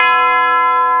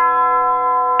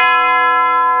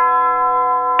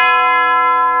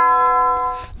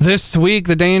This week,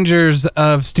 the dangers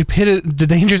and stupidity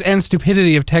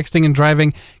of texting and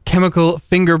driving, chemical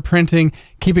fingerprinting,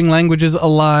 keeping languages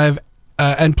alive,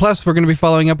 and plus, we're going to be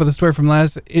following up with a story from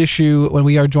last issue when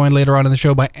we are joined later on in the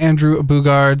show by Andrew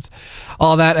Bogards.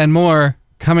 All that and more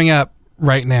coming up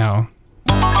right now.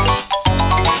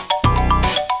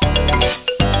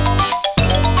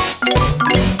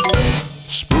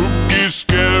 Spooky,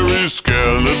 scary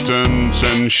skeletons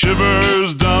and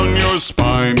shivers down your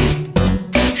spine.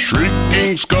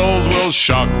 Shrieking skulls will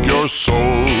shock your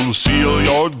soul, seal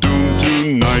your doom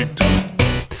tonight.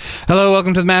 Hello,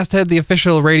 welcome to the Masthead, the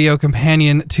official radio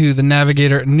companion to the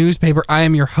Navigator newspaper. I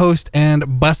am your host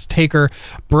and bus taker,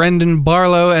 Brendan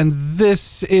Barlow, and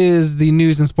this is the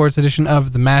news and sports edition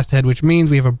of the Masthead, which means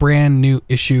we have a brand new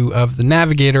issue of the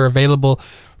Navigator available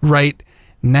right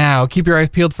now. Keep your eyes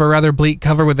peeled for a rather bleak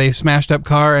cover with a smashed up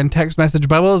car and text message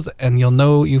bubbles, and you'll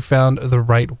know you found the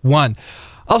right one.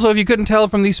 Also, if you couldn't tell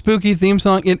from the spooky theme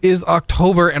song, it is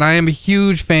October, and I am a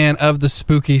huge fan of the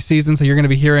spooky season, so you're going to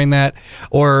be hearing that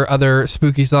or other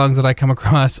spooky songs that I come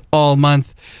across all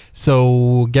month.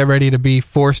 So get ready to be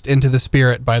forced into the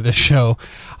spirit by this show.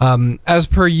 As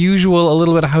per usual, a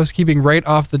little bit of housekeeping right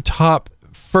off the top.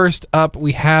 First up,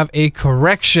 we have a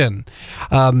correction.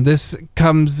 This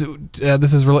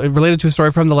is related to a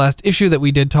story from the last issue that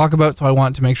we did talk about, so I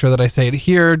want to make sure that I say it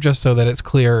here just so that it's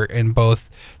clear in both.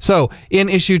 So, in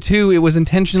issue 2, it was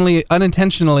unintentionally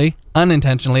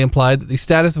implied that the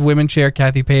Status of Women Chair,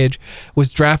 Kathy Page,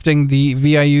 was drafting the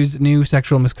VIU's new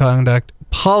sexual misconduct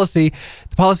policy.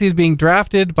 The policy is being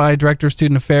drafted by Director of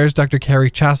Student Affairs, Dr. Carrie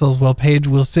Chassels, while Page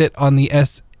will sit on the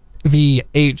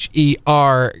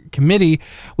SVHER committee,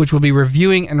 which will be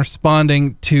reviewing and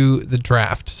responding to the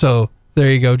draft. So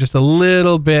there you go, just a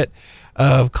little bit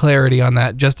of clarity on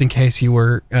that, just in case you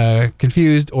were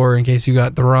confused or in case you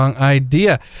got the wrong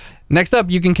idea. Next up,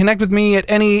 you can connect with me at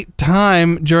any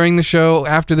time during the show,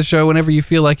 after the show, whenever you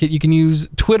feel like it. You can use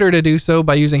Twitter to do so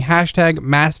by using hashtag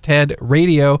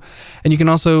MastheadRadio. And you can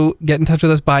also get in touch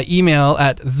with us by email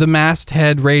at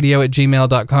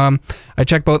themastheadradio@gmail.com. I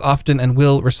check both often and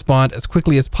will respond as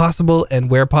quickly as possible. And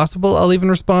where possible, I'll even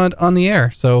respond on the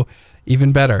air. So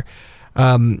even better.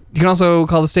 You can also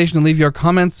call the station and leave your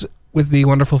comments with the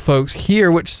wonderful folks here,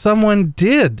 which someone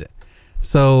did.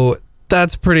 So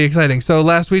that's pretty exciting. So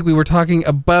last week we were talking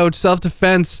about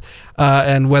self-defense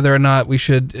and whether or not we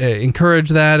should encourage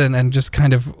that and just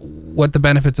kind of what the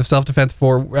benefits of self-defense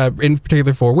for, in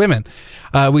particular for women.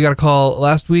 We got a call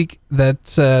last week that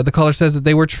the caller says that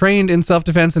they were trained in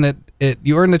self-defense and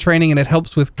you earn the training and it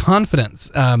helps with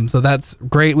confidence. So that's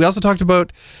great. We also talked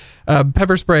about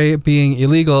pepper spray being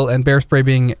illegal and bear spray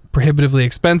being prohibitively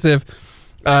expensive.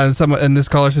 And this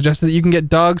caller suggested that you can get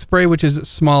dog spray, which is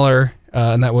smaller.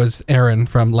 And that was Aaron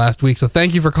from last week. So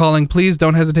thank you for calling. Please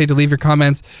don't hesitate to leave your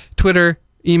comments. Twitter,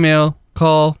 email,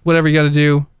 call, whatever you got to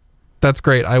do. That's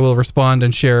great. I will respond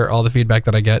and share all the feedback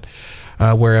that I get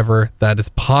wherever that is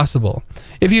possible.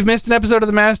 If you've missed an episode of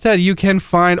The Masthead, you can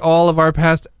find all of our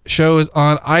past shows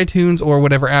on iTunes or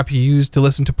whatever app you use to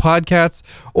listen to podcasts,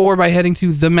 or by heading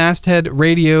to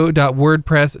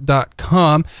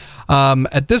themastheadradio.wordpress.com.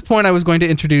 At this point, I was going to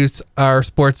introduce our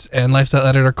sports and lifestyle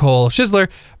editor, Cole Schisler,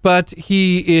 but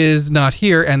he is not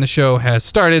here and the show has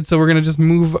started, so we're going to just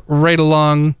move right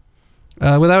along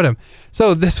without him.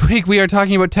 So this week we are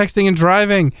talking about texting and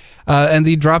driving and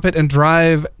the Drop It and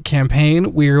Drive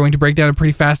campaign. We are going to break down a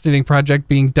pretty fascinating project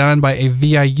being done by a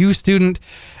VIU student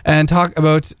and talk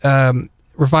about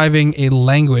reviving a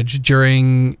language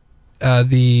during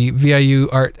the VIU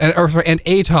and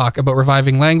a talk about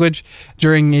reviving language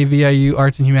during a VIU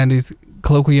Arts and Humanities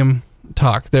colloquium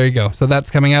talk. There you go. So that's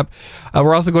coming up.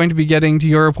 We're also going to be getting to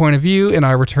your point of view in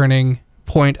our returning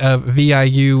point of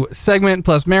VIU segment,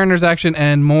 plus Mariners action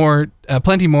and more,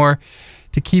 plenty more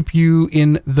to keep you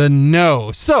in the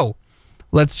know. So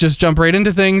let's just jump right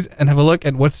into things and have a look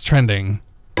at what's trending.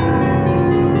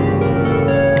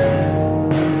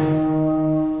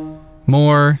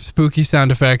 More spooky sound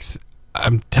effects.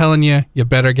 I'm telling you, you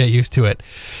better get used to it.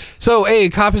 So, a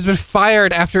cop has been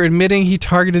fired after admitting he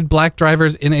targeted black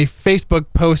drivers in a Facebook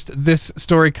post. This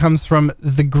story comes from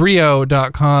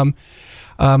thegrio.com.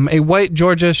 A white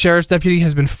Georgia sheriff's deputy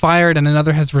has been fired and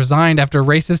another has resigned after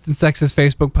racist and sexist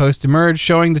Facebook posts emerged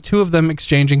showing the two of them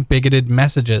exchanging bigoted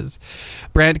messages.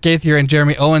 Brant Gaither and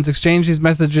Jeremy Owens exchanged these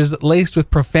messages laced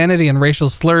with profanity and racial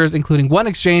slurs, including one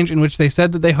exchange in which they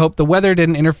said that they hoped the weather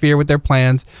didn't interfere with their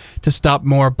plans to stop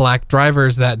more black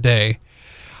drivers that day.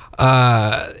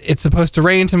 It's supposed to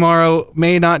rain tomorrow,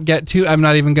 may not get to. I'm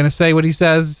not even going to say what he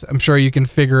says. I'm sure you can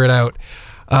figure it out.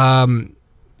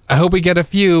 I hope we get a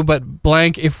few, but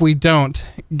blank if we don't,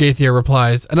 Gaither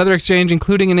replies. Another exchange,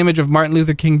 including an image of Martin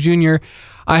Luther King Jr.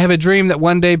 I have a dream that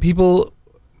one day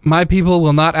my people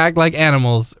will not act like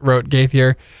animals, wrote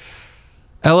Gaither.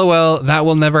 LOL, that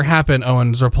will never happen,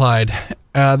 Owens replied.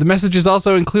 The messages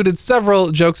also included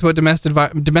several jokes about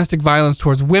domestic violence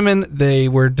towards women. They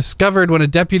were discovered when a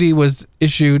deputy was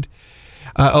issued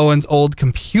Owens' old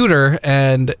computer,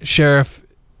 and Sheriff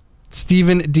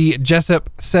Stephen D. Jessup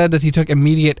said that he took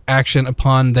immediate action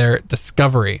upon their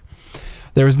discovery.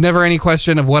 There was never any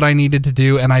question of what I needed to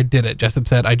do, and I did it, Jessup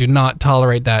said. I do not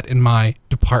tolerate that in my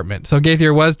department. So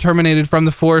Gaither was terminated from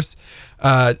the force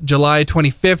July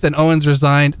 25th, and Owens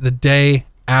resigned the day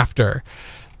after.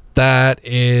 That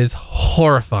is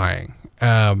horrifying.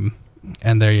 And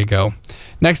there you go.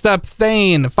 Next up,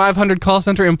 Thane. 500 call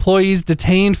center employees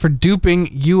detained for duping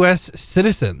U.S.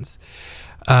 citizens.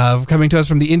 Coming to us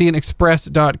from the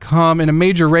IndianExpress.com. In a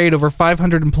major raid, over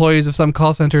 500 employees of some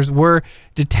call centers were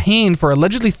detained for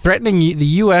allegedly threatening the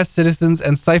U.S. citizens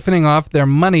and siphoning off their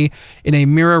money in a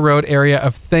Mira Road area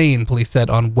of Thane, police said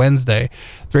on Wednesday.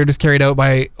 The raid was carried out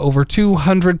by over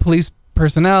 200 police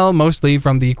personnel, mostly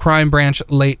from the crime branch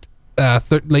late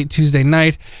Tuesday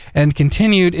night, and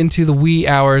continued into the wee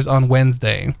hours on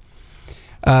Wednesday.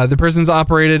 The persons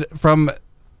operated from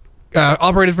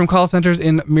call centers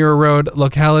in Mira Road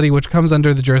locality, which comes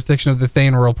under the jurisdiction of the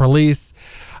Thane Rural Police.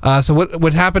 So what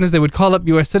would happen is they would call up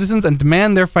U.S. citizens and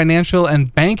demand their financial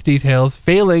and bank details,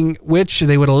 failing which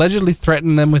they would allegedly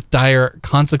threaten them with dire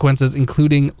consequences,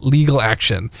 including legal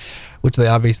action, which they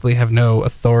obviously have no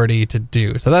authority to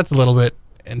do. So that's a little bit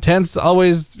intense.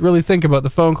 Always really think about the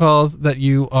phone calls that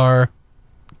you are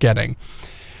getting.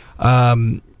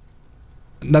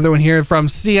 Another one here from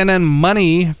CNN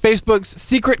Money. Facebook's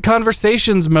secret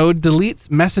conversations mode deletes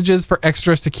messages for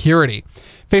extra security.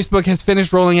 Facebook has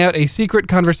finished rolling out a secret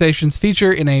conversations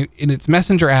feature in its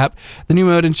Messenger app. The new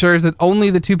mode ensures that only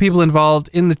the two people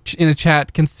involved in a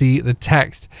chat can see the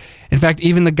text. In fact,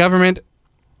 even the government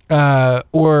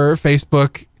or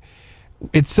Facebook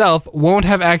itself won't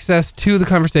have access to the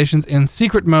conversations in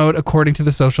secret mode, according to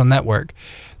the social network.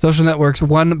 Social network's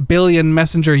 1 billion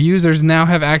Messenger users now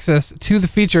have access to the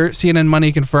feature, CNN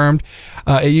Money confirmed.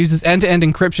 It uses end-to-end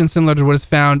encryption similar to what is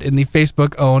found in the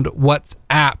Facebook-owned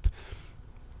WhatsApp,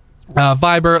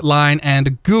 Viber, Line,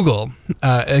 and Google.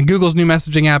 And Google's new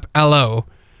messaging app, Allo.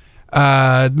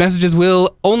 Messages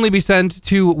will only be sent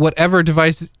to whatever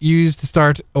device used to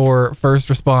start or first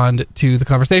respond to the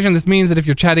conversation. This means that if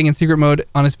you're chatting in secret mode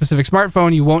on a specific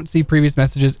smartphone, you won't see previous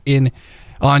messages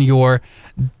on your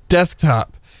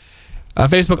desktop.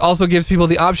 Facebook also gives people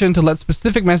the option to let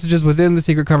specific messages within the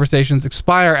secret conversations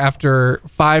expire after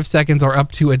 5 seconds or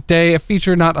up to a day, a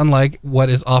feature not unlike what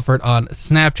is offered on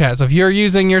Snapchat. So if you're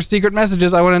using your secret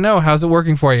messages, I want to know, how's it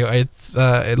working for you?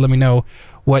 Let me know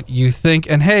what you think.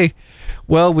 And hey,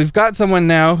 well, we've got someone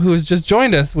now who has just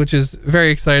joined us, which is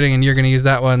very exciting, and you're going to use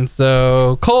that one.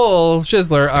 So Cole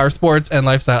Schisler, our sports and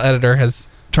lifestyle editor, has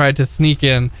tried to sneak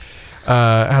in.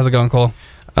 How's it going, Cole?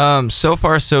 So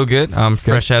far, so good. I'm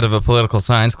fresh out of a political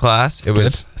science class. It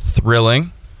was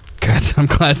thrilling. Good. I'm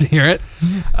glad to hear it.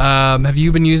 Have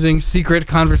you been using Secret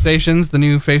Conversations, the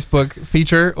new Facebook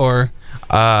feature, or...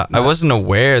 I wasn't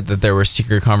aware that there were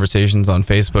secret conversations on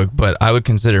Facebook, but I would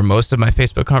consider most of my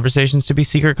Facebook conversations to be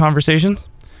secret conversations.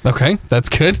 Okay, that's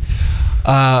good.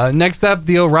 Next up,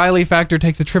 the O'Reilly Factor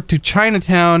takes a trip to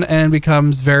Chinatown and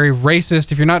becomes very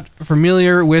racist. If you're not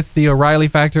familiar with the O'Reilly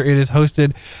Factor, it is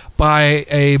hosted by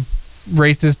a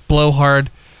racist blowhard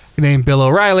named Bill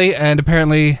O'Reilly, and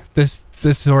apparently this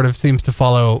sort of seems to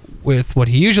follow with what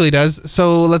he usually does.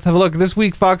 So let's have a look. This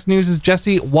week, Fox News'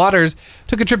 Jesse Waters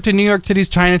took a trip to New York City's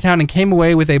Chinatown and came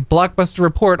away with a blockbuster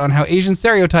report on how Asian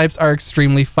stereotypes are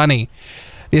extremely funny.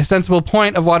 The ostensible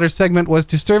point of Waters' segment was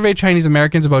to survey Chinese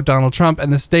Americans about Donald Trump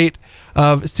and the state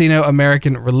of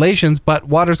Sino-American relations, but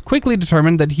Waters quickly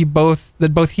determined that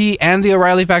both he and the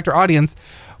O'Reilly Factor audience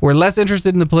were less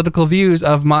interested in the political views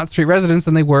of Mott Street residents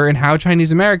than they were in how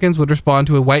Chinese Americans would respond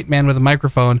to a white man with a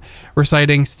microphone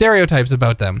reciting stereotypes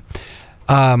about them.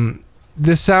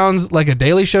 This sounds like a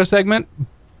Daily Show segment,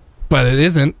 but it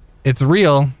isn't. It's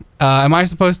real. Am I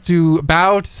supposed to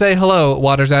bow to say hello?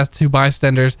 Waters asked two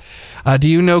bystanders. Do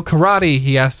you know karate?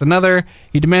 He asks another.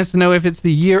 He demands to know if it's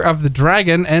the year of the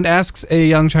dragon and asks a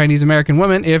young Chinese American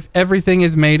woman if everything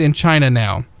is made in China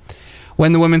now.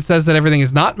 When the woman says that everything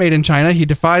is not made in China, he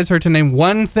defies her to name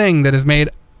one thing that is made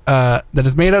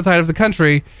outside of the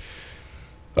country,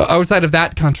 outside of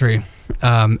that country.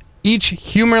 Each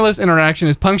humorless interaction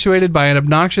is punctuated by an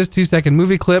obnoxious 2-second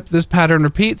movie clip. This pattern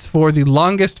repeats for the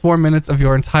longest 4 minutes of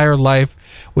your entire life,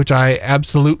 which I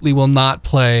absolutely will not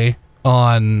play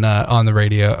on the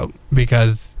radio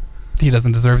because he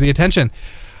doesn't deserve the attention.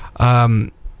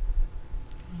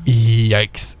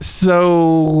 Yikes.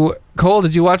 So, Cole,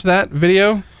 did you watch that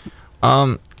video?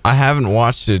 I haven't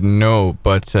watched it, no,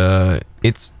 but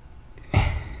it's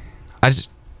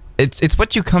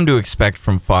what you come to expect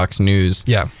from Fox News.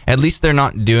 Yeah. At least they're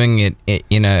not doing it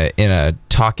in a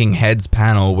talking heads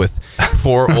panel with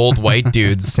four old white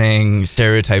dudes saying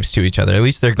stereotypes to each other. At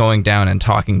least they're going down and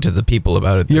talking to the people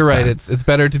about it. You're right. Time. It's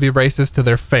better to be racist to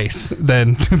their face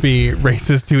than to be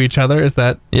racist to each other. Is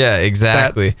that? Yeah,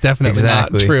 exactly. That's definitely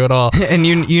not true at all. And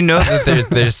you know that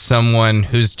there's someone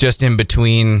who's just in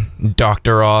between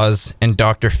Dr. Oz and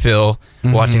Dr. Phil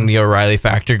watching the O'Reilly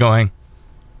Factor going,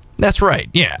 that's right,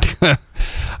 yeah.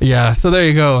 Yeah, so there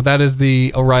you go. That is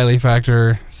the O'Reilly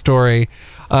Factor story.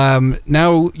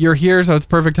 Now you're here, so it's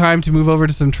perfect time to move over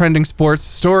to some trending sports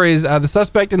stories. The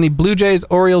suspect in the Blue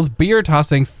Jays-Orioles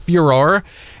beer-tossing furor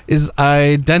is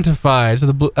identified. So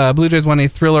the Blue Jays won a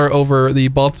thriller over the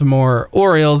Baltimore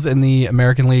Orioles in the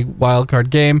American League wildcard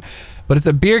game, but it's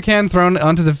a beer can thrown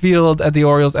onto the field at the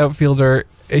Orioles outfielder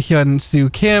Hyun-Soo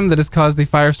Kim that has caused the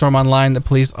firestorm online that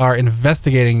police are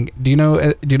investigating. Do you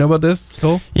know about this,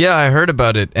 Cole? Yeah, I heard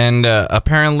about it, and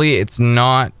apparently it's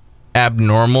not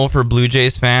abnormal for Blue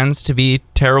Jays fans to be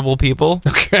terrible people.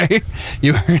 Okay,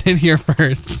 you heard it here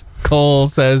first. Cole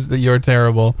says that you're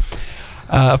terrible.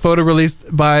 A photo released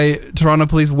by Toronto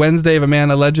Police Wednesday of a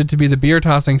man alleged to be the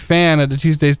beer-tossing fan at a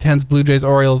Tuesday's tense Blue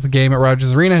Jays-Orioles game at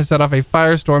Rogers Arena has set off a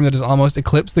firestorm that has almost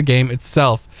eclipsed the game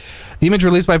itself. The image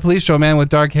released by police show a man with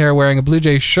dark hair wearing a Blue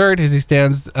Jays shirt as he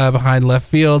stands behind left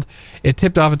field. It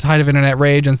tipped off a tide of internet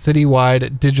rage and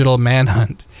citywide digital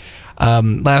manhunt.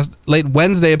 Late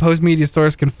Wednesday, a Post-Media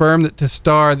source confirmed that to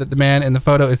Star that the man in the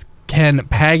photo is Ken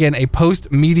Pagan, a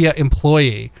Post-Media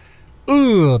employee.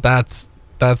 Ooh, that's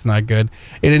not good.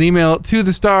 In an email to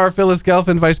the Star, Phyllis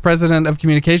Gelfand, Vice President of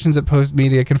Communications at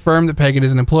Post-Media, confirmed that Pagan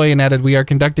is an employee and added, "We are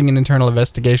conducting an internal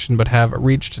investigation but have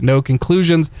reached no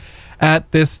conclusions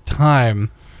at this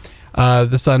time."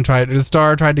 The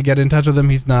Star tried to get in touch with him.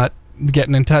 He's not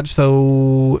getting in touch,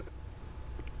 so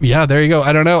yeah, there you go.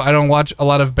 I don't know. I don't watch a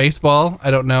lot of baseball. I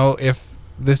don't know if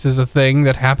this is a thing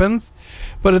that happens,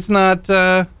 but it's not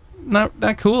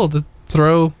cool to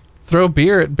throw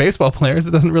beer at baseball players.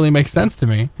 It doesn't really make sense to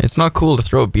me. It's not cool to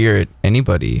throw beer at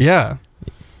anybody. Yeah,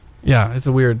 it's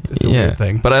a weird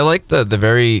thing. But I like the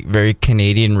very, very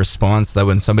Canadian response that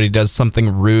when somebody does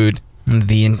something rude,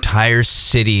 the entire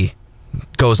city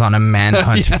goes on a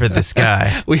manhunt for this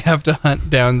guy. We have to hunt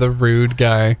down the rude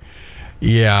guy.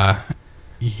 Yeah,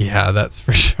 that's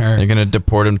for sure. They're gonna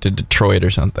deport him to Detroit or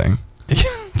something.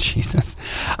 Jesus.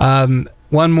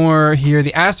 One more here.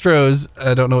 The Astros,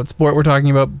 I don't know what sport we're talking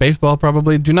about, baseball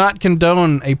probably, do not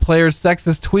condone a player's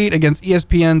sexist tweet against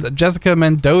ESPN's Jessica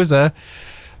Mendoza.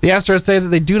 The Astros say that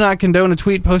they do not condone a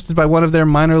tweet posted by one of their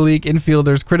minor league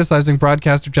infielders criticizing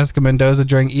broadcaster Jessica Mendoza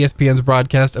during ESPN's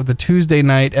broadcast of the Tuesday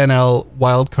night NL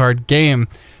wildcard game.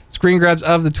 Screen grabs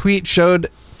of the tweet showed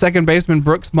second baseman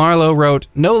Brooks Marlowe wrote,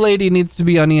 "No lady needs to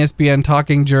be on ESPN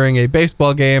talking during a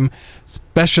baseball game,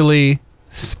 especially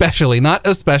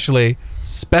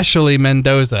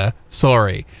Mendoza.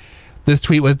 Sorry." This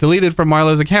tweet was deleted from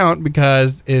Marlowe's account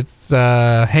because it's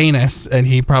heinous, and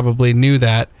he probably knew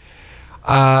that.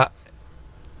 Yeah,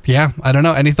 I don't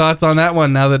know. Any thoughts on that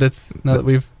one now that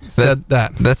we've said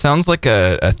that? That sounds like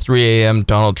a 3 a.m.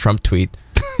 Donald Trump tweet.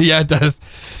 Yeah, it does.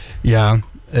 Yeah.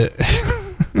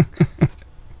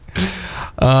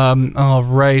 All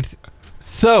right.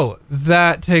 So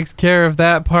that takes care of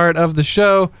that part of the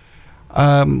show.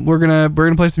 We're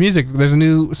gonna play some music. There's a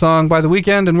new song by The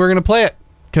Weeknd, and we're gonna play it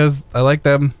because I like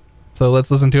them. So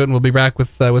let's listen to it, and we'll be back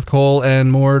with Cole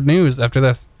and more news after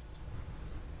this.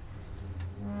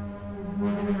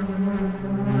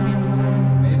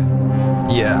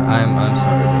 Yeah, I'm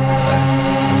sorry about that.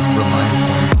 I was relying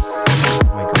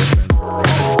on my girlfriend for a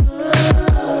ride,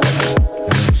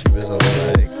 and then she was all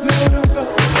like,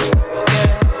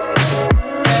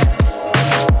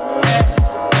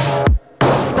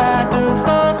 bathroom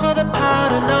stalls for the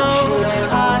powder nose,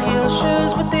 high heel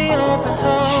shoes with the open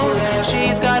toes.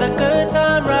 She's got a good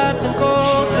time wrapped in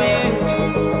gold for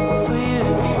you.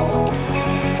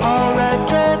 All red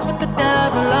dress with the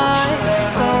devil eyes,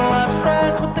 so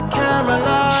obsessed with the camera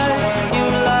lights. You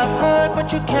love her,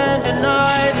 but you can't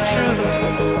deny the truth.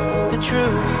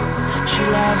 She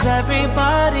loves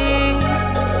everybody.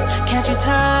 Can't you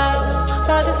tell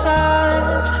by the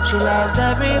signs? She loves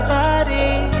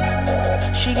everybody.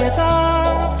 She gets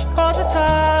off all the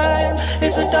time.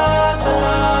 It's a dark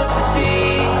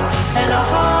philosophy, and our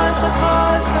hearts are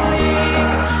constantly.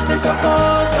 It's a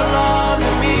false alarm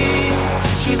to me.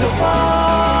 She's a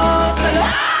false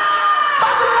alarm.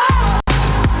 False alarm. False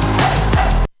alarm.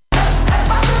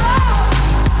 False alarm.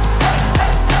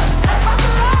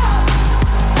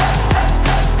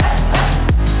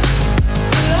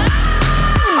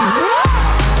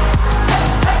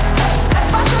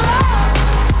 False alarm. False alarm.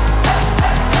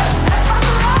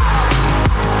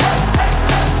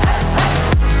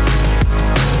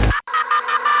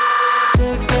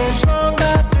 6-inch long,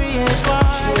 got 3-inch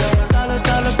wide.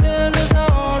 Dollar bill is the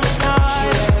only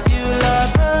tie. You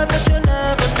love her, but you'll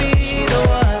never be the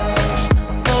one,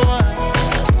 the one.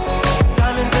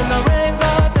 Diamonds in the rings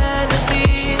of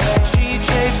fantasy. She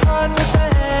chased hearts with the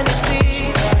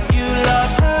Hennessy. You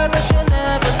love her, but you'll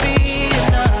never be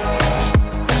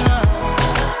enough,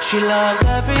 enough. She loves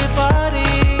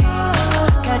everybody.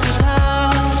 Can't you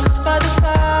tell by the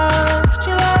sounds?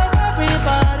 She loves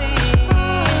everybody.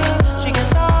 She can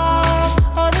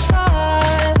talk all the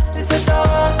time. It's a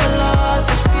dark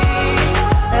philosophy,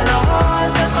 and her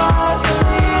heart's a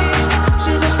constantly.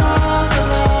 She's a false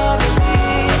alarm with me.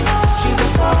 She's a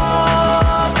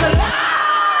false alarm.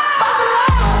 False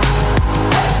alarm.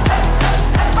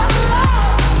 False alarm. False alarm.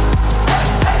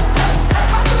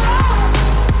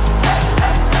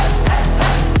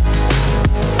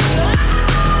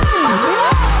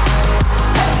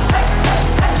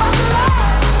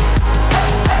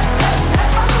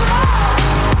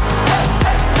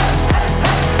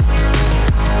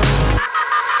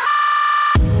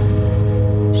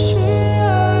 She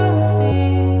always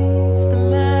leaves the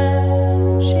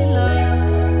man she loved,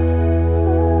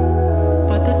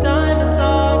 but the diamonds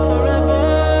are forever.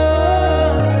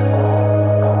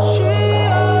 She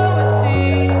always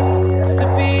seems to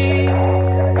be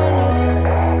alone,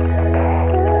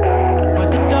 but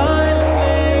the diamonds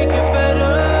make it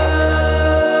better.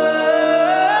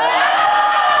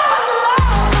 False alarm. False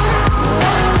alarm.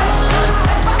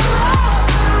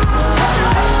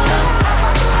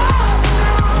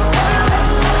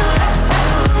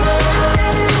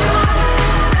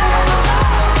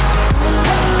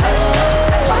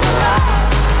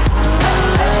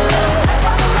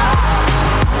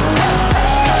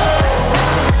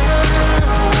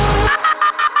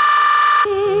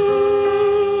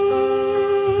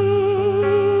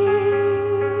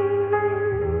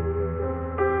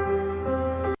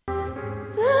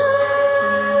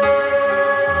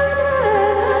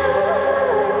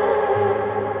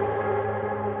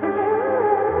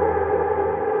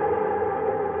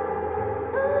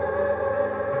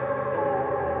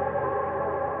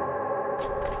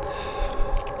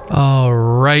 All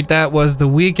right, that was The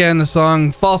Weeknd, the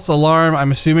song "False Alarm."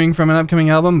 I'm assuming from an upcoming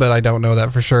album, but I don't know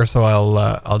that for sure, so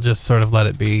I'll just sort of let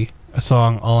it be a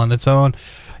song all on its own.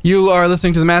 You are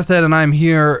listening to The Masthead, and I'm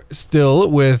here still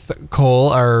with Cole,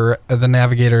 the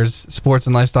Navigator's sports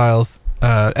and lifestyles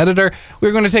editor.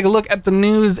 We're going to take a look at the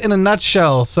news in a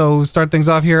nutshell. So start things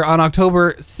off here. On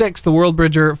October 6th, the World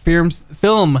Bridger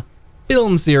film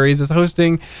series is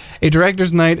hosting a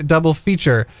director's night double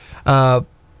feature.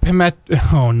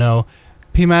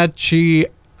 Pimachi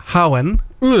Howen,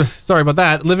 sorry about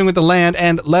that, Living with the Land,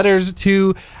 and Letters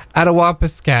to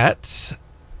Attawapiskat.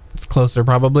 It's closer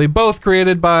probably. Both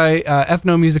created by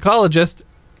ethnomusicologist.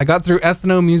 I got through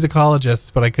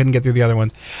ethnomusicologist, but I couldn't get through the other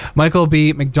ones. Michael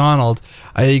B. McDonald.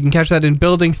 You can catch that in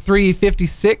Building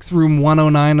 356, Room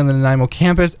 109 on the Nanaimo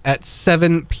campus at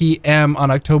 7 p.m.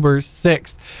 on October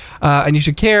 6th. And you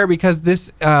should care because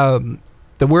this, the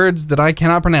words that I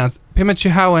cannot pronounce,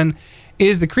 Pimachihawan,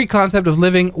 is the Cree concept of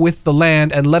living with the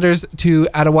land, and Letters to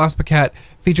Attawapiskat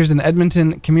features an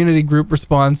Edmonton community group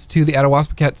response to the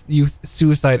Attawapiskat youth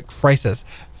suicide crisis.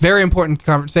 Very important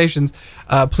conversations.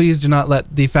 Please do not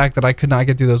let the fact that I could not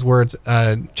get through those words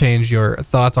change your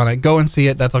thoughts on it. Go and see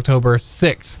it. That's October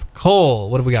 6th. Cole,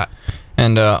 what have we got?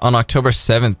 And on October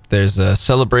 7th, there's a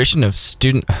celebration of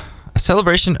student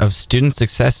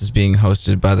success is being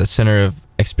hosted by the Center of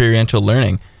Experiential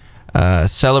Learning.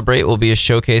 Celebrate will be a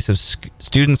showcase of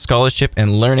student scholarship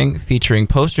and learning, featuring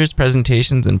posters,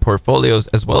 presentations, and portfolios,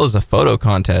 as well as a photo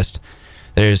contest.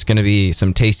 There's going to be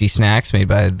some tasty snacks made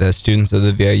by the students of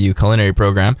the VIU culinary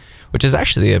program, which is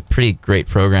actually a pretty great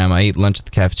program. I eat lunch at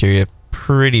the cafeteria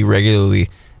pretty regularly,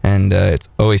 and it's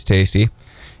always tasty.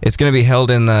 It's going to be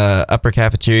held in the upper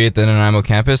cafeteria at the Nanaimo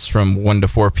campus from 1 to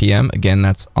 4 p.m. Again,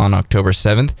 that's on October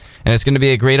 7th. And it's going to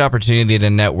be a great opportunity to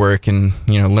network and,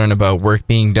 learn about work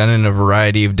being done in a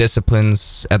variety of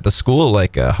disciplines at the school,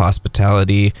 like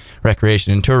hospitality,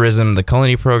 recreation and tourism, the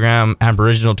culinary program,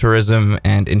 Aboriginal tourism,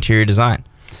 and interior design.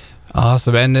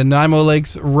 Awesome. And Nanaimo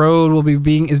Lakes Road is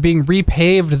being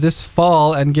repaved this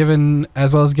fall and given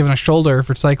a shoulder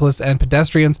for cyclists and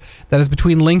pedestrians. That is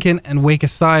between Lincoln and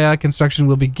Wakesaya. Construction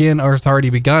will it's already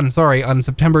begun, on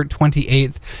September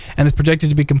 28th, and is projected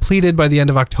to be completed by the end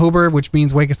of October, which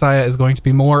means Wakesaya is going to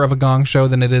be more of a gong show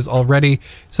than it is already,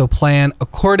 so plan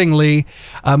accordingly.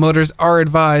 Motors are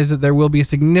advised that there will be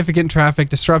significant traffic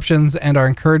disruptions and are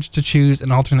encouraged to choose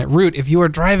an alternate route. If you are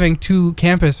driving to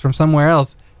campus from somewhere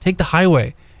else, take the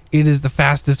highway. It is the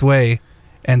fastest way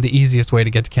and the easiest way to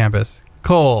get to campus.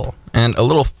 Cole. And a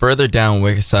little further down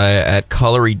Wakesaya at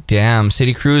Colliery Dam,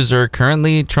 city crews are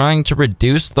currently trying to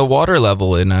reduce the water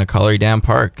level in Colliery Dam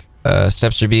Park.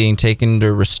 Steps are being taken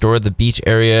to restore the beach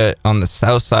area on the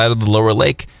south side of the lower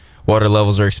lake. Water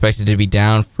levels are expected to be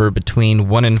down for between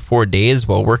 1 and 4 days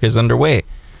while work is underway.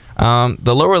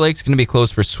 The lower lake's going to be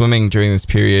closed for swimming during this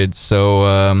period,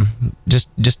 so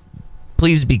just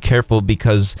please be careful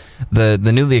because the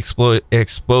newly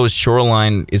exposed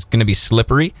shoreline is going to be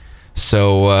slippery.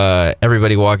 So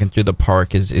everybody walking through the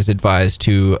park is advised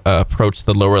to approach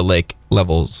the lower lake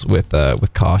levels with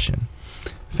caution.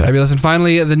 Fabulous. And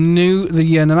finally, the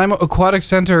Nanaimo Aquatic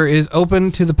Center is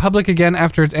open to the public again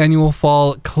after its annual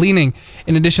fall cleaning.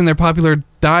 In addition, their popular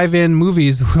Dive-In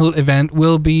Movies event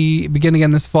will begin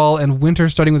again this fall and winter,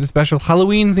 starting with a special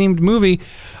Halloween-themed movie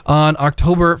on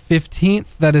October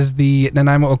 15th. That is the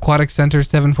Nanaimo Aquatic Center,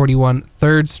 741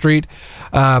 3rd Street.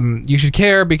 You should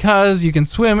care because you can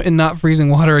swim in not freezing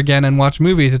water again and watch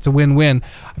movies. It's a win-win.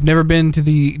 I've never been to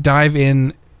the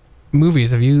Dive-In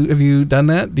Movies. Have you done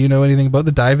that? Do you know anything about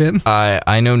the Dive-In?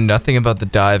 I know nothing about the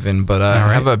Dive-In, but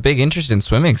I have a big interest in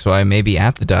swimming, so I may be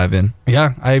at the Dive-In.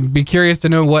 Yeah, I'd be curious to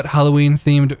know what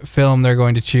Halloween-themed film they're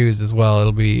going to choose as well.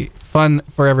 It'll be fun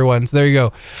for everyone. So there you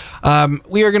go.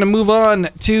 We are going to move on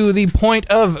to the point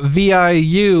of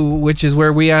VIU, which is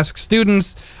where we ask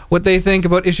students what they think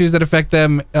about issues that affect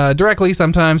them directly,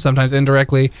 sometimes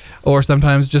indirectly, or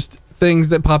sometimes just things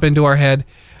that pop into our head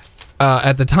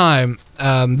at the time.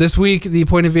 This week, the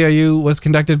Point of VIU was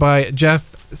conducted by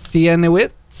Jeff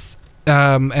Sienowitz,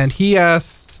 and he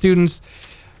asked students...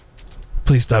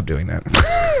 Please stop doing that.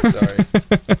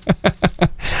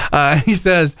 Sorry. He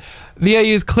says,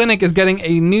 VIU's clinic is getting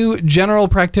a new general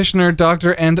practitioner,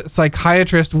 doctor, and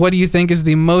psychiatrist. What do you think is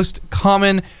the most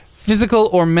common physical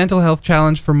or mental health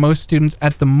challenge for most students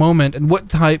at the moment? And what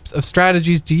types of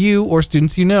strategies do you or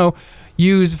students you know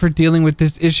use for dealing with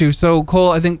this issue? So, Cole,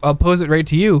 I think I'll pose it right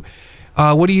to you.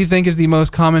 What do you think is the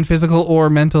most common physical or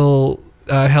mental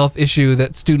health issue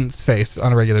that students face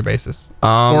on a regular basis?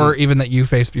 Or even that you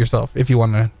face yourself, if you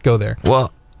want to go there.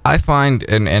 Well, I find,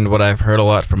 and what I've heard a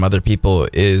lot from other people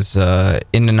is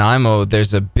in Nanaimo,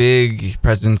 there's a big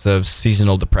presence of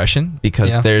seasonal depression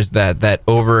because there's that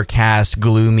overcast,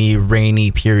 gloomy, rainy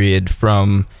period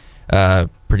from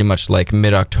pretty much like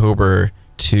mid-October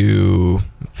to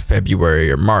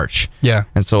February or March. Yeah.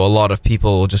 And so a lot of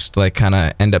people just like kind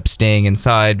of end up staying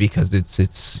inside because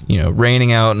it's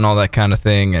raining out and all that kind of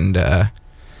thing. And I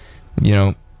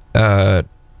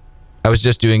was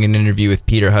just doing an interview with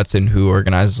Peter Hudson, who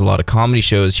organizes a lot of comedy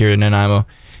shows here in Nanaimo,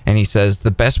 and he says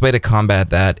the best way to combat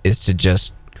that is to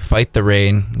just fight the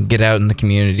rain, get out in the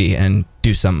community, and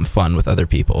do something fun with other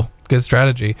people. Good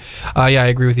strategy. Yeah, I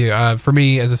agree with you. For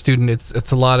me as a student,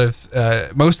 it's a lot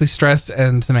of mostly stress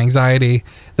and some anxiety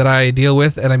that I deal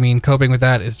with. And I mean, coping with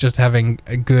that is just having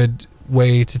a good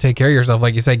way to take care of yourself.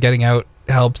 Like you said, getting out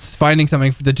helps, finding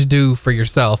something to do for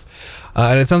yourself.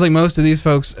 And it sounds like most of these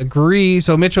folks agree.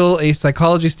 So Mitchell, a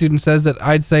psychology student, says that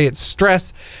I'd say it's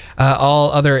stress.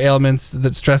 All other ailments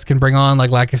that stress can bring on, like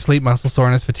lack of sleep, muscle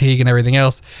soreness, fatigue, and everything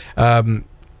else.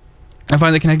 I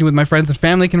find that connecting with my friends and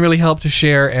family can really help to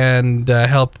share and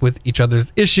help with each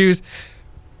other's issues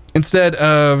instead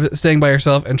of staying by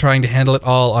yourself and trying to handle it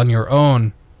all on your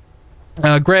own.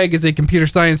 Greg is a computer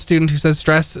science student who says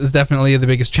stress is definitely the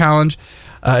biggest challenge.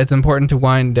 It's important to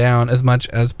wind down as much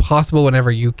as possible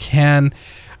whenever you can.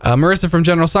 Marissa from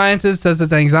General Sciences says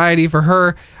it's anxiety for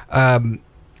her.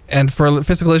 And for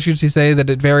physical issues, she say that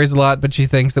it varies a lot, but she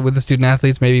thinks that with the student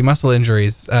athletes, maybe muscle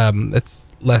injuries. It's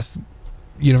less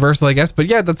universal, I guess, but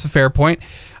yeah, that's a fair point.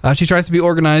 She tries to be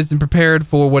organized and prepared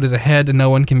for what is ahead, and no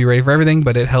one can be ready for everything,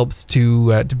 but it helps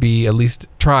to be at least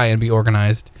try and be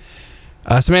organized.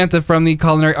 Samantha from the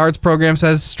Culinary Arts program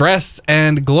says stress,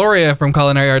 and Gloria from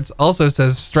Culinary Arts also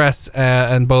says stress,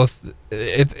 and both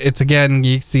it's again,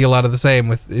 you see a lot of the same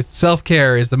with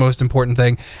self-care is the most important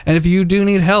thing, and if you do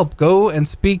need help, go and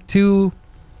speak to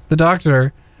the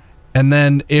doctor. And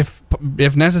then, if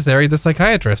necessary, the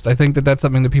psychiatrist. I think that that's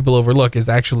something that people overlook, is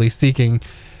actually seeking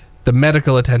the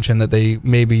medical attention that they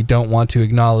maybe don't want to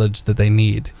acknowledge that they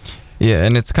need. Yeah,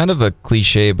 and it's kind of a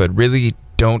cliche, but really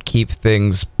don't keep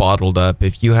things bottled up.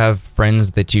 If you have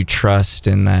friends that you trust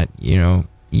and that, you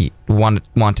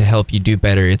want to help you do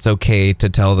better, it's okay to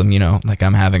tell them, like,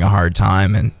 I'm having a hard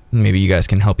time, and maybe you guys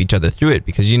can help each other through it,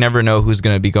 because you never know who's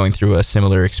going to be going through a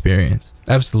similar experience.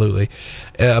 Absolutely.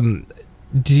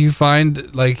 Do you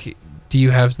find, like, do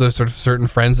you have those sort of certain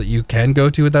friends that you can go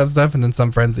to with that stuff, and then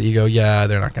some friends that you go, yeah,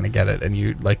 they're not going to get it, and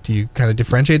do you kind of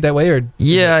differentiate that way, or?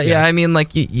 Yeah. I mean,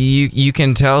 like, you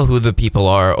can tell who the people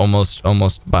are almost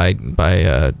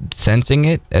by sensing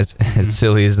it. As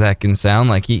silly as that can sound,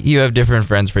 like you have different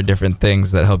friends for different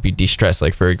things that help you de-stress.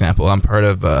 Like, for example, I'm part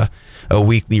of a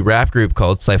weekly rap group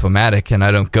called Cyphomatic, and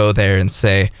I don't go there and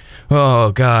say,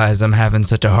 oh guys, I'm having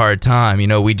such a hard time.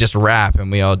 We just rap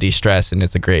and we all de-stress, and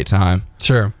it's a great time.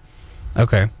 Sure.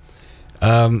 Okay.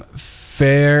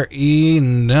 Fair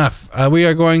enough. We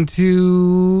are going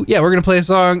to... Yeah, we're going to play a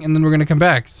song, and then we're going to come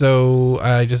back. So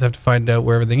I just have to find out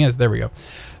where everything is. There we go.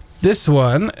 This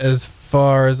one, as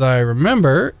far as I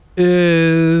remember,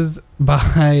 is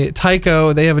by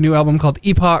Tycho. They have a new album called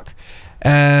Epoch,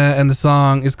 and the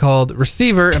song is called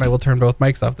Receiver, and I will turn both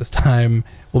mics off this time.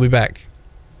 We'll be back.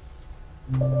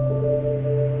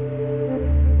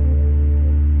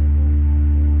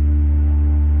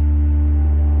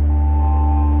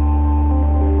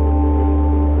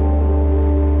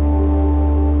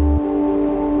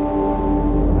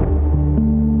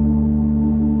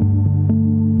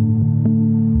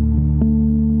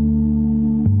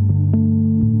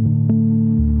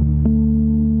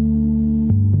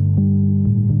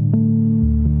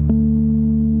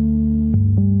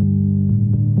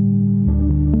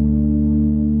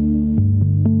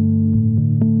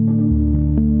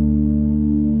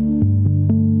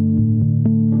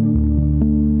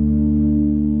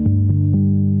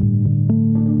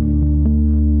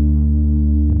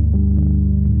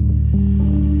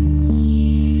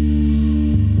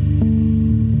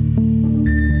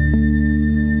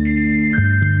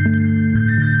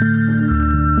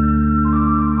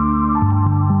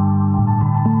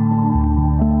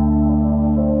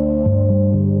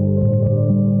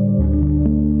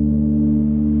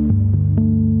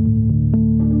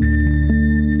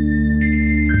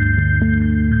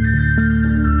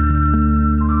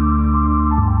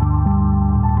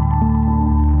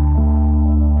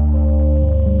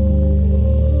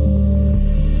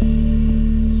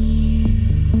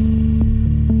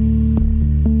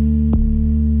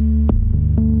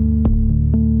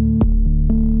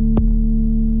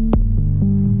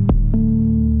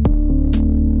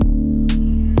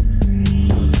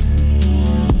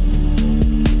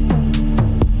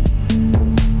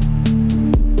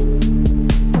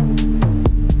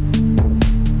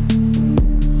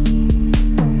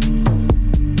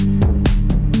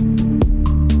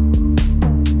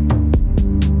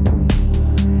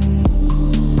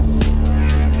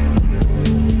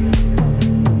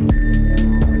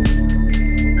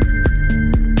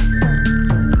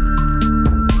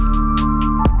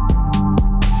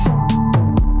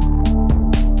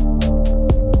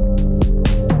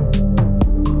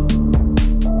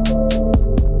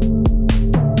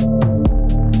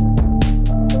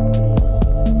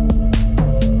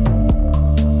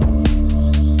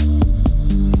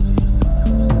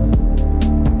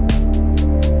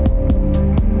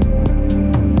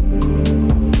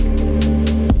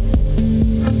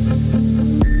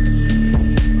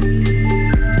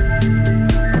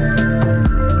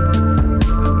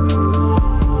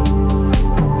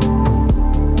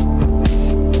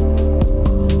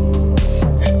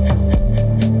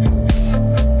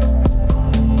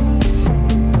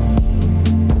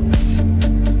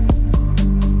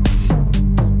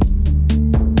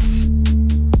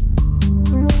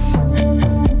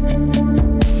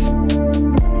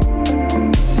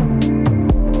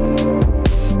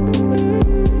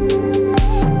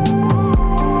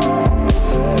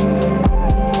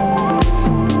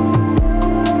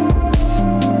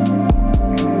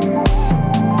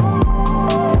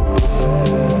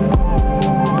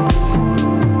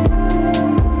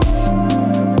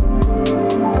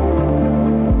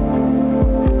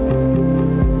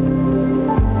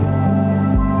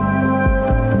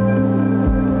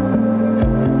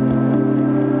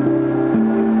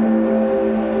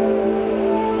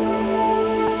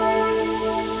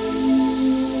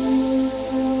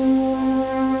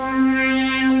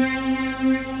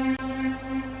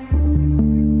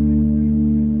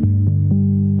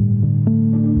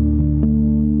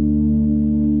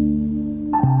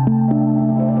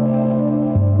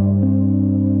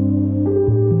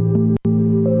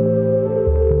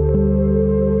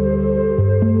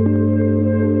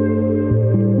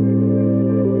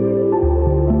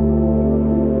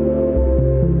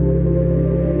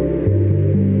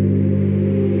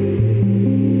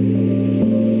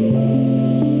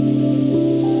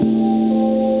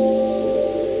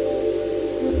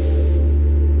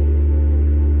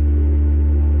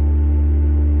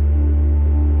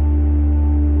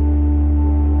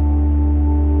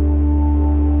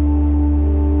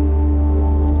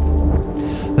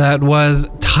 That was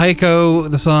Tycho,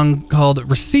 the song called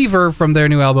Receiver from their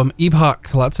new album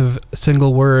Epoch. Lots of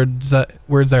single words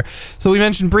there. So we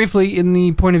mentioned briefly in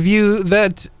the point of view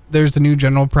that there's a new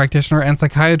general practitioner and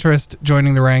psychiatrist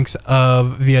joining the ranks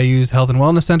of VIU's Health and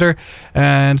Wellness Center.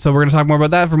 And so we're going to talk more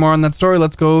about that. For more on that story,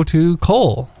 let's go to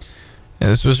Cole. Yeah,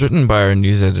 this was written by our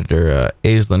news editor,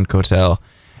 Aislinn Kotel.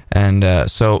 And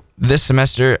so this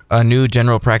semester, a new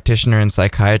general practitioner and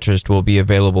psychiatrist will be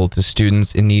available to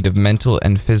students in need of mental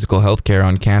and physical health care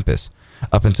on campus.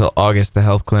 Up until August, the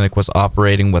health clinic was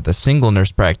operating with a single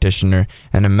nurse practitioner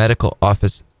and a medical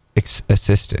office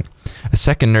assistant. A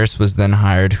second nurse was then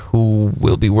hired who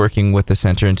will be working with the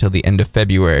center until the end of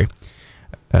February.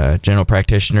 General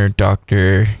practitioner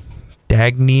Dr.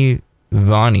 Dagny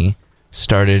Vani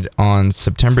started on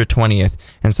September 20th,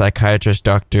 and psychiatrist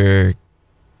Dr.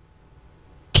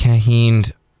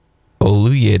 Kahind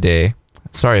Oluyede,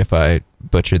 sorry if I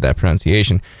butchered that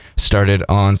pronunciation, started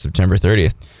on September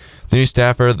 30th. The new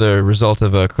staff are the result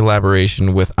of a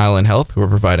collaboration with Island Health, who are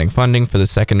providing funding for the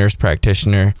second nurse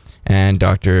practitioner, and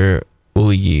Dr.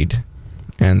 Oluyede,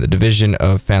 and the Division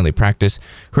of Family Practice,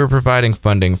 who are providing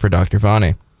funding for Dr.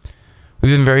 Vane.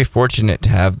 We've been very fortunate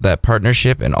to have that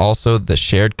partnership and also the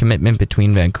shared commitment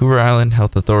between Vancouver Island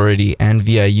Health Authority and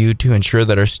VIU to ensure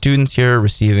that our students here are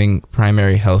receiving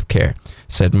primary health care,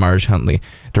 said Marge Huntley,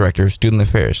 Director of Student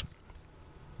Affairs.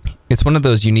 It's one of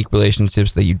those unique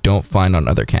relationships that you don't find on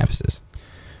other campuses.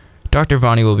 Dr.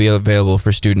 Vani will be available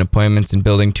for student appointments in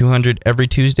Building 200 every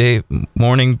Tuesday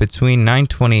morning between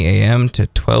 9:20 a.m. to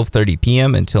 12:30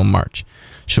 p.m. until March.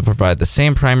 She'll provide the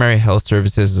same primary health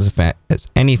services as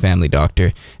any family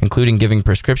doctor, including giving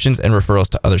prescriptions and referrals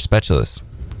to other specialists.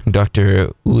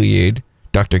 Dr. Oluyede,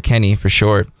 Dr. Kenny for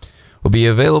short, will be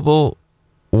available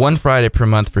one Friday per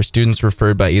month for students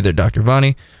referred by either Dr.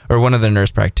 Vani or one of the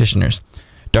nurse practitioners.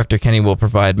 Dr. Kenny will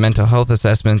provide mental health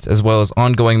assessments as well as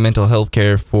ongoing mental health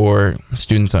care for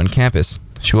students on campus.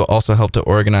 She will also help to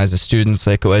organize a student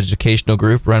psychoeducational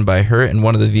group run by her and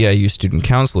one of the VIU student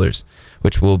counselors,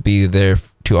 which will be there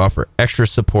to offer extra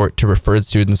support to referred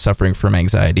students suffering from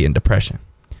anxiety and depression.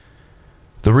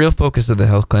 The real focus of the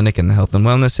health clinic and the Health and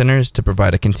Wellness Center is to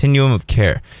provide a continuum of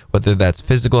care, whether that's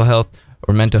physical health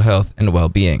or mental health and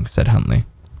well-being, said Huntley.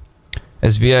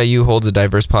 As VIU holds a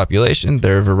diverse population,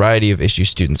 there are a variety of issues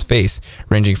students face,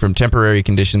 ranging from temporary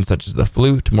conditions such as the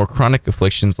flu to more chronic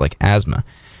afflictions like asthma.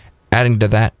 Adding to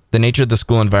that, the nature of the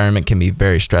school environment can be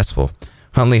very stressful.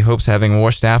 Huntley hopes having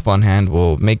more staff on hand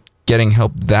will make getting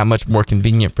help that much more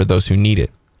convenient for those who need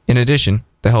it. In addition,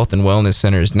 the Health and Wellness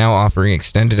Center is now offering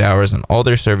extended hours on all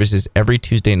their services every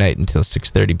Tuesday night until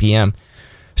 6:30 p.m.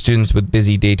 Students with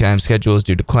busy daytime schedules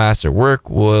due to class or work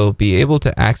will be able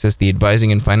to access the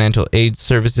advising and financial aid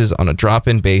services on a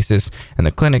drop-in basis and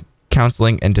the clinic,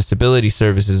 counseling, and disability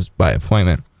services by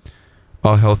appointment.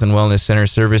 All Health and Wellness Center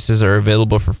services are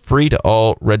available for free to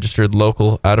all registered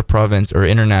local, out-of-province, or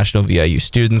international VIU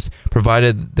students,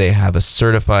 provided they have a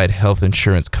certified health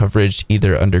insurance coverage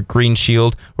either under Green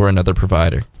Shield or another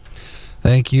provider.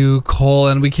 Thank you, Cole.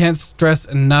 And we can't stress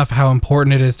enough how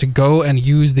important it is to go and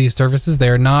use these services. They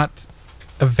are not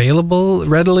available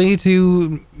readily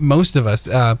to most of us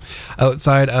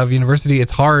outside of university.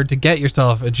 It's hard to get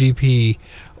yourself a GP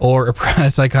or a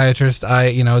psychiatrist.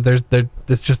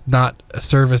 There's just not a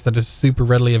service that is super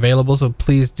readily available. So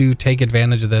please do take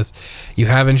advantage of this. You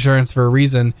have insurance for a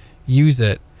reason. Use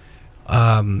it.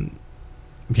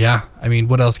 Yeah, I mean,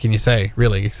 what else can you say,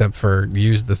 really, except for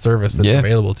use the service that's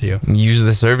available to you? Use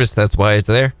the service. That's why it's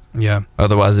there. Yeah.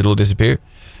 Otherwise, it'll disappear.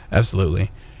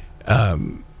 Absolutely.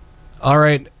 All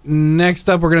right, next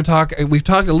up, we're going to talk. We've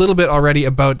talked a little bit already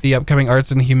about the upcoming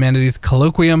Arts and Humanities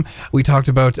Colloquium. We talked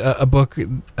about a book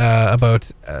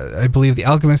about, I believe, The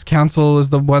Alchemist Council is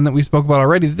the one that we spoke about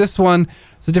already. This one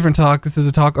is a different talk. This is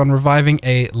a talk on reviving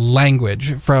a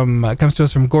language. Comes to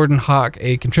us from Gordon Hawk,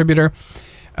 a contributor.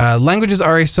 Languages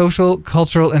are social,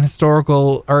 cultural,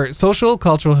 historical,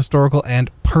 and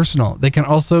personal. They can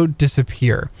also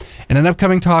disappear. In an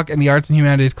upcoming talk in the Arts and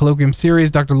Humanities Colloquium series,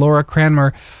 Dr. Laura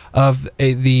Cranmer of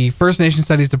the First Nation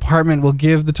Studies Department will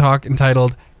give the talk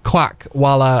entitled Kwak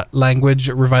Wala Language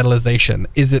Revitalization.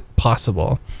 Is it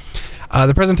possible?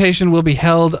 The presentation will be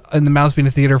held in the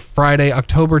Malaspina Theatre Friday,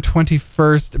 October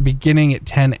 21st, beginning at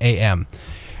 10 a.m.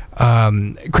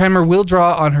 Cranmer will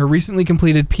draw on her recently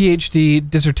completed PhD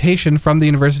dissertation from the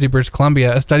University of British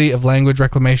Columbia, a study of language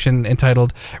reclamation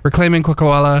entitled Reclaiming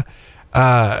Kwakwala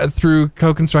through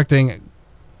Co-Constructing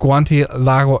Guanti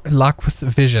Lakwas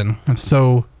Vision. I'm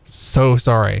so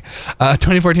sorry. A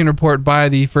 2014 report by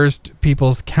the First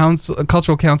Peoples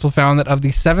Cultural Council found that of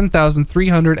the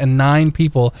 7,309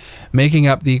 people making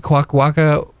up the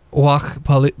Kwakwaka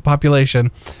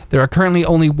population, there are currently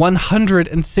only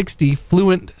 160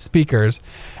 fluent speakers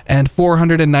and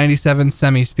 497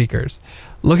 semi-speakers.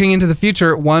 Looking into the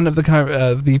future, one of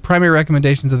the primary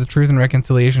recommendations of the Truth and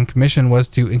Reconciliation Commission was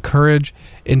to encourage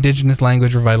Indigenous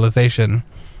language revitalization.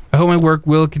 I hope my work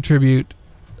contributes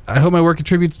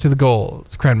to the goal,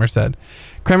 as Cranmer said.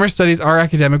 Cranmer's studies are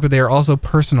academic, but they are also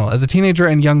personal. As a teenager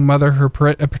and young mother, her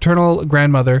paternal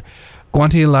grandmother,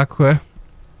 Gwanti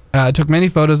took many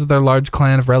photos of their large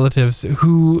clan of relatives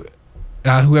who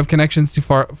have connections to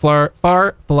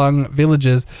far-flung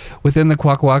villages within the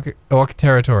Kwakwaka'wakw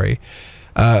territory.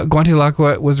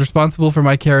 Gwanti was responsible for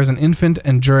my care as an infant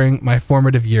and during my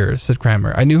formative years, said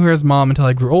Cranmer. I knew her as mom until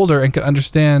I grew older and could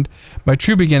understand my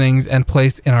true beginnings and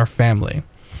place in our family.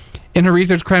 In her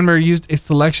research, Cranmer used a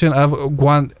selection of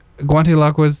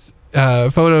Gwanti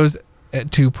photos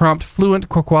to prompt fluent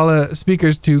Kwakwala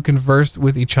speakers to converse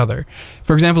with each other.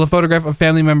 For example, a photograph of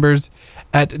family members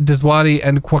at Diswadi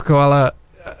and Kwakwala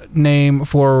name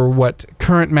for what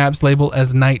current maps label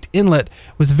as Night Inlet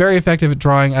was very effective at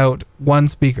drawing out one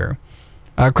speaker.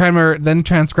 Cranmer then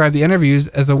transcribed the interviews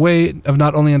as a way of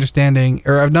not only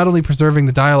preserving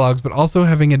the dialogues, but also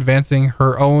advancing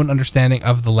her own understanding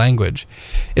of the language.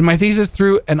 In my thesis,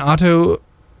 through an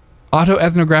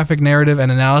autoethnographic narrative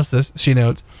and analysis, she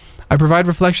notes, I provide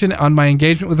reflection on my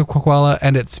engagement with the Kwakwala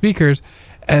and its speakers,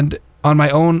 and on my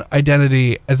own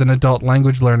identity as an adult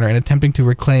language learner in attempting to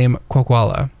reclaim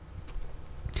Kwakwala.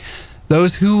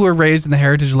 Those who were raised in the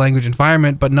heritage language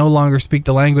environment but no longer speak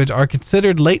the language are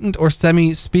considered latent or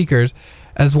semi-speakers.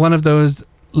 As one of those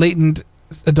latent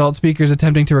adult speakers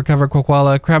attempting to recover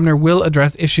Kwakwala, Cranmer will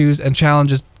address issues and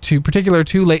challenges to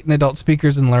latent adult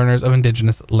speakers and learners of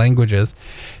Indigenous languages.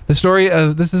 This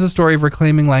is a story of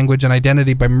reclaiming language and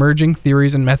identity by merging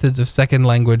theories and methods of second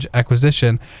language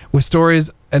acquisition with stories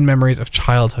and memories of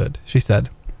childhood, she said.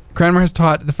 Cranmer has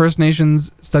taught the First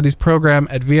Nations Studies program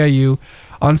at VIU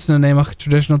on Snuneymuxw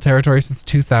traditional territory since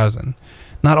 2000.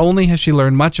 Not only has she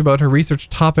learned much about her research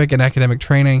topic and academic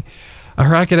training,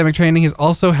 her academic training has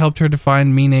also helped her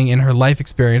define meaning in her life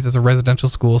experience as a residential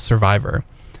school survivor.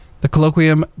 The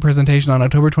colloquium presentation on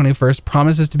October 21st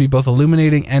promises to be both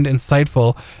illuminating and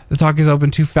insightful. The talk is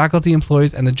open to faculty,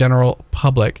 employees, and the general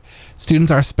public. Students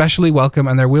are especially welcome,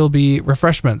 and there will be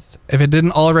refreshments. If it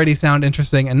didn't already sound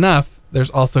interesting enough,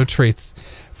 there's also treats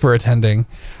for attending.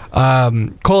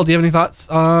 Cole, do you have any thoughts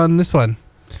on this one?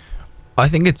 I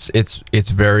think it's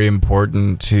very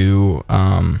important to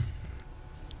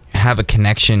have a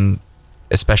connection,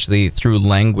 especially through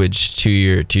language, to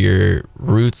your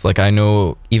roots. Like, I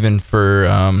know even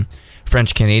for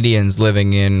French Canadians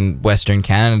living in Western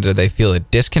Canada, they feel a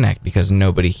disconnect because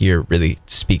nobody here really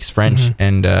speaks French,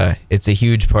 and it's a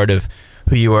huge part of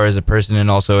who you are as a person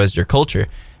and also as your culture.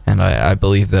 And I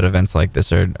believe that events like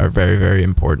this are very, very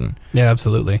important. Yeah,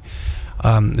 absolutely.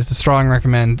 It's a strong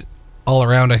recommend all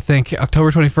around. I think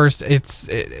October 21st, it's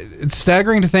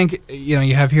staggering to think,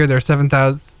 you have here there are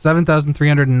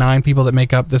 7,309 people that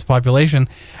make up this population,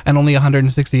 and only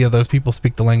 160 of those people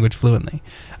speak the language fluently.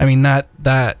 I mean, that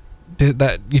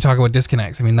you talk about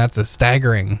disconnects. I mean, that's a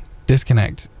staggering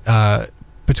disconnect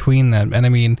between them. And I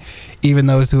mean, even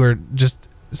those who are just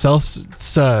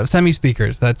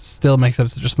semi-speakers, that still makes up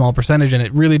such a small percentage, and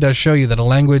it really does show you that a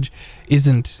language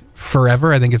isn't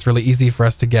forever. I think it's really easy for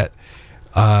us to get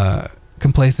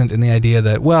complacent in the idea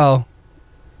that, well,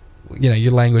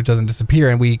 your language doesn't disappear,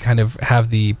 and we kind of have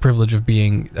the privilege of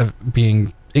being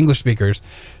English speakers,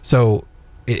 so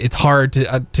it's hard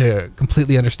to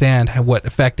completely understand what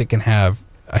effect it can have,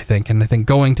 I think. And I think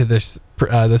going to this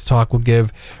talk will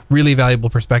give really valuable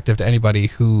perspective to anybody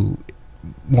who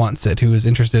wants it, who is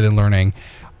interested in learning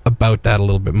about that a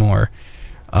little bit more.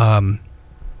 I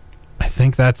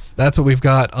think that's what we've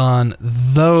got on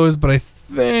those, but I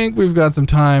think we've got some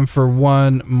time for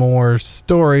one more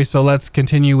story, so let's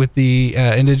continue with the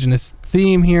Indigenous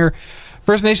theme here.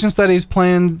 First Nation Studies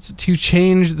plans to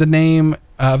change the name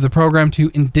of the program to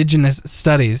Indigenous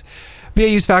Studies.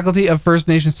 VIU's Faculty of First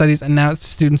Nation Studies announced to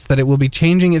students that it will be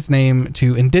changing its name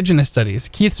to Indigenous Studies.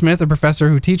 Keith Smith, a professor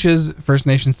who teaches First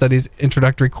Nation Studies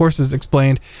introductory courses,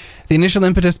 explained the initial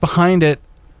impetus behind it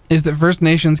is that First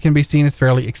Nations can be seen as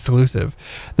fairly exclusive.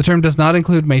 The term does not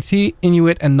include Métis,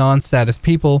 Inuit, and non-status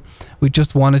people. We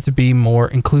just want it to be more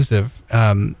inclusive.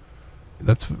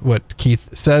 That's what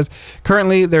Keith says.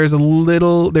 Currently, there's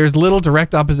little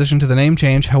direct opposition to the name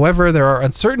change. However, there are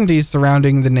uncertainties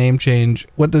surrounding the name change,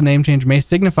 what the name change may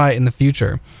signify in the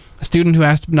future. A student who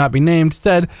asked to not be named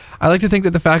said, I like to think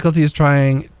that the faculty is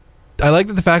trying I like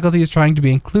that the faculty is trying to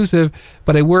be inclusive,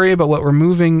 but I worry about what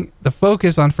removing the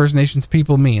focus on First Nations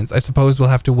people means. I suppose we'll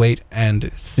have to wait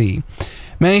and see.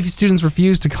 Many students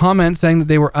refused to comment, saying that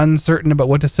they were uncertain about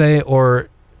what to say or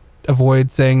avoid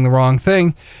saying the wrong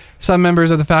thing. Some members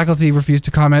of the faculty refused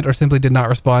to comment or simply did not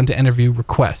respond to interview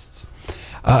requests.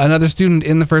 Another student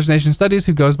in the First Nation Studies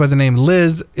who goes by the name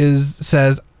Liz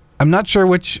says, I'm not sure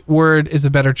which word is a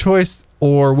better choice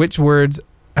or which words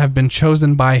have been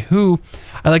chosen by who.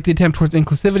 I like the attempt towards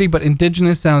inclusivity, but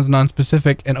Indigenous sounds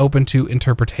non-specific and open to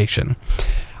interpretation.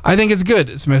 I think it's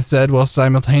good, Smith said, while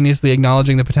simultaneously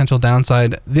acknowledging the potential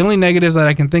downside. The only negatives that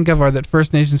I can think of are that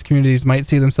First Nations communities might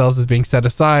see themselves as being set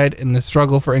aside in the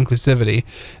struggle for inclusivity.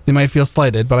 They might feel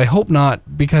slighted, but I hope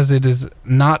not, because it is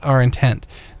not our intent.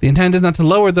 The intent is not to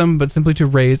lower them, but simply to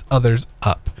raise others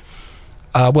up.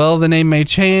 Well, the name may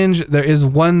change. There is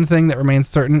one thing that remains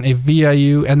certain, a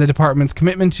VIU and the department's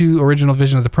commitment to original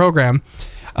vision of the program.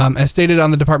 As stated on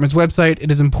the department's website,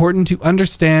 it is important to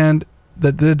understand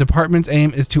that the department's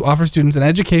aim is to offer students an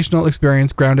educational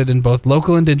experience grounded in both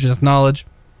local Indigenous knowledge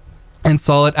and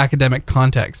solid academic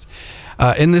context.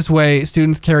 In this way,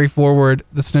 students carry forward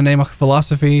the Snuneymuxw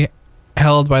philosophy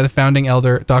held by the founding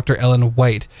elder, Dr. Ellen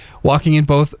White, walking in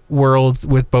both worlds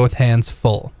with both hands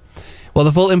full. While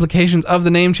the full implications of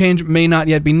the name change may not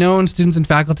yet be known, students and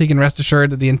faculty can rest assured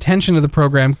that the intention of the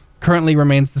program currently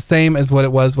remains the same as what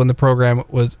it was when the program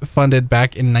was funded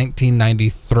back in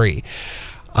 1993.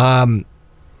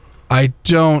 I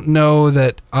don't know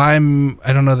that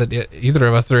either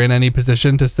of us are in any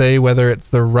position to say whether it's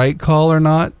the right call or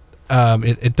not.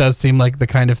 It does seem like the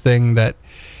kind of thing that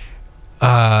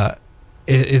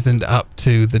isn't up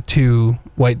to the two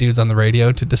white dudes on the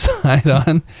radio to decide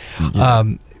on. Yeah.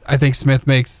 I think Smith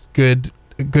makes good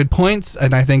points,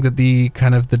 and I think that the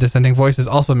dissenting voices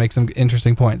also make some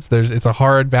interesting points. It's a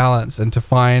hard balance, and to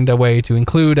find a way to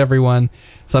include everyone,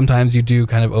 sometimes you do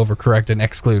kind of overcorrect and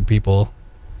exclude people.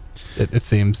 It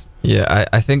seems. Yeah,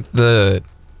 I think at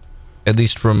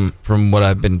least from what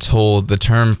I've been told, the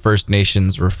term First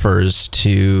Nations refers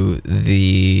to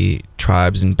the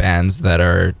tribes and bands that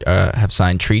have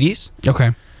signed treaties.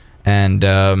 Okay. And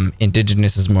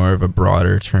Indigenous is more of a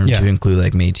broader term to include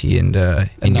like Métis and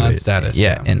Inuit status.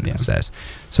 Status.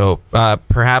 So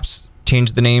perhaps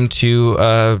change the name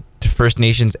to First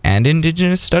Nations and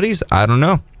Indigenous Studies. I don't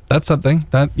know. That's something.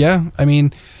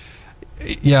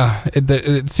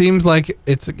 It seems like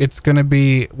it's going to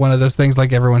be one of those things,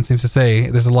 like everyone seems to say.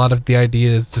 There's a lot of the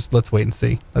idea is just let's wait and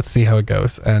see. Let's see how it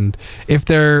goes. And if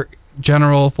their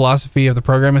general philosophy of the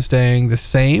program is staying the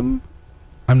same,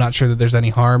 I'm not sure that there's any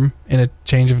harm in a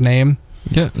change of name.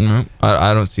 Yeah, no,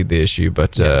 I don't see the issue.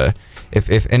 But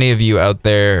if any of you out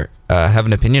there have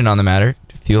an opinion on the matter,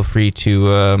 feel free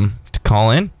to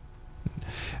call in.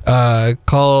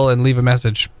 Call and leave a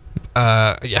message.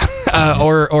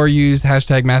 Or use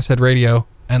hashtag Masthead Radio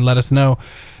and let us know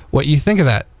what you think of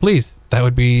that. Please, that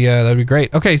would be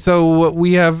great. Okay, so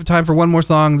we have time for one more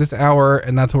song this hour,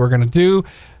 and that's what we're gonna do.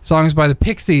 Song's by the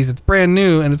Pixies. It's brand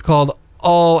new, and it's called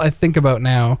All I Think About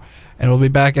Now. And we'll be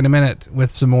back in a minute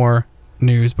with some more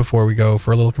news before we go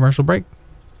for a little commercial break.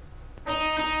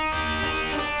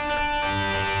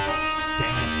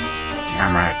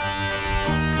 Damn it.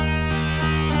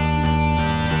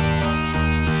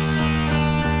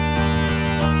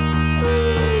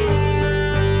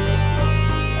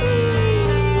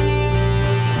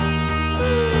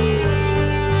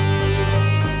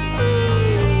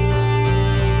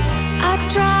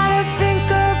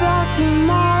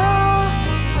 Tomorrow,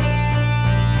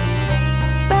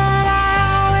 but I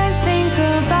always think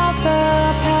about the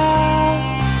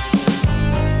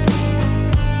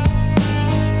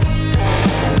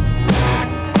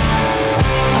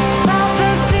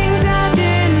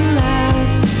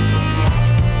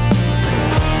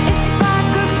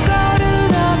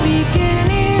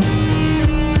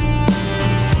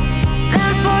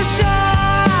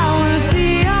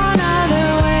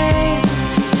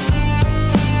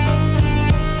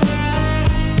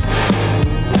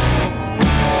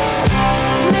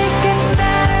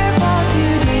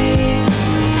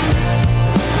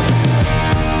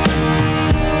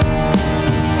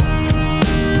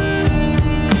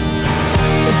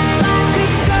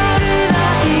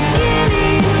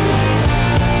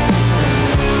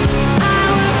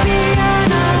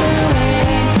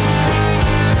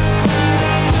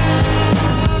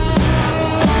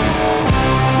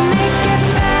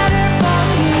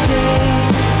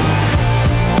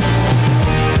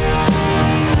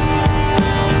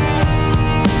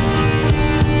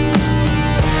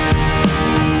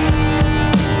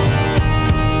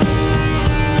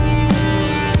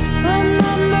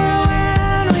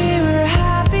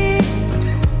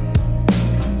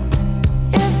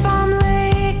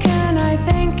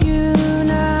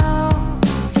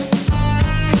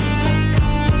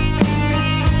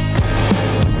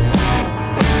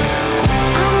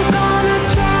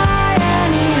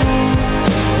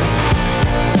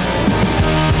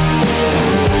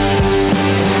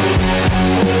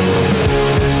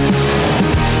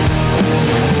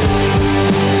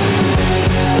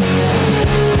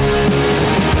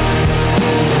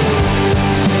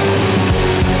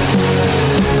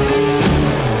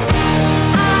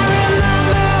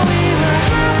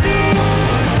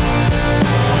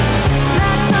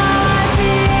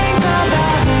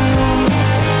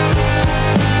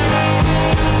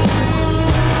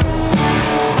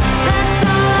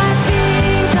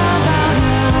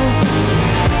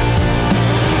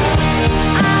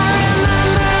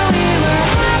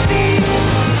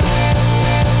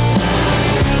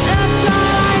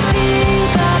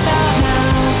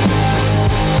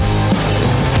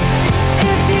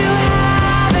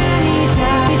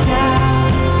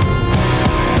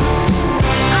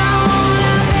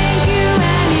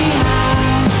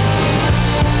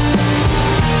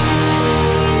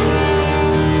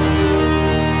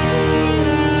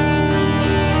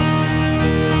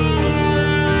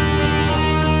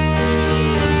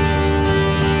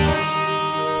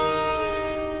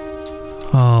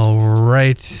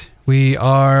We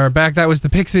are back. That was the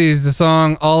Pixies, the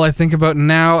song All I Think About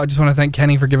Now. I just want to thank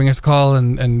Kenny for giving us a call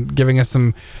and giving us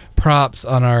some props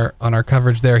on our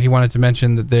coverage there. He wanted to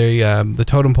mention that the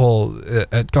totem pole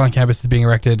at Gone Campus is being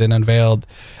erected and unveiled.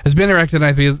 Has been erected, and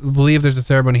I believe there's a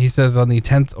ceremony, he says, on the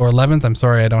 10th or 11th. I'm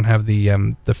sorry, I don't have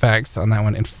the facts on that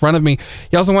one in front of me.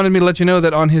 He also wanted me to let you know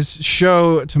that on his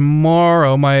show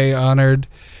tomorrow, my honored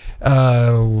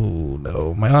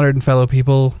and fellow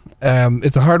people,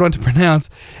 it's a hard one to pronounce.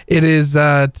 It is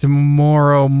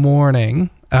tomorrow morning.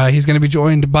 He's going to be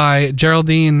joined by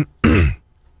Geraldine,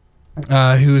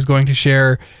 who is going to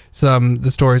share the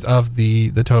stories of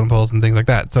the totem poles and things like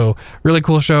that. So really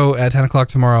cool show at 10 o'clock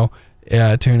tomorrow.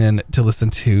 Tune in to listen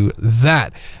to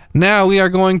that. Now we are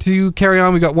going to carry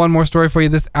on. We got one more story for you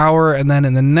this hour, and then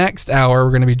in the next hour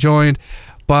we're going to be joined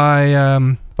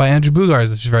by Andrew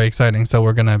Bugars, which is very exciting. So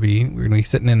we're gonna be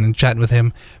sitting in and chatting with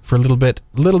him for a little bit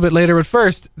later. But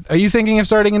first, are you thinking of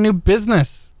starting a new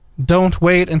business? Don't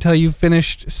wait until you've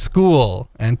finished school.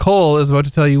 And Cole is about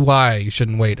to tell you why you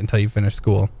shouldn't wait until you finish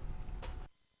school.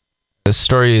 The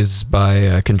story is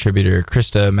by contributor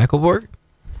Krista Meckelborg,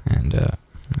 and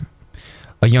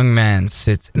a young man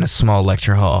sits in a small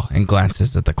lecture hall and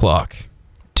glances at the clock.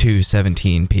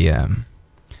 2:17 p.m.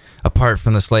 Apart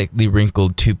from the slightly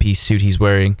wrinkled two-piece suit he's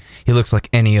wearing, he looks like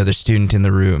any other student in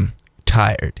the room,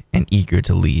 tired and eager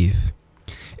to leave.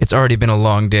 It's already been a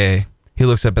long day. He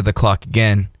looks up at the clock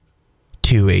again.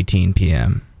 2:18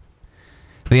 p.m.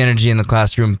 The energy in the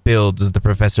classroom builds as the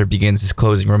professor begins his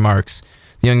closing remarks.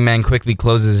 The young man quickly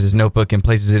closes his notebook and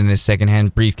places it in his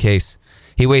second-hand briefcase.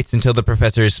 He waits until the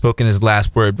professor has spoken his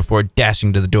last word before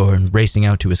dashing to the door and racing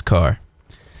out to his car.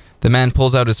 The man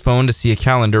pulls out his phone to see a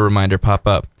calendar reminder pop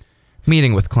up.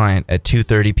 Meeting with client at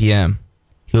 2:30 p.m.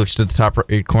 He looks to the top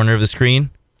right corner of the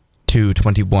screen.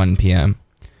 2:21 p.m.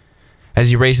 As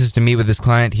he races to meet with his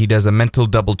client, he does a mental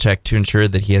double check to ensure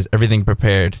that he has everything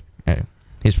prepared.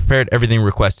 He's prepared everything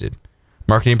requested.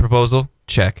 Marketing proposal?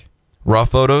 Check. Raw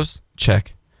photos?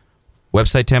 Check.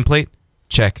 Website template?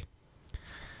 Check.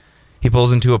 He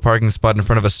pulls into a parking spot in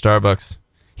front of a Starbucks.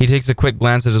 He takes a quick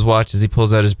glance at his watch as he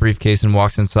pulls out his briefcase and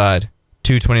walks inside.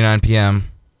 2:29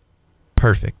 p.m.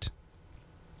 Perfect.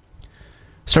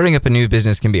 Starting up a new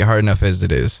business can be hard enough as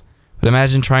it is, but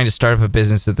imagine trying to start up a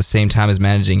business at the same time as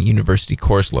managing university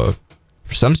course load.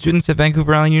 For some students at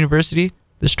Vancouver Island University,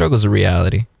 this struggle is a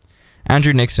reality.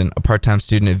 Andrew Nixon, a part-time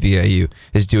student at VIU,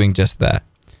 is doing just that.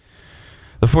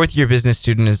 The fourth-year business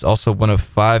student is also one of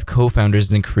 5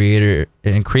 co-founders and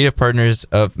creative partners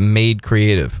of Made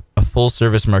Creative, a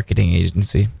full-service marketing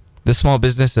agency. This small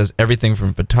business does everything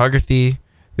from photography,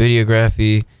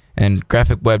 videography, and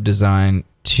graphic web design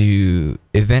to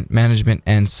event management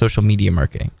and social media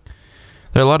marketing.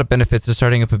 There are a lot of benefits to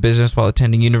starting up a business while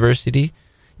attending university.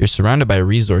 You're surrounded by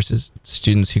resources,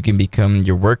 students who can become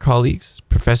your work colleagues,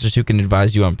 professors who can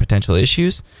advise you on potential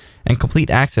issues, and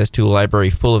complete access to a library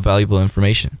full of valuable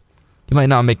information. You might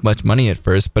not make much money at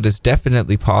first, but it's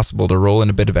definitely possible to roll in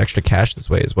a bit of extra cash this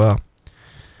way as well.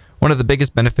 One of the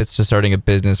biggest benefits to starting a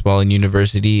business while in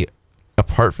university,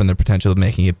 apart from the potential of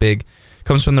making it big,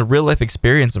 comes from the real-life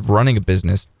experience of running a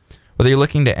business. Whether you're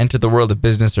looking to enter the world of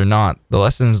business or not, the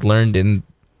lessons learned in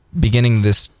beginning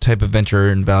this type of venture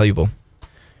are invaluable.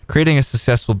 Creating a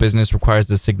successful business requires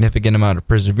a significant amount of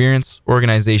perseverance,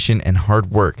 organization, and hard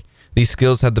work. These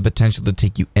skills have the potential to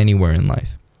take you anywhere in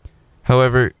life.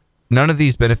 However, none of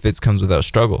these benefits comes without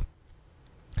struggle.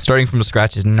 Starting from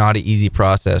scratch is not an easy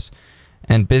process,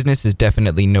 and business is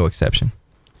definitely no exception.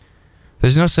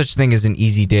 There's no such thing as an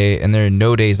easy day, and there are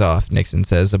no days off, Nixon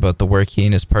says about the work he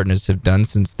and his partners have done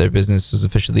since their business was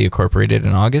officially incorporated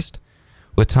in August.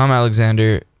 With Tom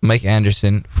Alexander, Mike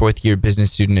Anderson, fourth-year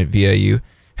business student at VIU,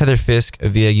 Heather Fisk, a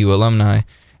VIU alumni,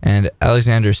 and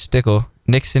Alexander Stickle,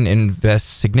 Nixon invests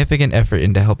significant effort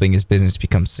into helping his business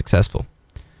become successful.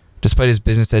 Despite his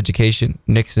business education,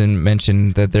 Nixon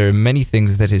mentioned that there are many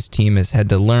things that his team has had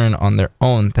to learn on their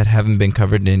own that haven't been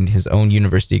covered in his own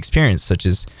university experience, such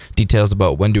as details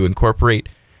about when to incorporate,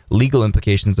 legal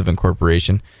implications of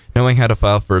incorporation, knowing how to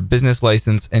file for a business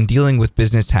license, and dealing with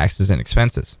business taxes and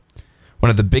expenses.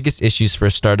 One of the biggest issues for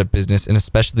a startup business, and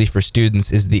especially for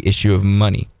students, is the issue of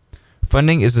money.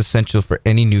 Funding is essential for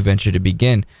any new venture to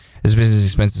begin, as business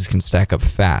expenses can stack up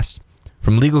fast.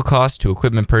 From legal costs to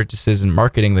equipment purchases and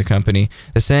marketing the company,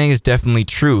 the saying is definitely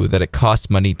true that it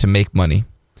costs money to make money.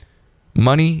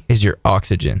 Money is your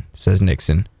oxygen, says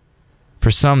Nixon. For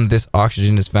some, this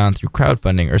oxygen is found through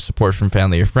crowdfunding or support from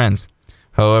family or friends.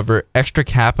 However, extra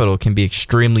capital can be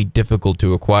extremely difficult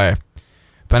to acquire.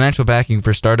 Financial backing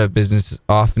for startup business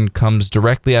often comes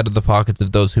directly out of the pockets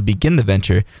of those who begin the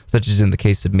venture, such as in the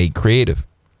case of Made Creative.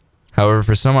 However,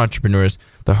 for some entrepreneurs,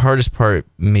 the hardest part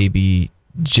may be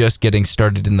just getting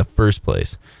started in the first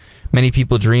place. Many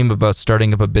people dream about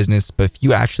starting up a business, but if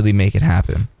you actually make it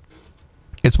happen,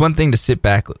 it's one thing to sit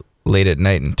back late at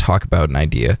night and talk about an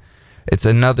idea. It's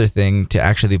another thing to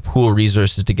actually pool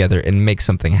resources together and make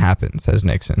something happen, says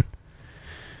Nixon.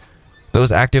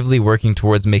 Those actively working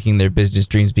towards making their business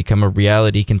dreams become a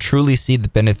reality can truly see the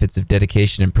benefits of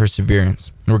dedication and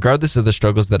perseverance. Regardless of the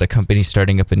struggles that accompany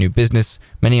starting up a new business,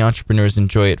 many entrepreneurs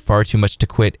enjoy it far too much to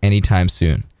quit anytime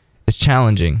soon. It's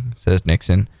challenging, says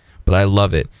Nixon, but I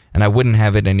love it, and I wouldn't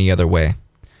have it any other way.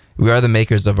 We are the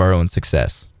makers of our own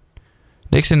success.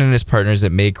 Nixon and his partners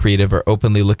at Made Creative are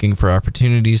openly looking for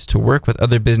opportunities to work with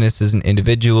other businesses and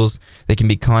individuals. They can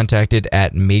be contacted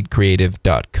at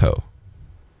madecreative.co.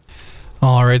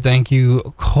 All right, thank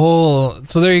you, Cole.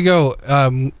 So there you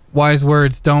go. Wise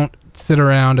words. Don't sit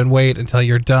around and wait until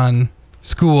you're done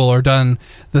school or done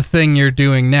the thing you're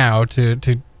doing now to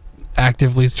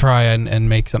actively try and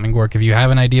make something work. If you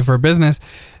have an idea for a business,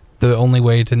 the only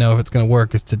way to know if it's going to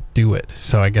work is to do it.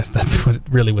 So I guess that's what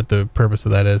the purpose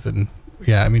of that is. And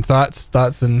yeah, I mean,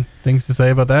 thoughts and things to say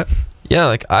about that? Yeah,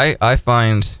 like I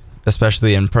find,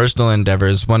 especially in personal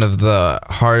endeavors, one of the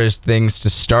hardest things to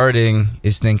starting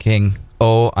is thinking,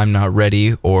 oh, I'm not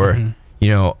ready, or,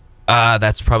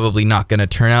 that's probably not going to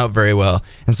turn out very well.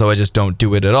 And so I just don't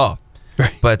do it at all.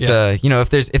 Right. But,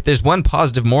 if there's one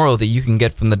positive moral that you can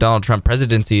get from the Donald Trump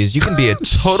presidency is you can be a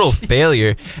total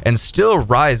failure and still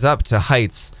rise up to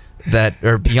heights that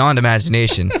are beyond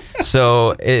imagination.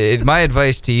 So my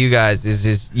advice to you guys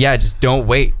is just don't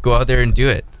wait. Go out there and do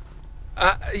it.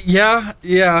 Yeah.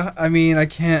 I mean, I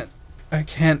can't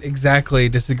exactly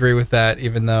disagree with that,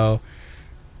 even though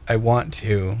I want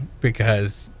to,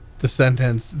 because the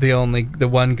sentence, the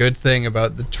one good thing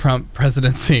about the Trump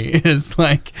presidency is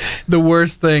like the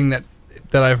worst thing that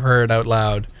I've heard out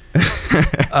loud.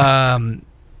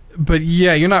 But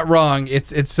yeah, you're not wrong.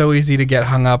 It's so easy to get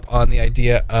hung up on the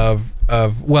idea of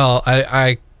well,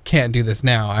 I can't do this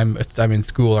now. I'm in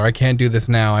school, or I can't do this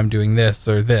now. I'm doing this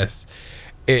or this.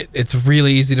 It's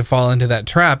really easy to fall into that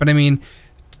trap. And I mean,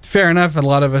 fair enough. A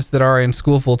lot of us that are in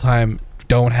school full time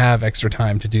don't have extra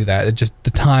time to do that.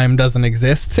 The time doesn't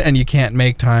exist, and you can't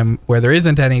make time where there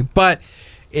isn't any. But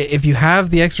if you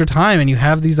have the extra time and you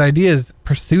have these ideas,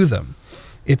 pursue them.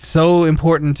 It's so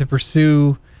important to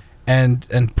pursue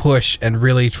and push and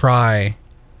really try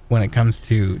when it comes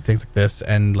to things like this.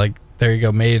 And like, there you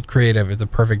go. Made Creative is a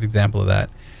perfect example of that.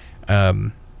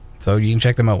 So you can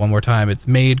check them out one more time. It's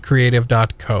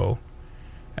madecreative.co.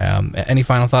 Any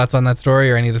final thoughts on that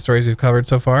story or any of the stories we've covered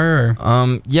so far?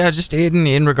 Or? Just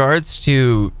in regards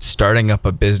to starting up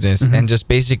a business and just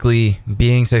basically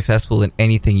being successful in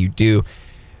anything you do,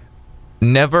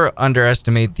 never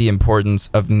underestimate the importance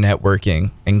of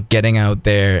networking and getting out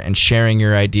there and sharing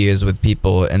your ideas with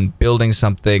people and building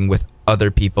something with other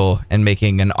people and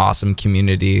making an awesome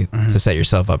community to set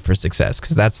yourself up for success,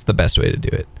 because that's the best way to do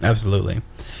it. Absolutely.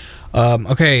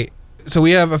 Okay. So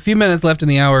we have a few minutes left in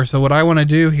the hour. So what I want to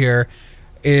do here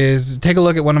is take a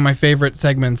look at one of my favorite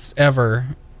segments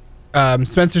ever.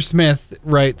 Spencer Smith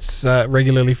writes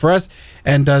regularly for us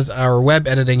and does our web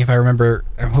editing, if I remember.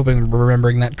 I'm hoping I'm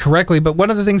remembering that correctly. But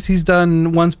one of the things he's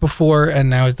done once before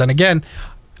and now has done again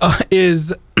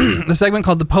is the segment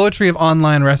called The Poetry of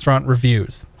Online Restaurant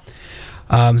Reviews.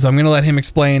 So I'm going to let him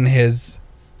explain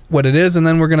what it is, and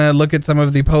then we're going to look at some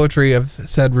of the poetry of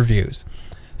said reviews.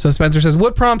 So Spencer says,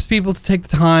 what prompts people to take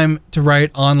the time to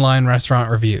write online restaurant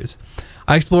reviews?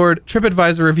 I explored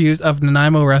TripAdvisor reviews of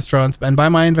Nanaimo restaurants, and by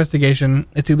my investigation,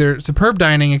 it's either superb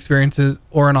dining experiences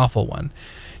or an awful one.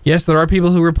 Yes, there are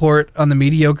people who report on the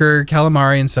mediocre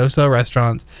calamari and so-so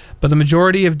restaurants, but the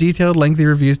majority of detailed, lengthy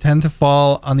reviews tend to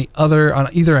fall on either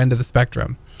end of the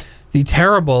spectrum. The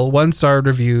terrible, one-star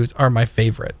reviews are my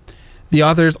favorite. The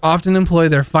authors often employ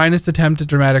their finest attempt at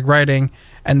dramatic writing,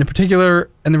 and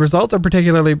the results are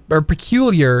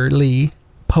peculiarly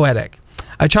poetic.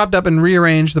 I chopped up and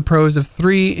rearranged the prose of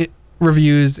 3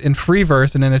 reviews in free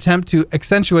verse in an attempt to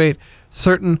accentuate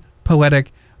certain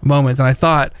poetic moments. And I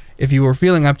thought if you were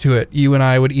feeling up to it, you and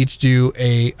I would each do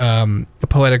a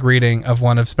poetic reading of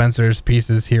one of Spencer's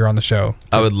pieces here on the show.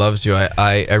 I would love to.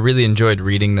 I really enjoyed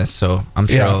reading this, so I'm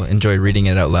sure I'll enjoy reading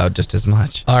it out loud just as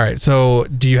much. All right. So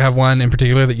do you have one in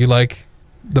particular that you like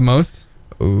the most?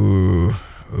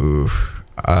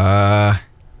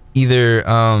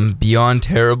 Either beyond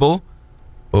terrible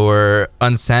or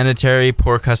unsanitary,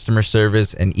 poor customer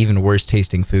service, and even worse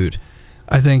tasting food.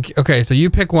 I think, okay, so you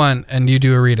pick one and you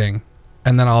do a reading,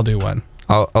 and then I'll do one.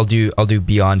 I'll do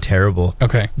Beyond Terrible.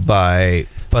 Okay. By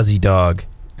Fuzzy Dog.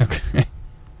 Okay.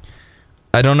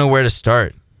 I don't know where to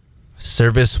start.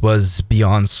 Service was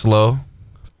beyond slow.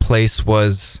 Place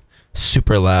was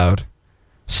super loud.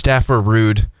 Staff were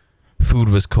rude. Food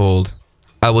was cold.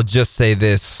 I will just say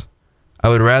this. I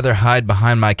would rather hide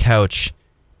behind my couch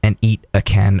and eat a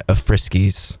can of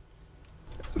Friskies.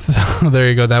 So there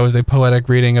you go. That was a poetic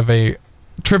reading of a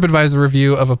TripAdvisor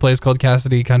review of a place called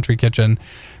Cassidy Country Kitchen.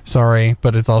 Sorry,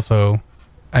 but it's also,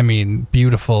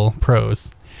 beautiful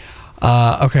prose.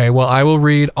 Okay, well, I will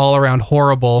read All Around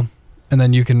Horrible, and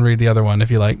then you can read the other one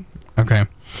if you like. Okay.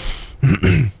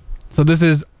 So this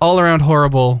is All Around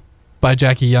Horrible by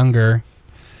Jackie Younger.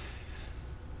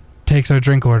 Takes our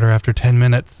drink order after 10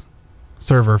 minutes.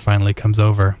 Server finally comes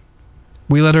over.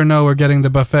 We let her know we're getting the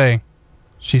buffet.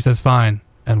 She says fine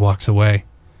and walks away.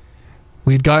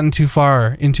 We'd gotten too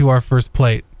far into our first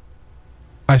plate.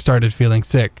 I started feeling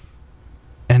sick.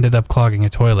 Ended up clogging a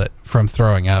toilet from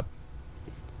throwing up.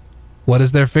 What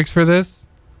is their fix for this?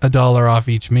 $1 off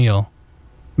each meal.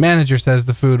 Manager says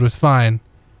the food was fine,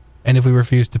 and if we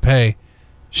refused to pay,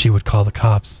 she would call the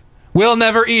cops. We'll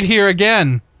never eat here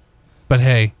again! But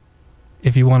hey,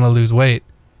 if you want to lose weight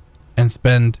and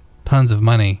spend tons of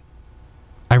money,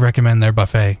 I recommend their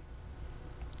buffet.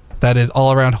 That is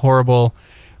All Around Horrible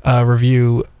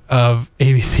review of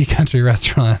ABC Country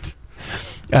Restaurant.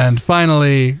 And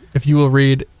finally, if you will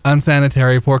read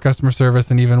Unsanitary, Poor Customer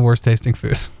Service, and Even Worse Tasting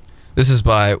Food. This is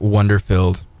by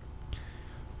Wonderfilled.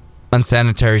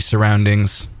 Unsanitary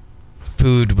surroundings.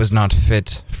 Food was not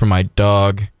fit for my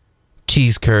dog.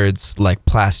 Cheese curds like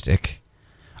plastic.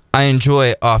 I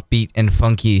enjoy offbeat and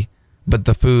funky, but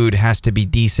the food has to be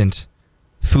decent.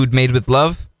 Food made with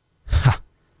love? Ha!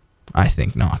 I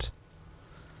think not.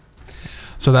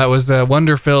 So that was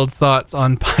Wonder-Filled thoughts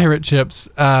on pirate ships.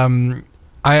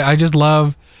 I just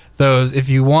love those. If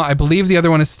you want, I believe the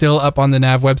other one is still up on the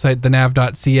NAV website,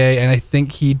 thenav.ca, and I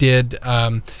think he did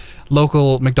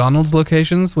local McDonald's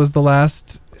locations was the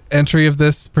last entry of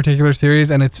this particular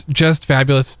series, and it's just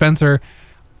fabulous. Spencer,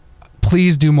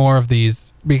 please do more of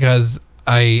these because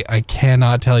I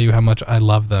cannot tell you how much I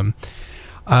love them.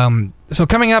 So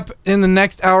coming up in the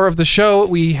next hour of the show,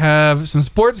 we have some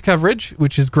sports coverage,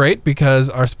 which is great because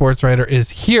our sports writer is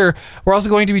here. We're also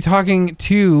going to be talking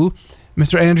to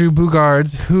Mr. Andrew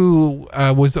Bugards, who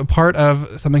was a part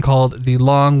of something called The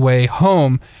Long Way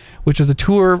Home, which was a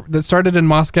tour that started in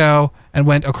Moscow and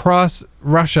went across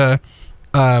Russia.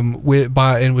 And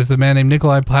was a man named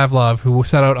Nikolai Pavlov who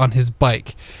set out on his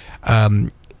bike.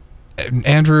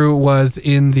 Andrew was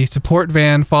in the support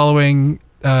van following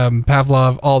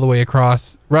Pavlov all the way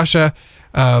across Russia,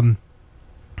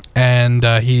 and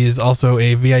he's also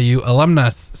a VIU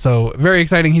alumnus, so very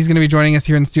exciting. He's going to be joining us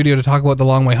here in the studio to talk about The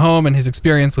Long Way Home and his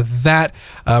experience with that,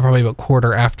 probably about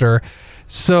quarter after.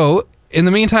 So in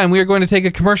the meantime, we are going to take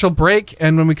a commercial break,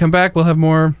 and when we come back, we'll have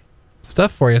more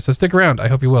stuff for you, so stick around. I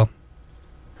hope you will.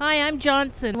 Hi, I'm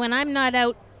Johnson. When I'm not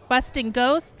out busting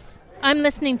ghosts, I'm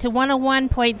listening to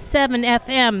 101.7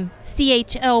 FM,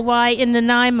 CHLY in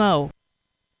Nanaimo.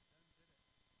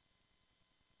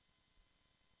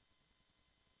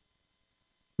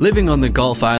 Living on the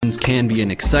Gulf Islands can be an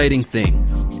exciting thing,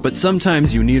 but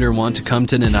sometimes you need or want to come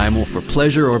to Nanaimo for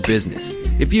pleasure or business.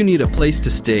 If you need a place to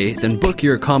stay, then book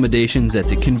your accommodations at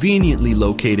the conveniently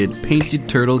located Painted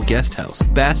Turtle Guest House,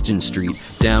 Bastion Street,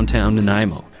 downtown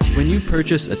Nanaimo. When you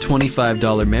purchase a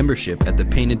 $25 membership at the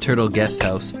Painted Turtle Guest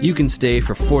House, you can stay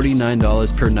for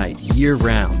 $49 per night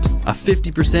year-round, a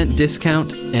 50%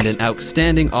 discount, and an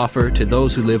outstanding offer to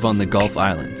those who live on the Gulf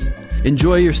Islands.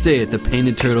 Enjoy your stay at the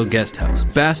Painted Turtle Guest House,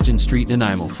 Bastion Street,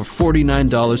 Nanaimo for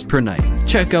 $49 per night.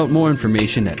 Check out more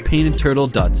information at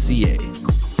paintedturtle.ca.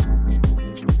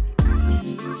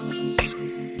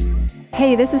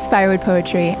 Hey, this is Firewood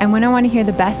Poetry, and when I want to hear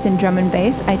the best in drum and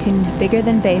bass, I tune into Bigger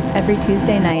Than Bass every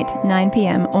Tuesday night, 9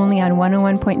 p.m., only on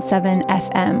 101.7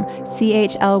 FM,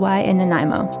 CHLY in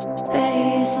Nanaimo.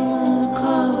 Bass on the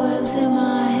cobwebs in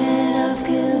my head, I've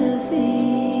killed a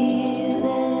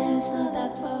feeling, it's not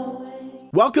that far away.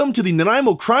 Welcome to the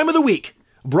Nanaimo Crime of the Week,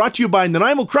 brought to you by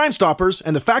Nanaimo Crime Stoppers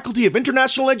and the Faculty of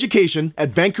International Education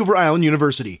at Vancouver Island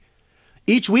University.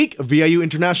 Each week, a VIU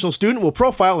international student will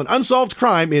profile an unsolved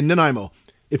crime in Nanaimo.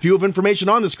 If you have information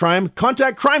on this crime,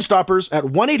 contact Crime Stoppers at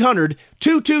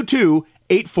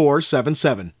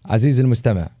 1-800-222-8477. عزيزي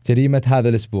المستمع، جريمة هذا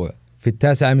الأسبوع في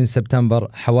 9 من سبتمبر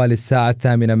حوالي الساعة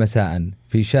 8 مساء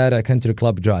في شارع كنتري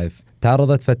كلوب درايف.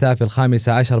 تعرضت فتاة في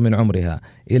 15 من عمرها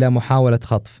إلى محاولة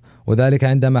خطف، وذلك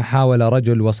عندما حاول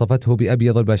رجل وصفته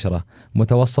بأبيض البشرة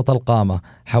متوسط القامة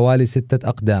حوالي 6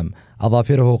 أقدام،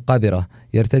 أظافره قذرة،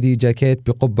 يرتدي جاكيت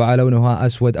بقبعة لونها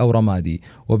أسود أو رمادي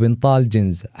وبنطال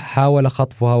جينز، حاول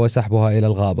خطفها وسحبها إلى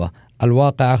الغابة.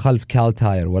 الواقعة خلف كال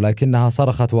تاير، ولكنها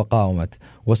صرخت وقاومت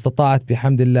واستطاعت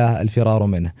بحمد الله الفرار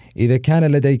منه. إذا كان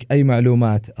لديك أي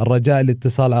معلومات الرجاء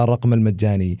الاتصال على الرقم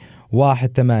المجاني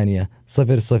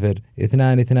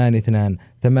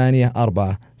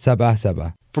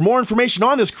 1-800-222-8477. For more information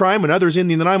on this crime and others in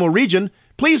the Nanaimo region,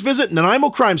 please visit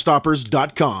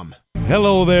NanaimoCrimeStoppers.com.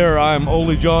 Hello there, I'm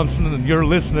Ole Johnson, and you're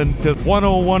listening to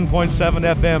 101.7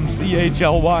 FM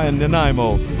CHLY in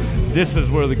Nanaimo. This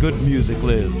is where the good music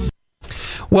lives.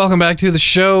 Welcome back to the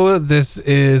show. This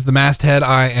is The Masthead.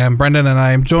 I am Brendan, and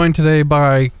I am joined today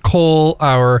by Cole,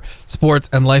 our sports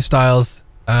and lifestyles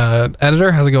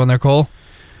editor. How's it going there, Cole?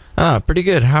 Pretty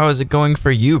good. How is it going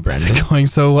for you, Brendan? It's going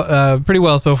so pretty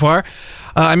well so far.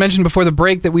 I mentioned before the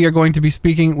break that we are going to be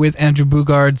speaking with Andrew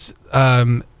Boogaards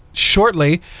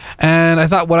shortly, and I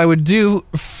thought what I would do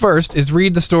first is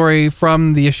read the story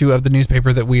from the issue of the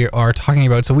newspaper that we are talking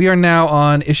about. So we are now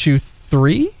on issue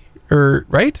 3,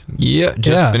 right? Yeah,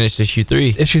 just finished issue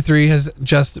 3. Issue 3 has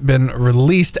just been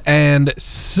released, and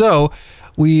so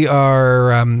we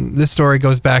are, this story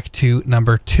goes back to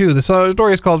number 2. The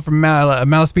story is called From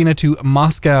Malaspina to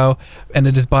Moscow, and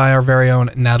it is by our very own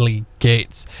Natalie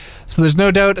Gates. So there's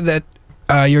no doubt that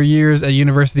your years at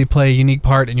university play a unique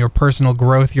part in your personal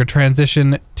growth. Your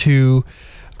transition to...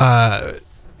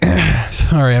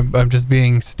 sorry, I'm just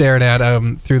being stared at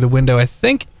through the window. I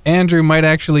think Andrew might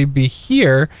actually be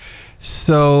here.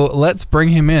 So let's bring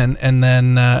him in and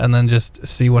then just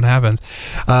see what happens.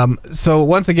 So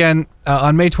once again,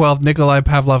 on May 12th, Nikolai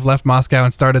Pavlov left Moscow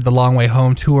and started the Long Way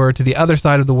Home tour to the other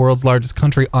side of the world's largest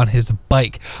country on his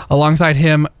bike. Alongside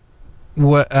him,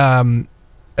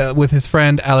 with his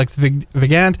friend Alex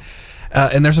Vigant,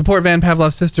 in their support van,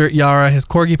 Pavlov's sister Yara, his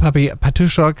corgi puppy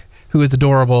Patushok, who is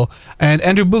adorable, and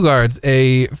Andrew Boogaards,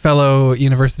 a fellow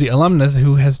university alumnus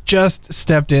who has just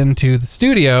stepped into the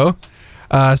studio.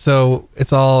 So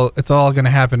it's all going to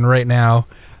happen right now.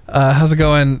 How's it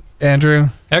going, Andrew?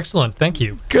 Excellent, thank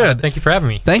you. Good. Thank you for having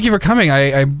me. Thank you for coming.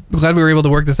 I'm glad we were able to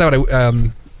work this out.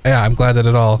 I'm glad that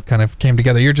it all kind of came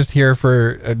together. You're just here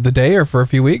for the day or for a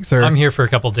few weeks? Or? I'm here for a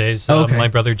couple of days. Okay. My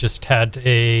brother just had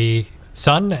a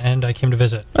son, and I came to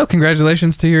visit. Oh,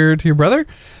 congratulations to your brother.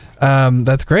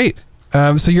 That's great.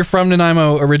 So you're from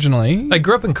Nanaimo originally? I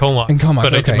grew up in Comox,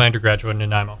 but I did my undergraduate in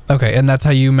Nanaimo. Okay, and that's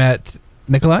how you met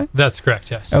Nikolai? That's correct,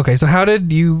 yes. Okay, so how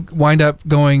did you wind up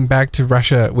going back to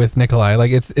Russia with Nikolai?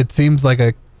 Like it seems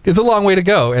like it's a long way to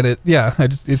go, and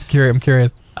I'm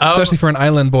curious, especially for an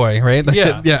island boy, right?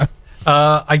 Yeah, yeah.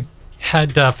 I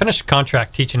had finished a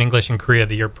contract teaching English in Korea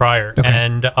the year prior,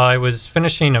 and I was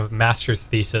finishing a master's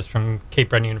thesis from Cape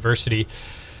Breton University.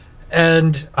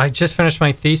 And I just finished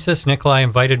my thesis. Nikolai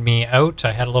invited me out.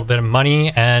 I had a little bit of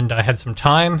money and I had some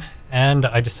time, and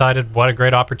I decided what a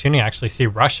great opportunity to actually see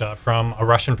Russia from a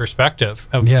Russian perspective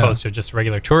as opposed to just a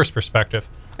regular tourist perspective.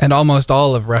 And almost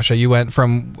all of Russia, you went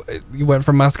from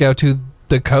Moscow to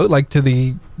the coast, like to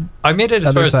the I made it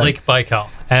as far as Lake Baikal,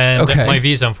 and my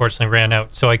visa unfortunately ran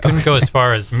out, so I couldn't go as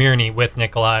far as Mirny with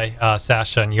Nikolai,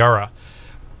 Sasha, and Yara.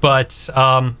 But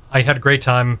I had a great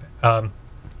time.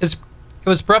 It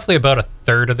was roughly about a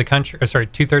third of the country, or sorry,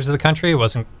 2/3 of the country. It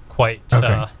wasn't quite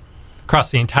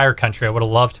across the entire country. I would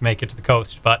have loved to make it to the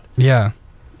coast, but yeah,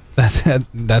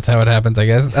 that's how it happens, I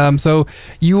guess. So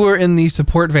you were in the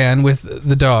support van with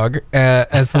the dog,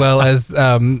 as well as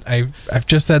I've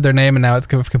just said their name and now it's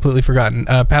completely forgotten.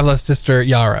 Pavlov's sister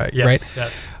Yara, right?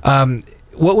 Yes.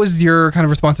 What was your kind of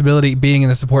responsibility being in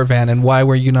the support van, and why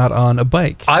were you not on a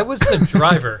bike? I was the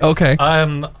driver. Okay.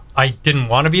 I didn't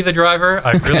want to be the driver.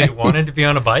 I really wanted to be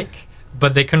on a bike,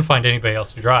 but they couldn't find anybody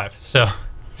else to drive. So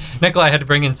Nikolai had to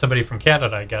bring in somebody from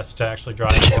Canada, I guess, to actually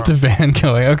drive to get the van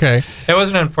going. Okay. It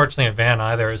wasn't unfortunately a van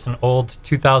either. It was an old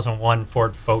 2001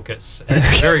 Ford Focus. And it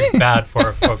was very bad for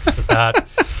a Focus at that.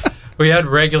 We had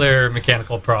regular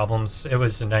mechanical problems. It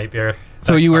was a nightmare.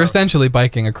 So you were essentially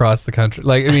biking across the country.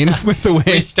 Like, I mean, with the way...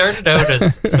 We started out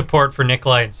as support for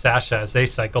Nikolai and Sasha as they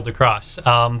cycled across.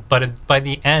 But by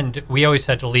the end, we always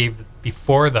had to leave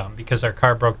before them because our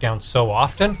car broke down so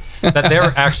often that they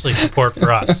were actually support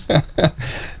for us.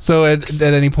 So at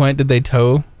any point, did they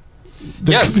tow?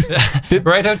 Yes.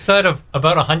 Right outside of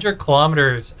about 100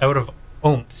 kilometers out of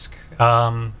Omsk,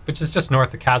 which is just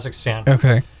north of Kazakhstan.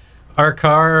 Okay. Our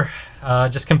car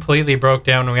just completely broke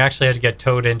down, and we actually had to get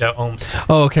towed into Omsk.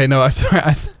 Oh, okay. No, I'm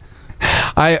sorry.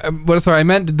 Sorry. I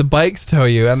meant, did the bikes tow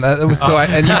you? And that was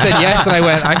and you said yes, and I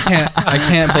went, I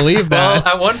can't believe that.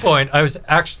 Well, at one point, I was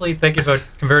actually thinking about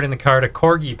converting the car to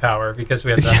corgi power because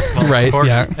we had that small right, corgi.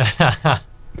 Yeah.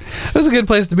 It was a good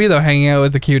place to be, though, hanging out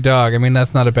with a cute dog. I mean,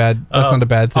 that's not a bad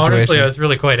situation. Honestly, I was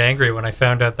really quite angry when I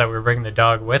found out that we were bringing the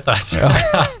dog with us.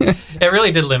 It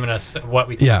really did limit us what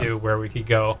we could do, where we could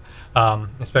go,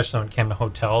 especially when it came to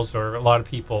hotels, or a lot of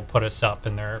people put us up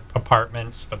in their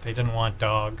apartments, but they didn't want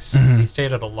dogs. We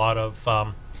stayed at a lot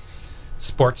of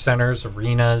sports centers,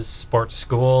 arenas, sports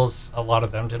schools. A lot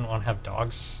of them didn't want to have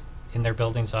dogs in their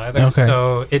buildings either. Okay.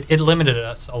 So it limited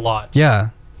us a lot. Yeah.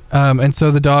 And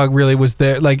so the dog really was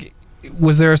there. Like,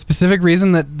 was there a specific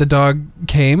reason that the dog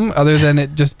came other than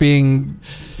it just being,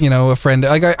 a friend?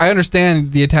 Like, I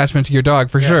understand the attachment to your dog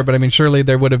for sure, but I mean, surely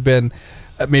there would have been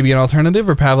maybe an alternative,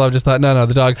 or Pavlov just thought, no,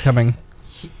 the dog's coming.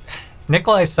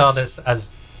 Nikolai saw this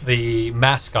as the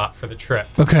mascot for the trip.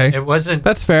 Okay. It wasn't...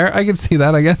 That's fair. I can see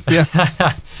that, I guess,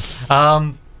 yeah.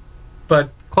 But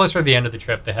closer to the end of the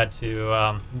trip, they had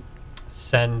to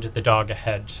send the dog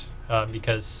ahead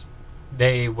because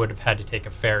they would have had to take a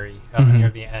ferry near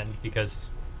the end, because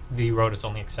the road is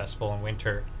only accessible in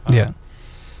winter.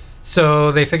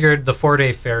 So they figured the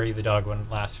 4-day ferry, the dog wouldn't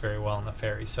last very well on the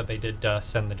ferry, so they did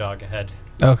send the dog ahead.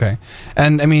 Okay.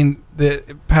 And I mean,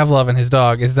 the Pavlov and his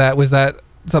dog, was that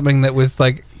something that was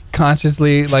like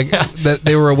consciously that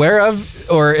they were aware of,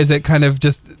 or is it kind of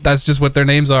just that's just what their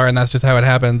names are and that's just how it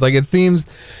happens? Like, it seems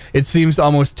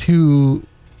almost too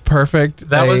perfect.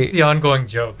 That was the ongoing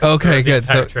joke. Okay, good.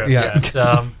 So, trip, yeah.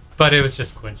 Yes. But it was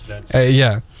just coincidence.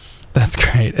 Yeah. That's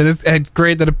great. It's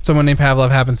great that someone named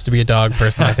Pavlov happens to be a dog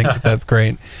person. I think that's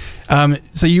great.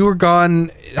 So you were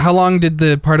gone. How long did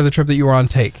the part of the trip that you were on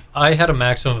take? I had a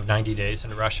maximum of 90 days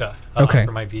in Russia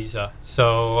for my visa.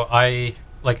 So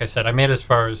like I said, I made it as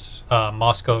far as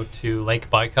Moscow to Lake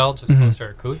Baikal, just close to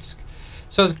Irkutsk.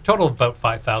 So it was a total of about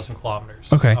 5,000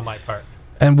 kilometers on my part.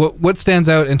 And what stands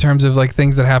out in terms of like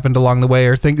things that happened along the way,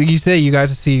 or things that you say you got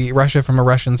to see Russia from a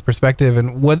Russian's perspective,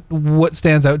 and what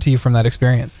stands out to you from that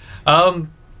experience?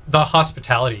 The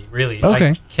hospitality, really. Okay.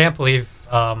 I can't believe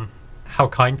how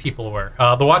kind people were.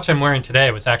 The watch I'm wearing today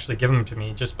was actually given to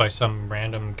me just by some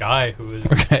random guy who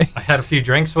I had a few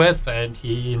drinks with, and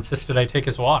he insisted I take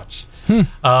his watch.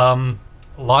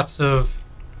 Lots of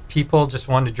people just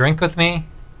wanted to drink with me.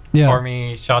 Pour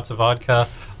me shots of vodka.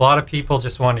 A lot of people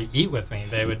just wanted to eat with me.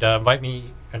 They would invite me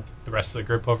and the rest of the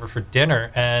group over for dinner,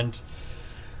 and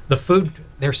the food,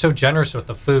 they're so generous with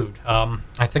the food.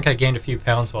 I think I gained a few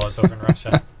pounds while I was over in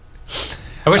Russia.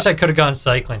 I wish I could have gone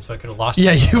cycling so I could have lost it.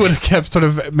 Yeah, you would have kept sort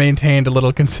of maintained a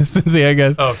little consistency, I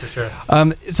guess. Oh, for sure.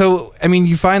 So, I mean,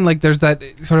 you find like there's that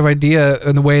sort of idea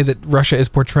in the way that Russia is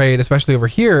portrayed, especially over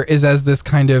here, is as this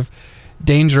kind of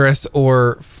dangerous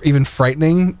or even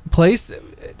frightening place.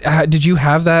 Did you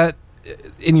have that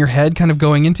in your head kind of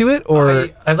going into it, or?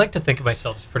 I like to think of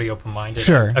myself as pretty open-minded.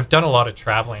 Sure. I've done a lot of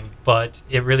traveling, but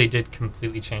it really did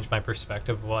completely change my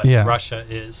perspective of what Russia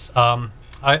is.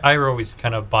 I always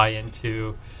kind of buy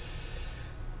into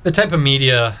the type of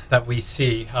media that we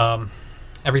see.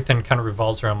 Everything kind of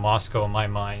revolves around Moscow in my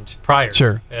mind prior.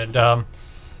 Sure. And I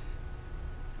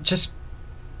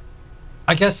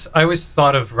guess I always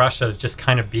thought of Russia as just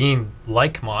kind of being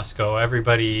like Moscow.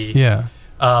 Everybody... Yeah.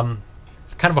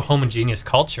 It's kind of a homogeneous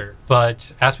culture,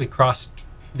 but as we crossed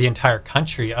the entire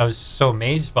country, I was so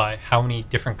amazed by how many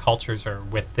different cultures are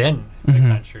within the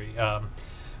country,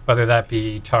 whether that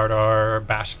be Tatar or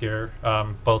Bashkir,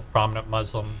 both prominent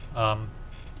Muslim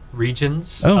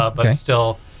regions, but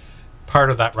still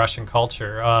part of that Russian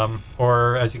culture.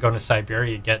 Or as you go into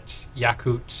Siberia, you get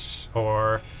Yakut,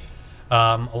 or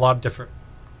a lot of different,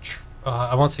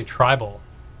 I won't say tribal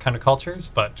kind of cultures,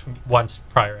 but once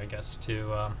prior, I guess,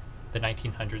 to the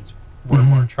 1900s were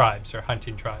more tribes or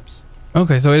hunting tribes.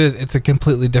 Okay, so it's a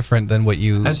completely different than what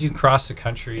you... As you cross the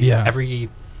country, every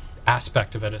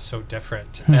aspect of it is so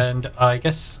different. And I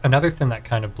guess another thing that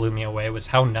kind of blew me away was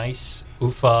how nice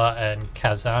Ufa and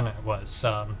Kazan was,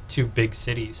 two big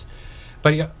cities.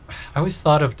 But I always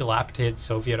thought of dilapidated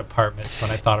Soviet apartments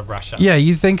when I thought of Russia. Yeah,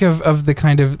 you think of the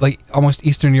kind of like almost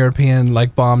Eastern European,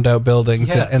 like bombed out buildings,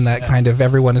 and that kind of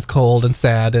everyone is cold and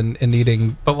sad and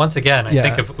eating. But once again, I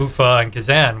think of Ufa and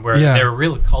Kazan, where they're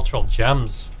really cultural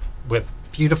gems with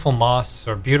beautiful mosques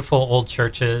or beautiful old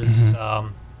churches,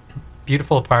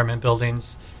 beautiful apartment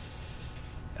buildings.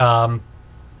 I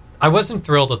wasn't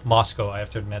thrilled with Moscow, I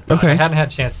have to admit. I hadn't had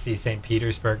a chance to see St.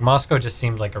 Petersburg. Moscow just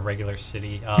seemed like a regular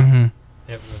city.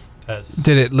 It was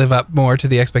Did it live up more to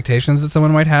the expectations that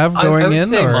someone might have going in? I would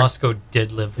say Moscow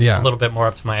did live a little bit more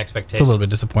up to my expectations. It's a little bit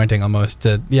disappointing almost.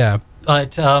 But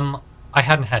I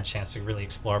hadn't had a chance to really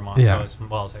explore Moscow as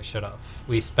well as I should have.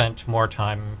 We spent more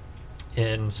time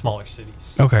in smaller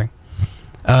cities. Okay.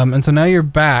 And so now you're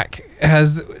back.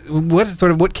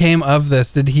 What came of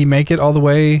this? Did he make it all the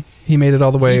way? He made it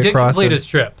all the way He did across. complete his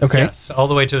trip. Okay. Yes, all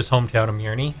the way to his hometown of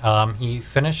Mirny. He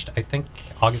finished, I think,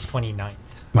 August 29th.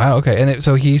 Wow. Okay. And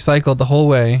so he cycled the whole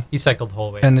way. He cycled the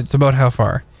whole way. And it's about how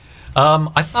far?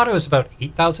 I thought it was about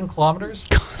 8,000 kilometers,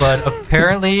 but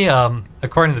apparently,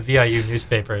 according to the VIU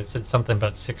newspaper, it said something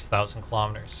about 6,000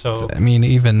 kilometers. So I mean,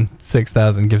 even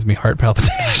 6,000 gives me heart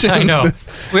palpitations. I know.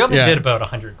 We only Yeah. did about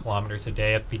 100 kilometers a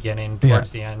day at the beginning.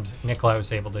 Towards the end, Nikolai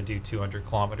was able to do 200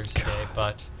 kilometers a day,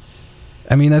 but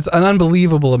I mean, that's an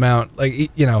unbelievable amount. Like,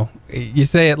 you know, you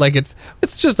say it like it's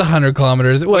just 100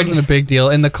 kilometers. It wasn't a big deal.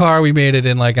 In the car, we made it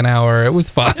in like an hour. It was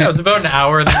fine. yeah, it was about an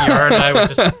hour in the yard, and I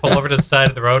would just pull over to the side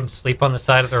of the road and sleep on the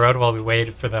side of the road while we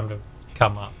waited for them to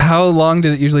come up. How long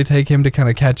did it usually take him to kind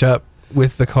of catch up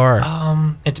with the car?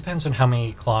 It depends on how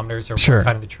many kilometers or Sure. what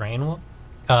kind of the terrain will.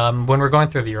 When we're going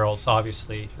through the Urals,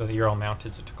 obviously, the Ural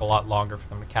Mountains, it took a lot longer for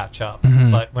them to catch up.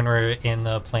 Mhm. But when we're in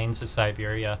the plains of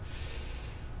Siberia,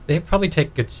 they probably take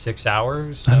a good 6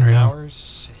 hours, 7 Unreal.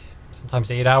 hours, sometimes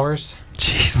 8 hours.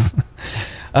 Jeez.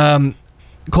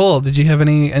 Cole, did you have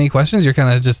any questions? You're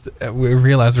kind of just we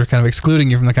realized we're kind of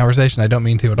excluding you from the conversation. I don't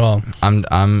mean to at all.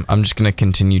 I'm just gonna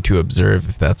continue to observe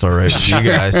if that's all right with you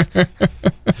guys.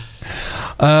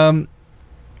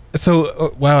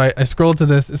 So wow, I scrolled to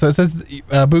this. So it says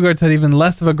Bugard had even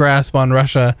less of a grasp on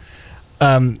Russia.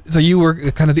 So you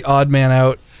were kind of the odd man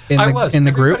out in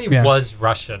the group. Everybody was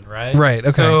Russian, right? Right.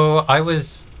 Okay. So I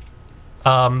was.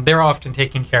 They were often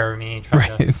taking care of me,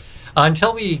 trying to,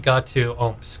 until we got to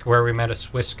Omsk, where we met a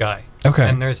Swiss guy. Okay.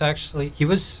 And there's actually he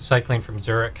was cycling from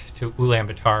Zurich to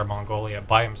Ulaanbaatar, Mongolia,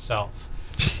 by himself.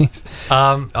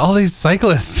 Jeez. All these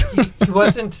cyclists. He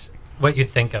wasn't what you'd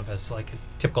think of as like a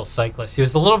typical cyclist. He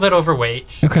was a little bit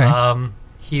overweight. Okay.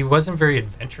 He wasn't very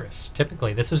adventurous.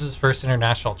 Typically, this was his first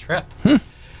international trip,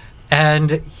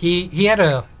 and he had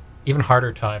a even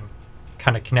harder time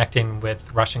kind of connecting with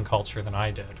Russian culture than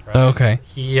I did. Right? Okay.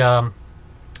 He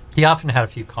often had a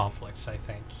few conflicts. I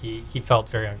think he felt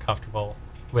very uncomfortable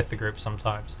with the group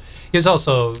sometimes. He was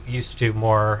also used to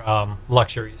more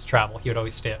luxurious travel. He would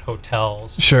always stay at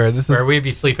hotels. Sure, where we'd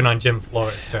be sleeping on gym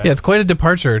floors. Right? Yeah, it's quite a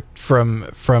departure from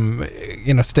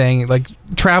staying like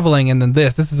traveling and then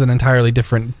this is an entirely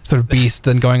different sort of beast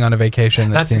than going on a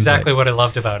vacation. That's exactly what I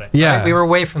loved about it. Yeah. Right? We were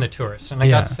away from the tourists, and I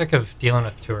Yeah. got sick of dealing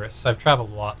with tourists. I've traveled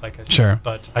a lot, like I said, Sure.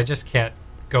 but I just can't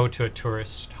go to a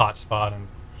tourist hotspot and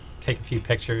take a few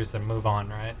pictures then move on,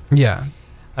 right? Yeah.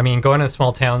 I mean, going to the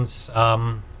small towns,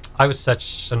 I was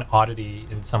such an oddity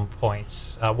in some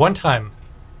points. One time,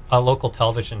 a local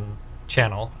television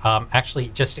channel actually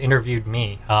just interviewed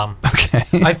me. Okay.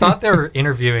 I thought they were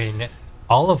interviewing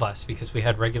all of us because we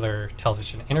had regular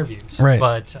television interviews. Right.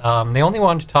 But they only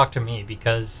wanted to talk to me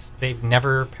because they've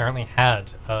never apparently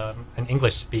had an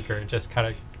English speaker just kind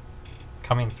of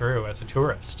coming through as a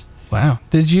tourist. Wow.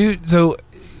 Did you do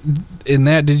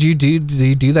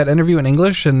that interview in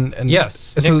English and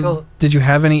Yes. So did you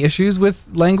have any issues with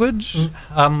language?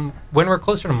 When we're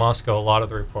closer to Moscow, a lot of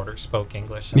the reporters spoke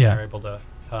English, and Yeah. they were able to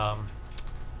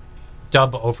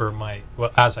dub over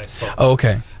as I spoke. Oh,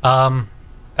 okay.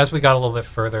 As we got a little bit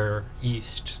further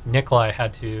east, Nikolai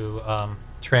had to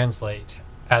translate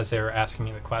as they were asking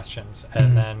me the questions,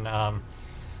 and then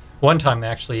one time they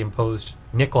actually imposed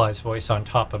Nikolai's voice on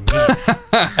top of me,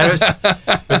 and it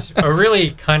was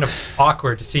really kind of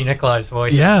awkward to see Nikolai's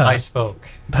voice Yeah. as I spoke.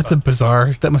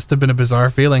 That must have been a bizarre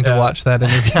feeling to Yeah. watch that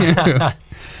interview.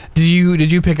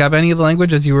 Did you pick up any of the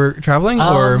language as you were traveling,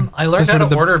 or I learned just how sort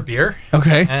to of order beer.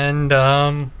 Okay. And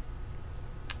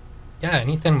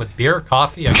anything with beer,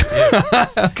 coffee, I could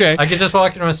do. Okay. I could just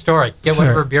walk into a store, I get Sure.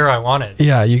 whatever beer I wanted.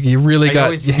 Yeah, you really I got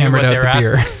always knew hammered what out they were the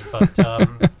beer.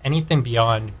 asking me, but anything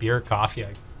beyond beer, coffee, I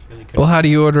really couldn't. Well, how do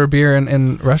you order a beer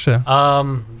in Russia?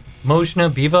 Mozhna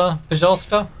Biva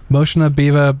Bajolsta. Moshna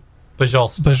Biva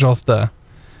Bajolsta.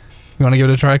 You want to give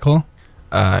it a try, Cole?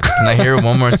 Can I hear it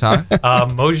one more time?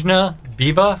 Mozhna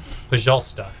Biva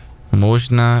Bajolsta.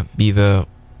 Mozhna Biva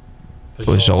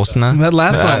Bajolsta. That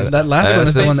last one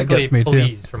is the one that gets me too.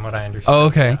 Please, from what I understand. Oh,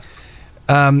 okay.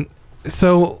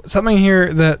 So something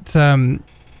here that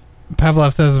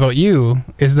Pavlov says about you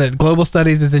is that global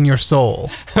studies is in your soul.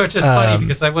 Which is funny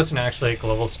because I wasn't actually a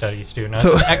global studies student. I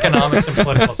was economics and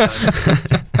political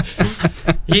studies.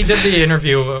 He did the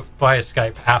interview via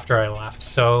Skype after I left,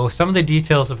 so some of the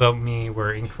details about me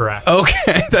were incorrect.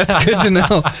 Okay, that's good to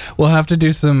know. We'll have to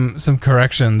do some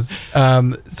corrections.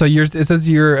 So it says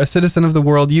you're a citizen of the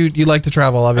world. You like to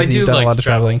travel, obviously. You've done a lot of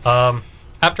traveling.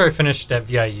 After I finished at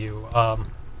VIU,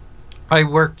 I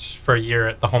worked for a year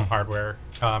at the Home Hardware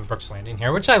Brooks Landing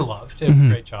here, which I loved. It was a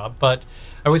great job, but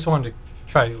I always wanted to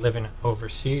try living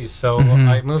overseas. So Mhm.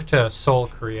 I moved to Seoul,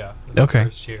 Korea for the Okay.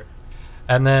 first year.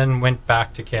 And then went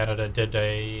back to Canada, did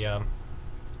a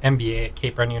MBA at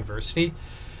Cape Breton University.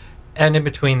 And in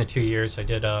between the 2 years, I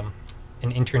did an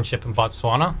internship in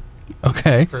Botswana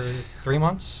Okay. for 3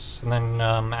 months. And then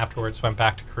afterwards went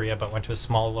back to Korea, but went to a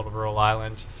small little rural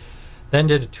island. Then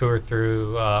did a tour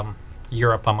through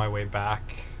Europe on my way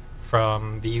back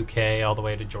from the UK all the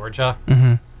way to Georgia.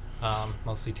 Mhm.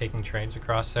 Mostly taking trains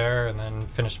across there, and then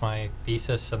finished my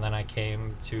thesis, and then I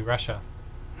came to Russia.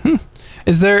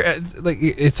 Is there like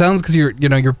it sounds because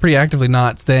you're pretty actively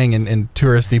not staying in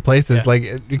touristy places Yeah.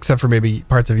 like except for maybe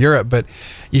parts of Europe, but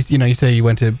you say you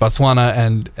went to Botswana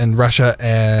and Russia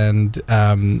and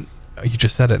you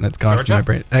just said it and it's gone from my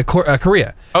brain.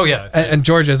 Korea. Oh yeah, And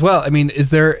Georgia as well. I mean, is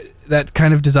there that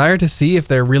kind of desire to see if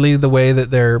they're really the way that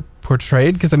they're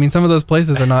portrayed? Because I mean, some of those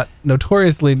places are not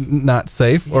notoriously not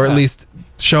safe, or at Yeah. least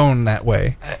shown that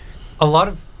way. A lot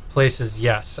of places,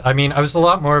 yes. I mean, I was a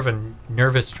lot more of a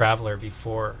nervous traveler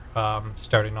before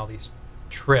starting all these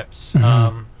trips.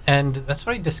 Mhm. And that's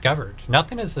what I discovered.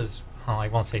 Nothing is as, well, I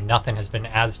won't say nothing has been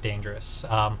as dangerous.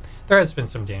 There has been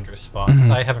some dangerous spots.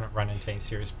 Mhm. I haven't run into any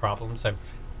serious problems. I've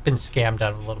been scammed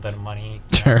out of a little bit of money.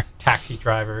 Sure. Taxi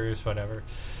drivers, whatever.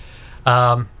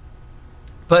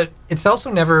 But it's also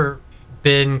never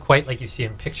been quite like you see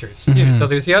in pictures, too. Mhm. So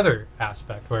there's the other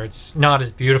aspect where it's not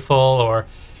as beautiful, or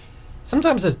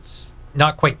sometimes it's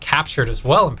not quite captured as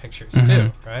well in pictures, Mhm.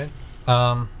 too,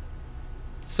 right?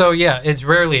 So, yeah, it's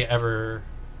rarely ever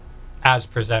as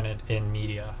presented in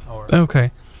media. Or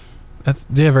Okay. That's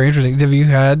very interesting. Have you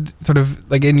had sort of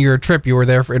like in your trip, you were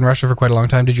there in Russia for quite a long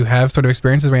time. Did you have sort of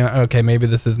experiences where you're like, okay, maybe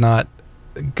this is not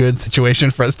a good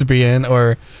situation for us to be in,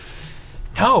 or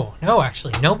No,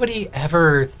 actually, nobody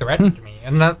ever threatened me,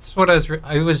 and that's what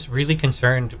I was really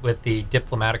concerned with the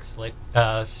diplomatic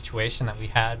situation that we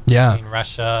had Yeah. between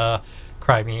Russia,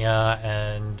 Crimea,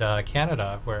 and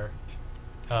Canada, where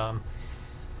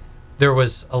there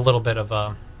was a little bit of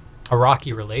a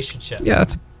rocky relationship. yeah,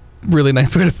 that's a really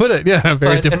nice way to put it. Yeah,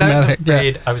 very And I diplomatic. was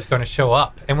afraid I was going to show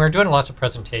up, and we were doing lots of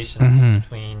presentations Mhm.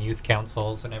 between youth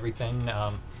councils and everything.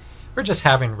 We're just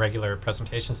having regular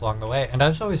presentations along the way, and I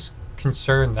was always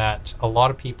concerned that a lot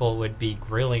of people would be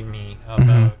grilling me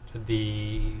about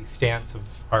the stance of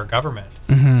our government.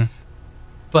 Mm-hmm.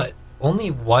 But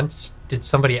only once did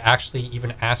somebody actually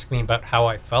even ask me about how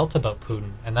I felt about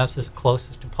Putin, and that's as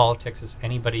closest to politics as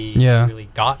anybody Yeah. really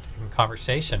got in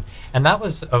conversation. And that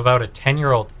was about a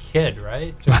 10-year-old kid,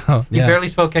 right? Wow, He yeah. barely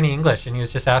spoke any English, and he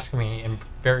was just asking me in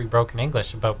very broken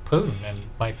English about Putin and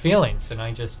my feelings, and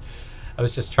I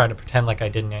was just trying to pretend like I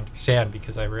didn't understand,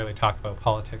 because I rarely talk about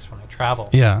politics when I travel.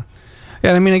 Yeah. Yeah,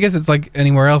 and I mean, I guess it's like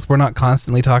anywhere else. We're not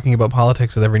constantly talking about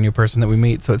politics with every new person that we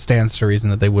meet, so it stands to reason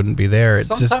that they wouldn't be there. It's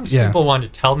Sometimes just, yeah. people want to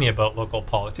tell me about local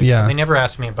politics, Yeah. and they never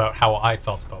ask me about how I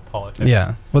felt about politics.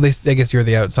 Yeah. Well, I guess you're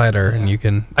the outsider, and you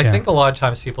can. I yeah. think a lot of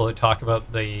times people would talk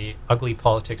about the ugly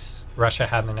politics Russia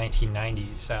had in the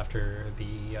 1990s after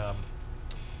the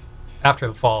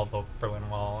fall of the Berlin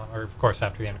Wall, or of course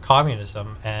after the end of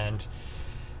communism, and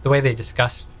the way they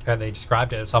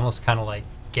described it, it's almost kind of like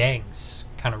gangs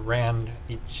kind of ran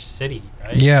each city,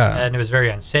 right? Yeah. And it was very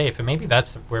unsafe, and maybe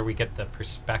that's where we get the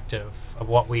perspective of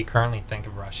what we currently think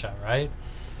of Russia, right?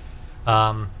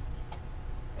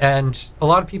 And a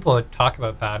lot of people would talk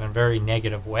about that in a very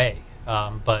negative way,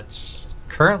 but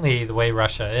currently the way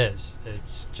Russia is,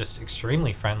 it's just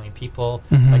extremely friendly. People,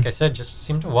 Mhm. like I said, just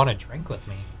seem to want to drink with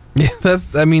me. Yeah,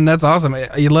 that's awesome.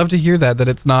 You love to hear that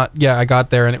it's not, yeah, I got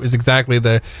there and it was exactly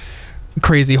the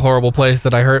crazy, horrible place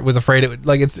that I was afraid it would,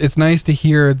 like, it's nice to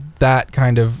hear that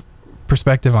kind of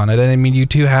perspective on it. And I mean, you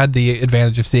too had the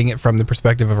advantage of seeing it from the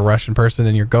perspective of a Russian person,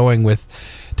 and you're going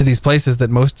to these places that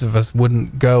most of us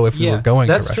wouldn't go if we were going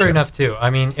to Russia. That's true enough too. I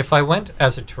mean, if I went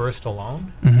as a tourist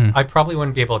alone, Mhm. I probably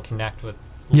wouldn't be able to connect with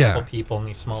Yeah. local people in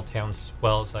these small towns as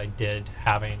well as I did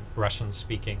having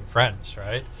Russian-speaking friends,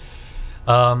 right?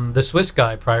 The Swiss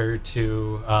guy, prior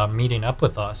to meeting up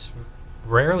with us,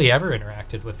 rarely ever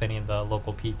interacted with any of the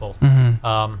local people.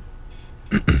 Mhm.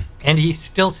 And he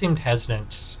still seemed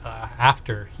hesitant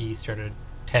after he started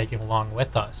tagging along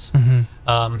with us.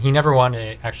 Mhm. He never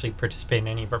wanted to actually participate in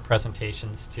any of our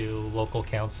presentations to local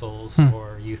councils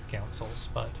or youth councils,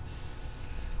 but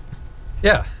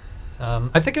yeah.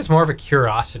 I think it's more of a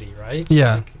curiosity, right?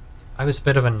 Yeah. Like, I was a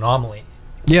bit of an anomaly.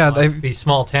 Yeah, These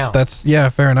small towns. That's, yeah,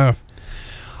 fair enough.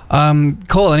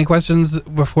 Cole, any questions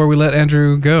before we let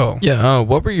Andrew go? Yeah.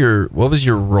 What was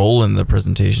your role in the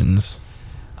presentations?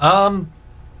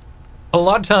 A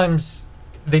lot of times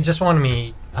they just wanted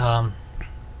me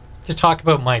to talk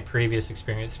about my previous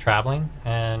experience traveling,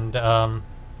 and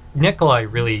Nikolai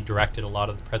really directed a lot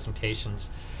of the presentations.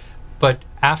 But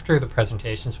after the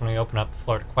presentations, when we opened up the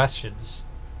floor to questions,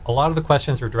 a lot of the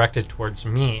questions were directed towards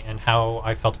me and how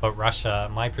I felt about Russia,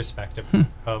 my perspective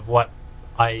of what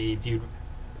I viewed.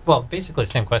 Well, basically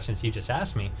the same questions you just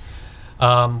asked me.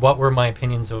 What were my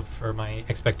opinions of, or my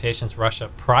expectations of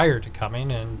Russia prior to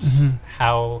coming, and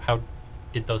how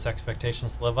did those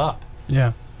expectations live up?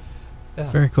 Yeah.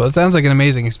 Very cool. It sounds like an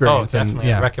amazing experience. Oh, definitely.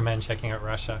 And, I recommend checking out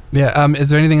Russia. Yeah. Is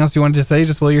there anything else you wanted to say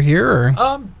just while you're here? Or?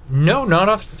 No, not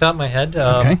off the top of my head.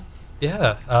 Okay.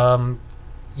 Yeah.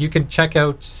 You can check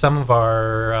out some of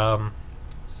our...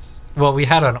 well, we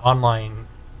had an online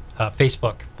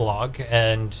Facebook blog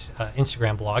and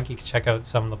Instagram blog. You can check out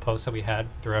some of the posts that we had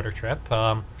throughout our trip.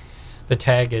 The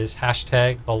tag is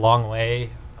 #thelongway_home.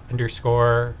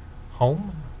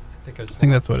 I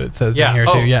think that's what it says in here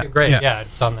too. Yeah, great. Yeah,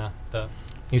 it's on the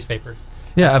newspaper.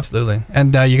 Yeah, absolutely.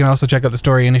 And you can also check out the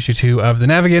story in issue 2 of The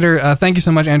Navigator. Thank you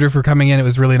so much, Andrew, for coming in. It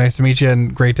was really nice to meet you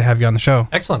and great to have you on the show.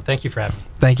 Excellent. Thank you for having me.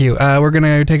 Thank you. We're going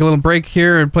to take a little break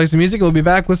here and play some music. We'll be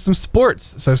back with some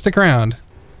sports, so stick around.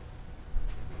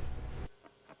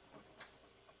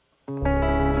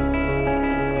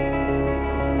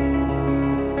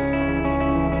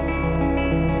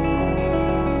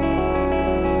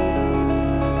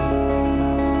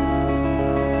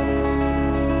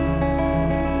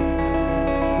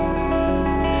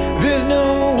 There's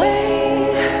no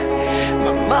way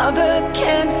my mother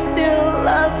can still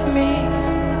love me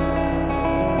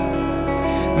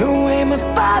the way my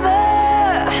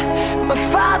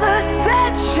father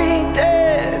said she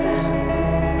did.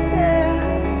 Yeah.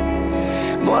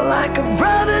 More like a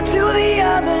brother to the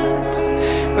others,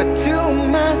 but to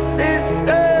my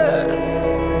sister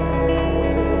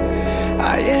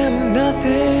I am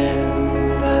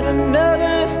nothing but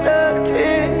another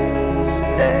statistic.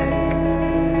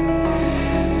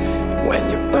 When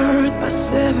you're birthed by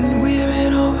 7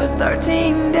 women over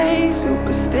 13 days,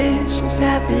 superstitious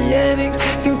happy endings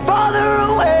seem farther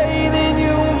away than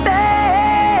you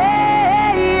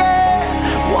may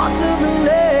want to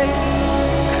believe.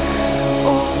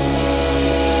 Oh.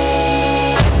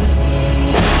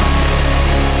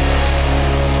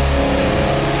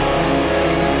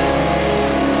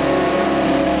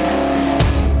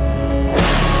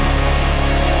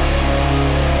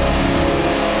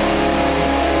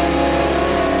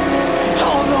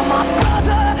 Although my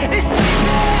brother is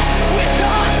sleeping with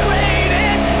our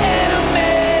greatest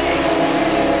enemy,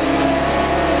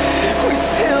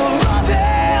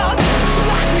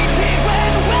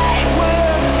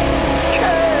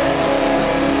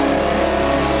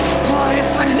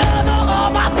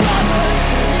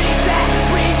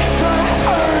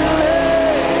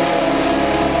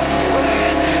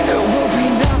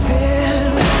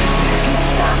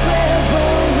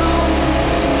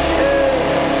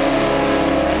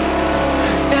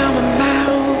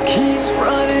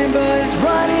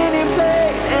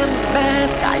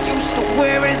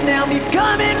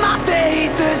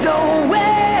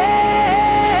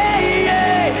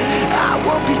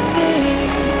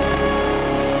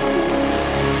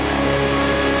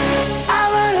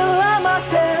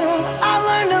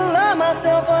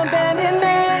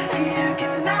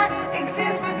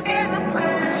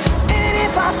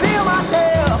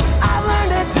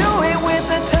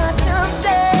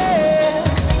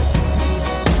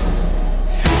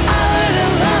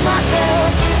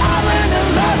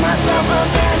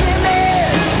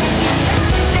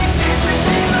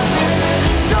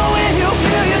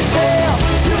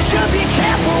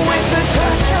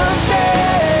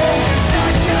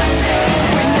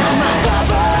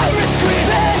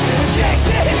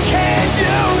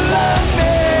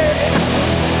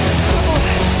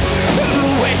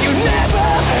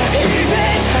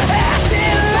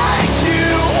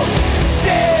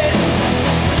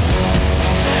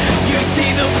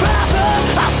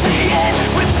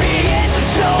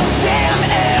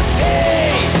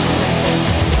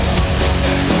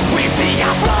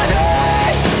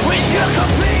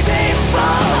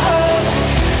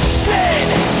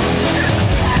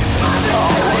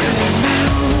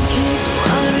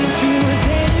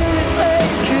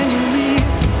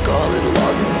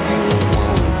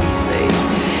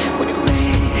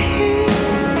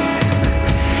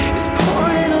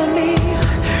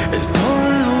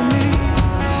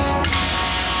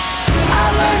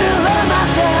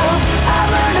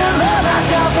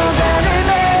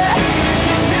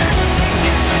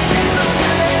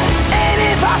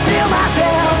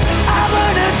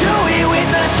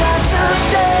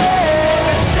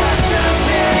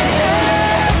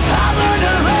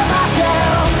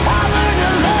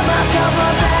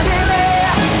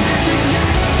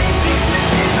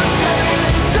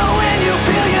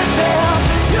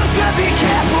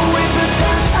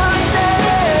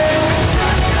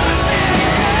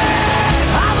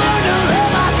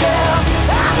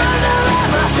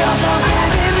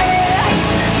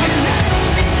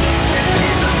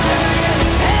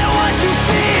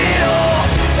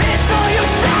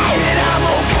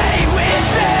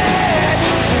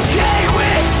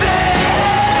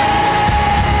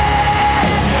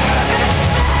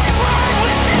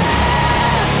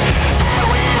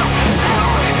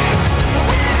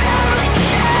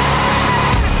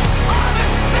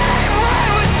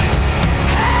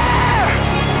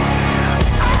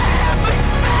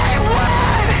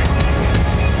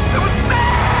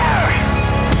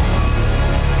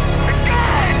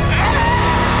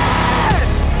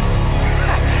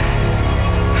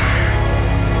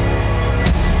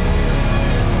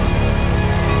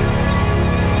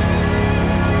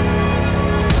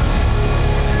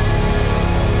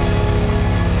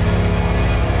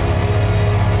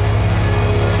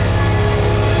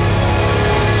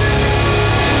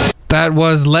 That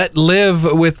was Let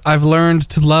Live with I've Learned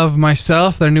to Love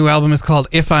Myself. Their new album is called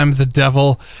If I'm the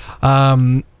Devil.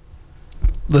 Listen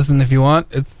if you want.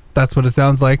 That's what it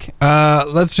sounds like.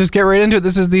 Let's just get right into it.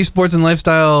 This is the Sports and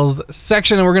Lifestyles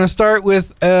section, and we're going to start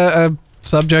with a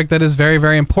subject that is very,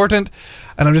 very important,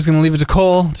 and I'm just going to leave it to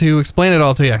Cole to explain it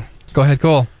all to you. Go ahead,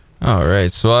 Cole. All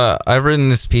right. So I've written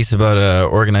this piece about an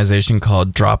organization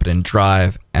called Drop It and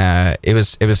Drive. It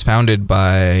was founded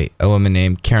by a woman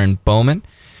named Karen Bowman,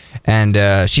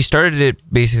 and she started it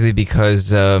basically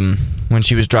because when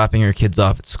she was dropping her kids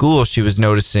off at school, she was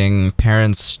noticing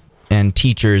parents and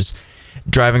teachers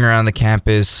driving around the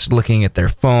campus, looking at their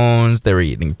phones. They were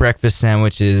eating breakfast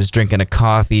sandwiches, drinking a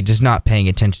coffee, just not paying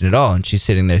attention at all. And she's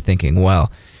sitting there thinking,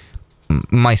 well,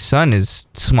 my son is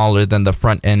smaller than the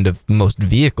front end of most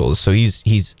vehicles, so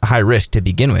he's high risk to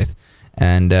begin with.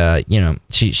 And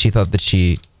she thought that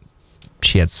she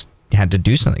had to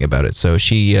do something about it. So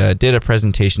she did a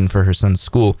presentation for her son's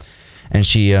school, and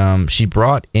she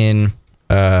brought in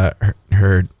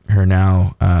her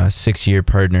now 6-year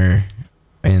partner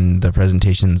in the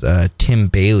presentations, Tim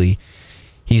Bailey.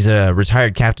 He's a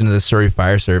retired captain of the Surrey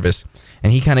Fire Service,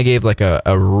 and he kind of gave like a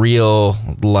real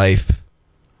life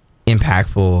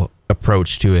impactful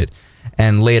approach to it.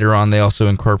 And later on, they also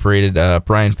incorporated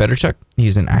Brian Federchuk.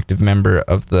 He's an active member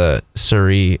of the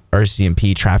Surrey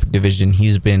RCMP Traffic Division.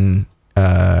 He's been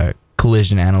a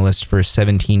collision analyst for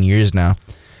 17 years now.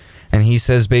 And he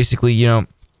says basically,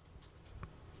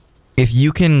 if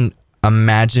you can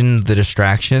imagine the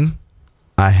distraction,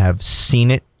 I have seen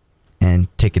it and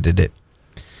ticketed it.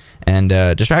 And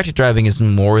distracted driving is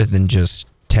more than just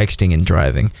texting and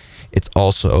driving. It's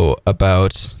also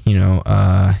about,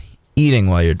 eating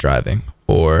while you're driving,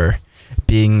 or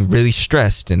being really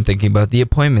stressed and thinking about the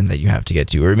appointment that you have to get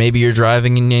to, or maybe you're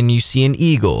driving and you see an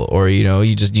eagle, or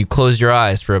you close your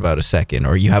eyes for about a second,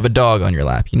 or you have a dog on your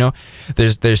lap.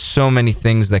 There's so many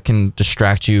things that can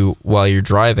distract you while you're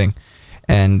driving,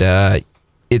 and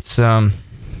it's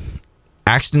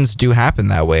accidents do happen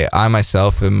that way. I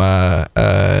myself am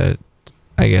a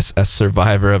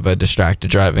survivor of a distracted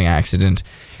driving accident,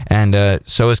 and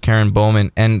so is Karen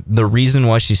Bowman. And the reason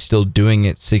why she's still doing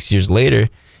it 6 years later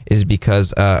is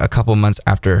because a couple months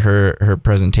after her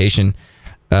presentation,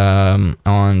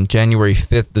 on January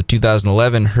 5th of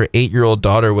 2011, her 8-year-old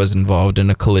daughter was involved in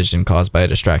a collision caused by a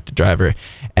distracted driver,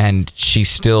 and she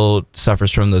still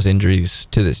suffers from those injuries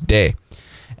to this day.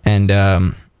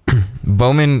 And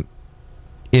Bowman,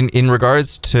 in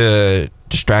regards to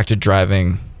distracted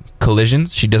driving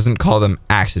collisions, she doesn't call them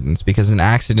accidents, because an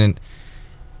accident,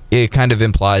 it kind of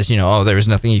implies, there was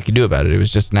nothing you could do about it. It was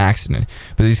just an accident.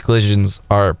 But these collisions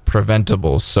are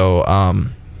preventable. So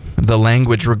the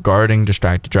language regarding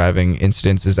distracted driving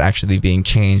incidents is actually being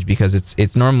changed, because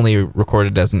it's normally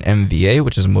recorded as an MVA,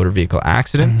 which is a motor vehicle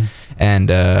accident. Mm-hmm.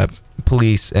 And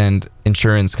police and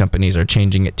insurance companies are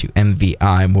changing it to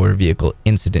MVI, motor vehicle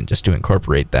incident, just to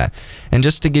incorporate that. And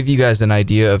just to give you guys an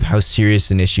idea of how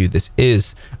serious an issue this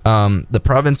is, the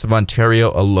province of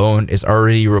Ontario alone is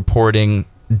already reporting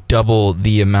double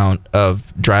the amount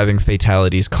of driving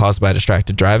fatalities caused by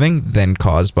distracted driving than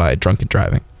caused by drunken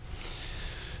driving.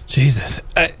 Jesus.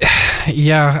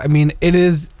 Yeah, I mean, it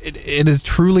is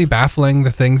truly baffling,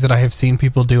 the things that I have seen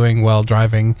people doing while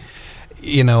driving.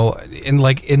 In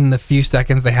the few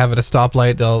seconds they have at a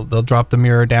stoplight, they'll drop the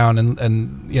mirror down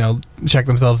and check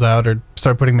themselves out or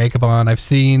start putting makeup on. I've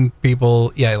seen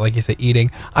people, like you say,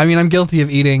 eating. I mean, I'm guilty of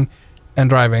eating and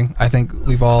driving. I think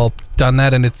we've all done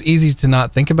that, and it's easy to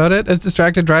not think about it as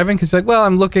distracted driving, because you're like, well,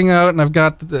 I'm looking out and I've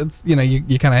got,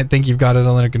 you kind of think you've got it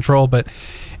under control, but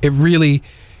it really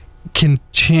can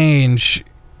change.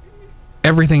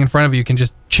 Everything in front of you can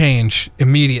just change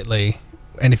immediately,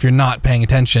 and if you're not paying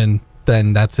attention,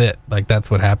 then that's it. Like, that's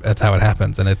how it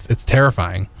happens, and it's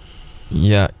terrifying.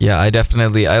 Yeah, I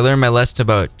learned my lesson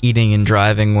about eating and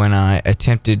driving when I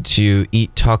attempted to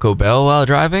eat Taco Bell while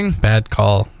driving. Bad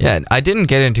call. Yeah, I didn't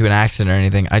get into an accident or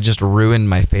anything. I just ruined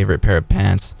my favorite pair of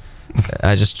pants.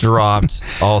 I just dropped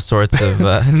all sorts of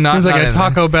seems like a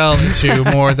Taco Bell issue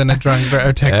more than a drunk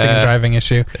or texting and driving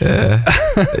issue.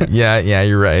 Yeah,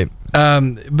 you're right.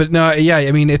 But no, yeah,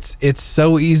 I mean, it's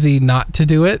so easy not to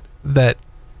do it that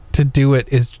to do it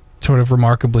is sort of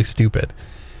remarkably stupid.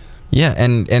 Yeah,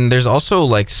 and there's also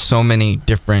like so many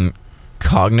different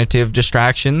cognitive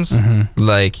distractions. Mm-hmm.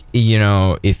 Like,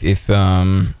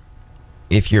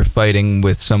 if you're fighting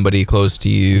with somebody close to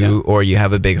you, or you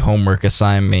have a big homework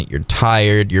assignment, you're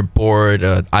tired, you're bored,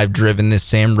 I've driven this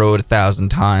same road 1,000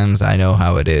 times, I know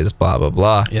how it is, blah blah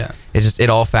blah. Yeah, it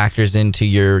all factors into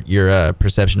your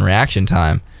perception reaction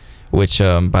time, which,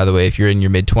 by the way, if you're in your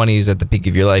mid-20s at the peak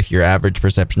of your life, your average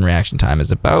perception reaction time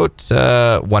is about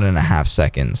 1.5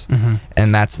 seconds. Mm-hmm.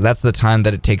 And that's the time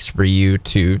that it takes for you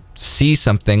to see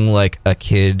something like a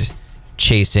kid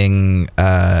chasing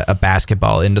a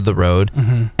basketball into the road,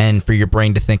 Mm-hmm. and for your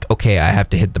brain to think, okay, I have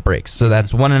to hit the brakes. So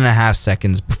that's 1.5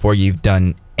 seconds before you've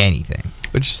done anything.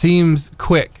 Which seems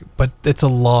quick, but it's a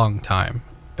long time.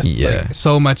 Yeah. Like,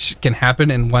 so much can happen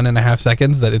in 1.5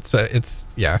 seconds that it's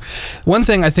yeah. One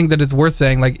thing I think that it's worth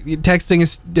saying, like,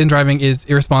 texting and driving is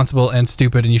irresponsible and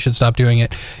stupid, and you should stop doing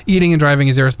it. Eating and driving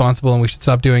is irresponsible, and we should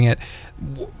stop doing it.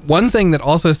 One thing that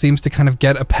also seems to kind of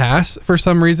get a pass for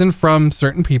some reason from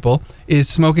certain people is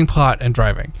smoking pot and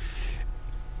driving.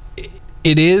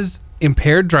 It is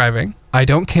impaired driving. I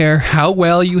don't care how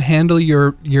well you handle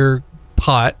your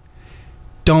pot.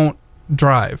 Don't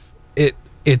drive.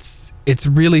 It's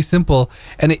really simple,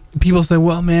 and people say,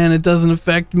 well, man, it doesn't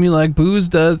affect me like booze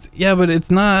does. Yeah, but it's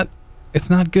not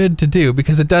good to do,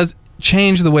 because it does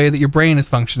change the way that your brain is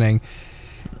functioning.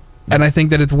 And I think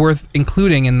that it's worth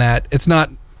including in that. It's not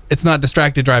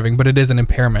distracted driving, but it is an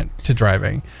impairment to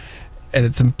driving. And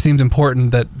it seems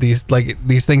important that these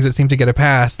things that seem to get a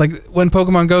pass, like when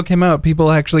Pokemon Go came out,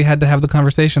 people actually had to have the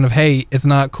conversation of, hey, it's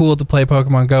not cool to play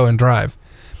Pokemon Go and drive.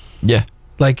 Yeah.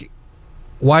 Like,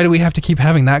 why do we have to keep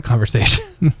having that conversation?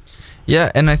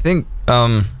 Yeah, and I think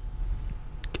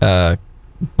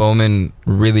Bowman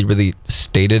really, really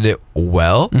stated it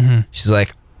well. Mm-hmm. She's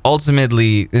like,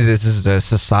 ultimately, this is a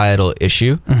societal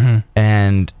issue, Mm-hmm.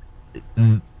 and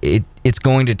it's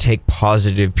going to take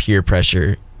positive peer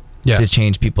pressure to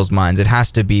change people's minds. It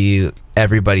has to be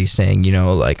everybody saying,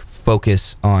 like,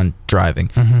 focus on driving.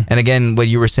 Mm-hmm. And again, what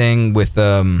you were saying with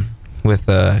being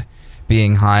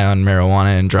high on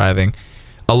marijuana and driving,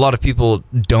 a lot of people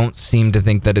don't seem to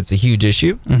think that it's a huge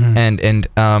issue. Mm-hmm. And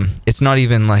it's not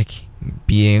even like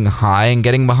being high and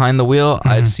getting behind the wheel. Mm-hmm.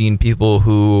 I've seen people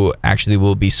who actually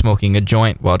will be smoking a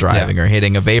joint while driving, or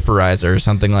hitting a vaporizer or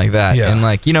something like that. Yeah. And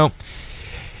like,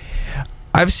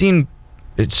 I've seen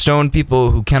stoned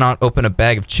people who cannot open a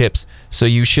bag of chips. So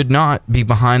you should not be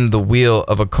behind the wheel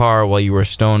of a car while you are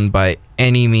stoned by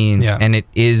any means. Yeah. And it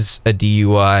is a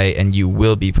DUI, and you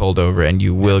will be pulled over, and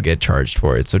you will get charged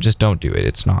for it. So just don't do it.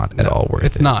 It's not at all worth it.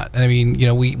 It's not. I mean,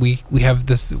 we have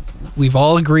this, we've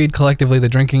all agreed collectively that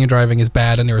drinking and driving is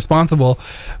bad and irresponsible,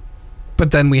 but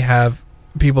then we have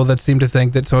people that seem to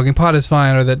think that smoking pot is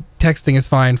fine, or that texting is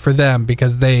fine for them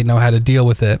because they know how to deal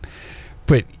with it.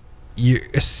 But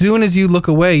as soon as you look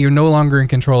away, you're no longer in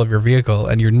control of your vehicle,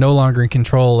 and you're no longer in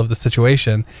control of the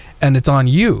situation, and it's on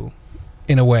you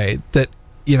in a way that,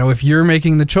 if you're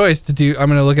making the choice to do, I'm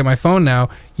going to look at my phone now,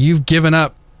 you've given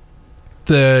up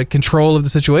the control of the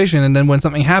situation, and then when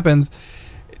something happens,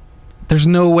 there's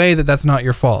no way that that's not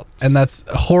your fault, and that's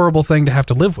a horrible thing to have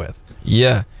to live with.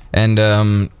 Yeah.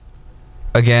 And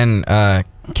again,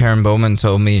 Karen Bowman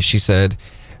told me, she said,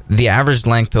 the average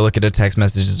length to look at a text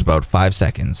message is about 5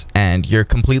 seconds, and you're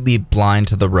completely blind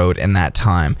to the road in that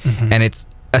time. Mm-hmm. And it's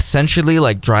essentially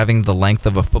like driving the length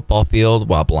of a football field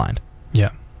while blind.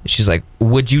 Yeah. She's like,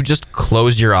 would you just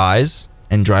close your eyes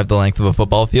and drive the length of a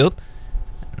football field?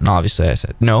 And obviously I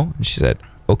said no. And she said,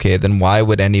 okay, then why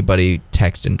would anybody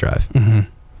text and drive?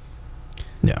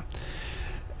 Mm-hmm. Yeah.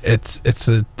 It's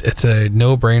a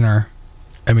no-brainer.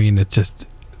 I mean, it's just,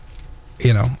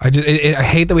 I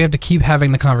hate that we have to keep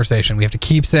having the conversation. We have to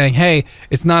keep saying, hey,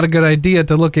 it's not a good idea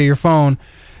to look at your phone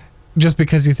just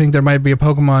because you think there might be a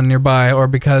Pokemon nearby, or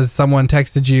because someone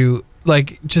texted you.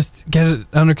 Like, just get it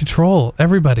under control,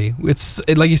 everybody.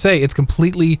 Like you say, it's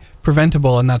completely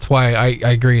preventable, and that's why I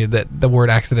agree that the word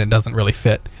accident doesn't really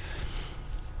fit.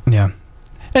 Yeah.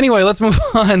 Anyway, let's move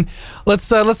on. Let's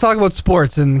talk about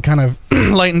sports and kind of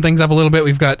lighten things up a little bit.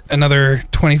 We've got another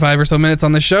 25 or so minutes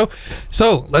on this show,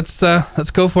 so let's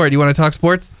go for it. You want to talk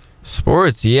sports?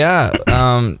 Sports, yeah.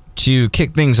 To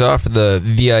kick things off for the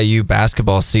VIU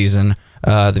basketball season,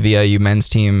 the VIU men's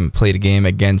team played a game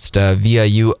against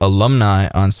VIU alumni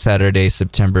on Saturday,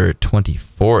 September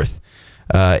 24th.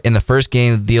 In the first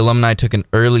game, the alumni took an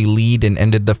early lead and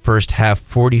ended the first half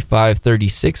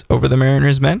 45-36 over the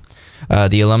Mariners men.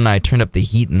 The alumni turned up the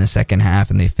heat in the second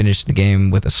half, and they finished the game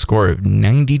with a score of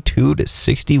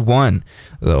 92-61.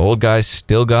 The old guys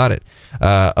still got it.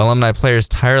 Alumni players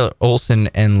Tyler Olson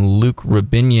and Luke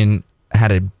Rabinian had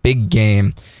a big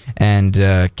game and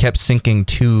kept sinking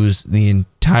twos the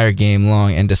entire game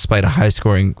long. And despite a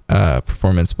high-scoring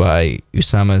performance by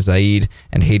Usama Zaid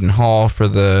and Hayden Hall for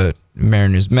the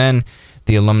Mariners men,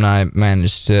 the alumni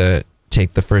managed to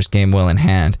take the first game well in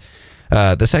hand.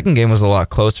 The second game was a lot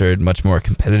closer and much more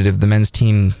competitive. The men's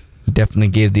team definitely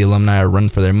gave the alumni a run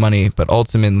for their money, but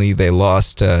ultimately they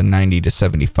lost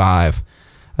 90-75.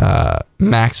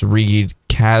 Max Reed,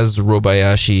 Kaz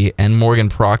Robayashi, and Morgan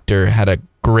Proctor had a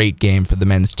great game for the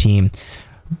men's team,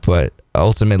 but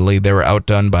ultimately they were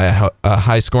outdone by a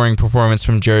high-scoring performance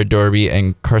from Jared Dorby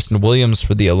and Carson Williams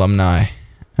for the alumni.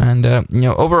 And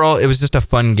overall, it was just a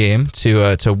fun game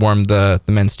to warm the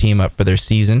men's team up for their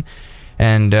season.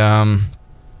 And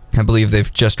I believe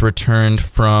they've just returned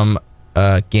from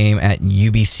a game at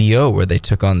UBCO where they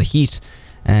took on the Heat.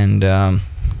 And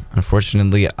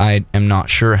unfortunately, I am not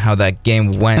sure how that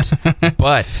game went,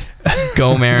 but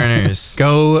go Mariners.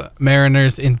 Go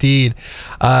Mariners indeed.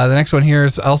 The next one here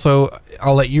is also,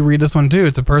 I'll let you read this one too.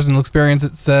 It's a personal experience.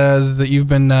 It says that you've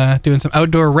been doing some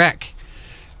outdoor rec.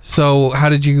 So how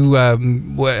did you,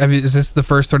 is this the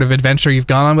first sort of adventure you've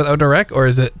gone on with outdoor rec, or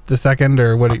is it the second,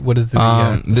 or what is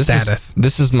the status?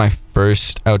 This is my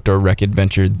first outdoor rec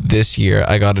adventure this year.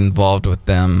 I got involved with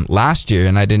them last year,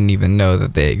 and I didn't even know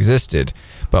that they existed.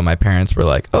 But my parents were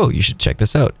like, oh, you should check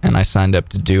this out. And I signed up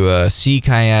to do sea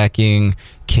kayaking,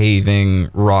 caving,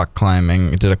 rock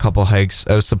climbing. I did a couple hikes.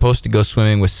 I was supposed to go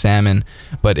swimming with salmon,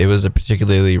 but it was a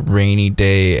particularly rainy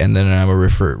day, and then a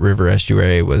river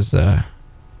estuary was...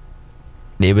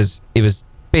 It was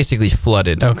basically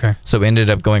flooded. Okay. So we ended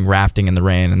up going rafting in the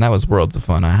rain, and that was worlds of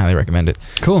fun. I highly recommend it.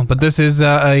 Cool. But this is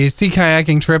a sea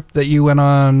kayaking trip that you went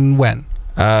on when?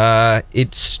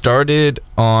 It started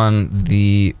on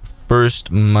the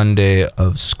first Monday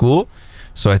of school.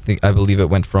 So I believe it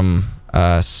went from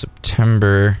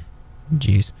September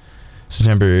 6th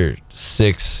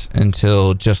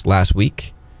until just last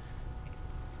week.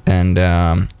 And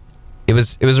it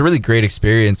was a really great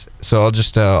experience. So I'll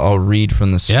just I'll read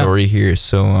from the story here.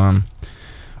 So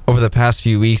over the past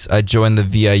few weeks, I joined the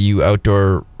VIU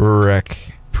Outdoor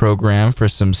Rec program for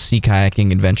some sea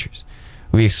kayaking adventures.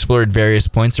 We explored various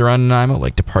points around Nanaimo,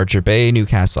 like Departure Bay,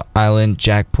 Newcastle Island,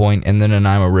 Jack Point, and the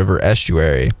Nanaimo River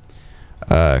estuary.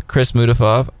 Chris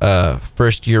Mudafov, a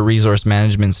first-year resource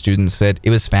management student, said it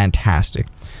was fantastic.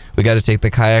 We got to take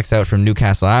the kayaks out from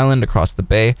Newcastle Island across the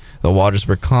bay. The waters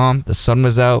were calm. The sun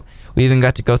was out. We even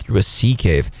got to go through a sea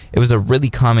cave. It was a really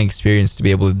calming experience to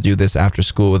be able to do this after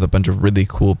school with a bunch of really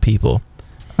cool people.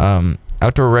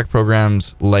 Outdoor rec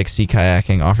programs like sea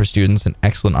kayaking offer students an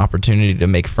excellent opportunity to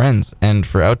make friends. And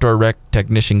for outdoor rec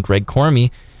technician Greg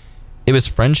Cormie, it was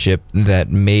friendship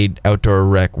that made outdoor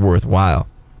rec worthwhile.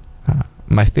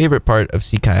 My favorite part of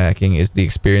sea kayaking is the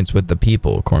experience with the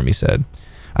people, Cormie said.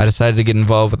 I decided to get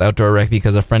involved with outdoor rec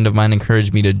because a friend of mine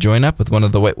encouraged me to join up with one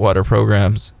of the whitewater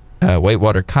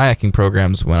kayaking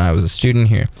programs when I was a student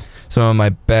here. Some of my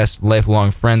best lifelong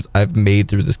friends I've made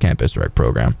through this campus rec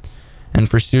program. And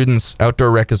for students,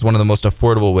 outdoor rec is one of the most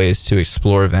affordable ways to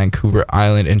explore Vancouver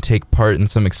Island and take part in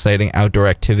some exciting outdoor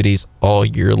activities all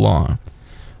year long.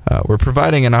 We're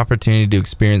providing an opportunity to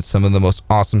experience some of the most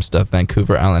awesome stuff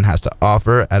Vancouver Island has to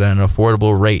offer at an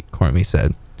affordable rate, Cormie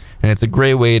said. And it's a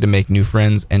great way to make new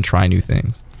friends and try new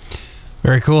things.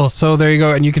 Very cool. So there you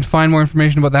go. And you can find more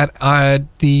information about that.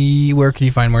 Where can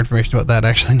you find more information about that?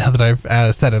 Actually, now that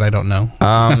I've said it, I don't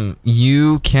know.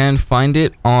 You can find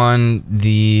it on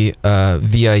the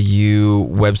VIU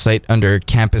website under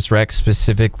Campus Rec,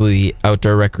 specifically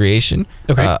outdoor recreation.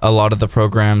 Okay. A lot of the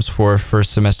programs for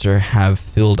first semester have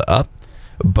filled up,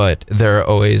 but there are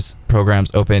always programs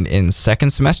open in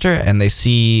second semester, and they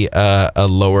see a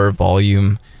lower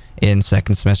volume in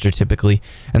second semester typically.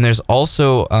 And there's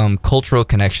also cultural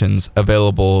connections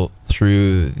available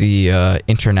through the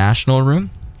international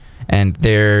room, and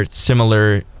they're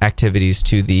similar activities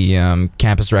to the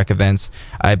campus rec events.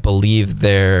 I believe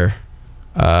they're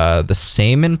the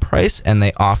same in price, and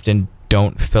they often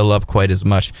don't fill up quite as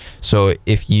much. So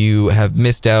if you have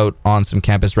missed out on some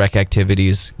campus rec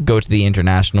activities, go to the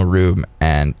international room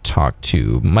and talk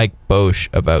to Mike Bosch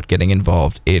about getting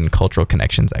involved in cultural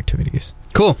connections activities.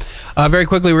 Cool. Very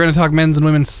quickly, we're going to talk men's and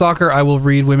women's soccer. I will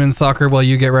read women's soccer while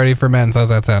you get ready for men's. How's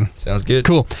that sound? Sounds good.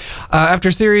 Cool. After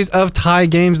a series of tie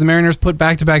games, the Mariners put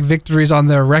back-to-back victories on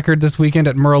their record this weekend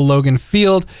at Merle Logan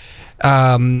Field.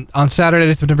 On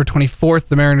Saturday, September 24th,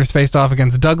 the Mariners faced off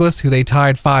against Douglas, who they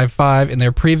tied 5-5 in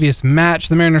their previous match.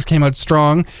 The Mariners came out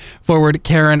strong. Forward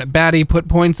Karen Batty put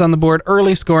points on the board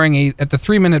early, scoring at the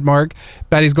 3-minute mark.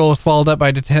 Batty's goal was followed up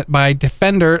by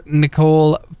defender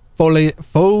Nicole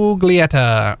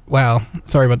Foglietta. Wow,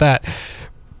 sorry about that.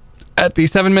 At the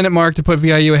 7-minute mark to put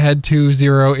VIU ahead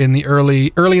 2-0 in the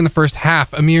early in the first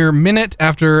half. A mere minute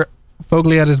after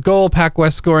Foglietta's goal, Pac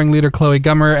West scoring leader Chloe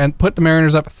Gummer and put the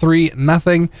Mariners up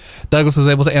 3-0. Douglas was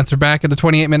able to answer back at the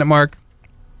 28-minute mark.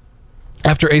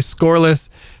 After a scoreless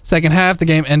second half, the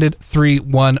game ended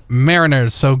 3-1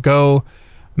 Mariners. So go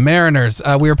Mariners.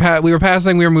 We were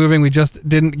passing, we were moving, we just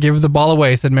didn't give the ball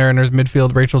away, said Mariners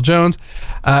midfield Rachel Jones.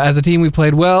 As a team, we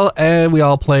played well, and we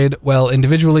all played well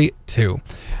individually, too.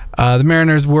 The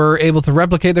Mariners were able to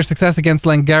replicate their success against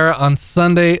Langara on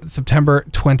Sunday, September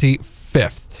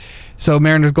 25th. So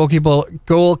Mariners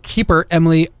goalkeeper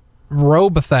Emily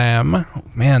Robotham,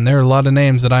 man, there are a lot of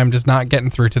names that I'm just not getting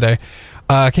through today,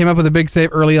 came up with a big save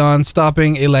early on,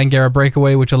 stopping a Langara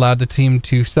breakaway, which allowed the team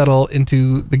to settle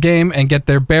into the game and get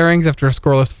their bearings after a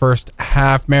scoreless first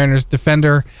half. Mariners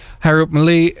defender Harup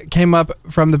Mali came up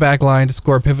from the back line to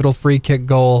score a pivotal free kick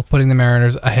goal, putting the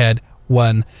Mariners ahead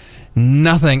 1-0.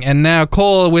 And now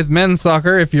Cole with men's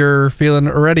soccer, if you're feeling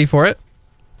ready for it.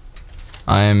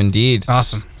 I am indeed.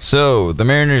 Awesome. So, the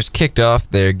Mariners kicked off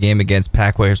their game against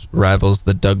Pac-West rivals,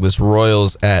 the Douglas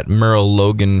Royals, at Merle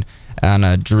Logan on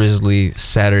a drizzly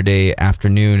Saturday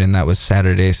afternoon, and that was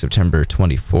Saturday, September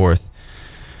 24th.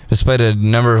 Despite a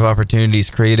number of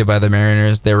opportunities created by the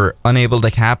Mariners, they were unable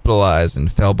to capitalize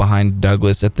and fell behind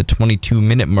Douglas at the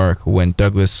 22-minute mark when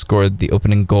Douglas scored the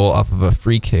opening goal off of a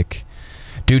free kick.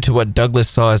 Due to what Douglas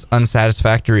saw as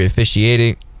unsatisfactory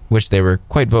officiating, which they were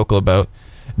quite vocal about,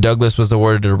 Douglas was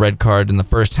awarded a red card in the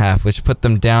first half, which put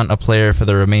them down a player for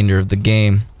the remainder of the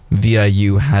game.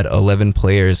 VIU had 11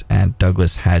 players and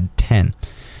Douglas had 10.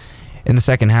 In the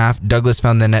second half, Douglas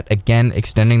found the net again,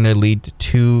 extending their lead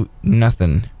to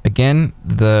 2-0. Again,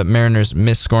 the Mariners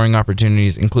missed scoring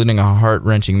opportunities, including a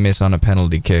heart-wrenching miss on a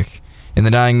penalty kick. In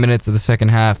the dying minutes of the second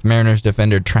half, Mariners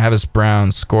defender Travis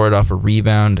Brown scored off a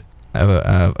rebound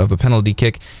of a penalty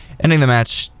kick, ending the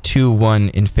match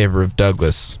 2-1 in favor of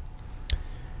Douglas.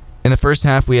 In the first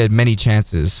half, we had many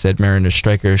chances, said Mariners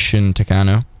striker Shun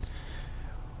Takano.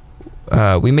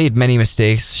 We made many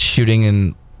mistakes shooting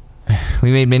and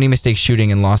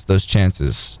lost those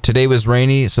chances. Today was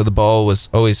rainy, so the ball was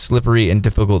always slippery and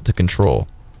difficult to control.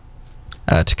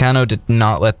 Takano did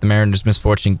not let the Mariners'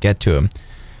 misfortune get to him.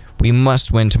 We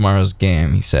must win tomorrow's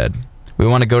game, he said. We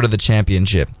want to go to the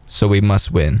championship, so we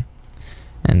must win.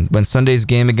 And when Sunday's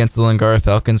game against the Langara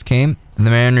Falcons came, the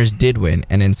Mariners did win,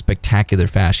 and in spectacular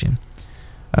fashion.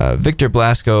 Victor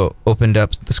Blasco opened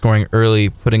up the scoring early,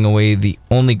 putting away the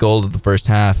only goal of the first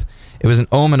half. It was an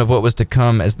omen of what was to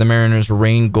come as the Mariners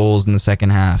rained goals in the second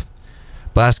half.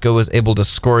 Blasco was able to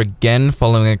score again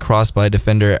following a cross by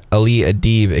defender Ali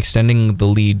Adib, extending the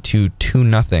lead to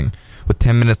 2-0. With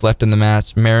 10 minutes left in the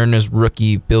match, Mariners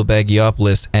rookie Bill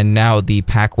Bagiopoulos, and now the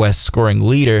Pac-West scoring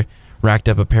leader, racked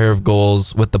up a pair of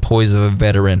goals with the poise of a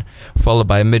veteran, followed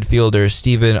by midfielder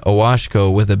Steven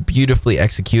Owashko with a beautifully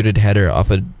executed header off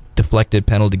a deflected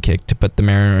penalty kick to put the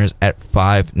Mariners at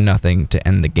 5-0 to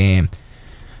end the game.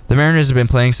 The Mariners have been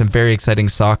playing some very exciting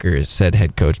soccer, said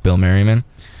head coach Bill Merriman,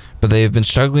 but they have been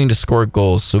struggling to score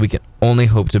goals, so we can only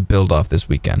hope to build off this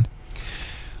weekend.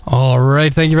 All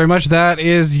right, thank you very much. That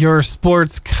is your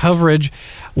sports coverage.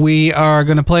 We are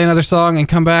going to play another song and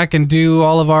come back and do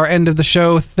all of our end of the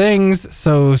show things,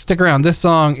 so stick around. This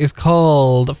song is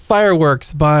called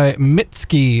Fireworks by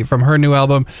Mitski from her new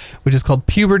album, which is called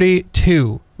Puberty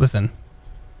 2. Listen.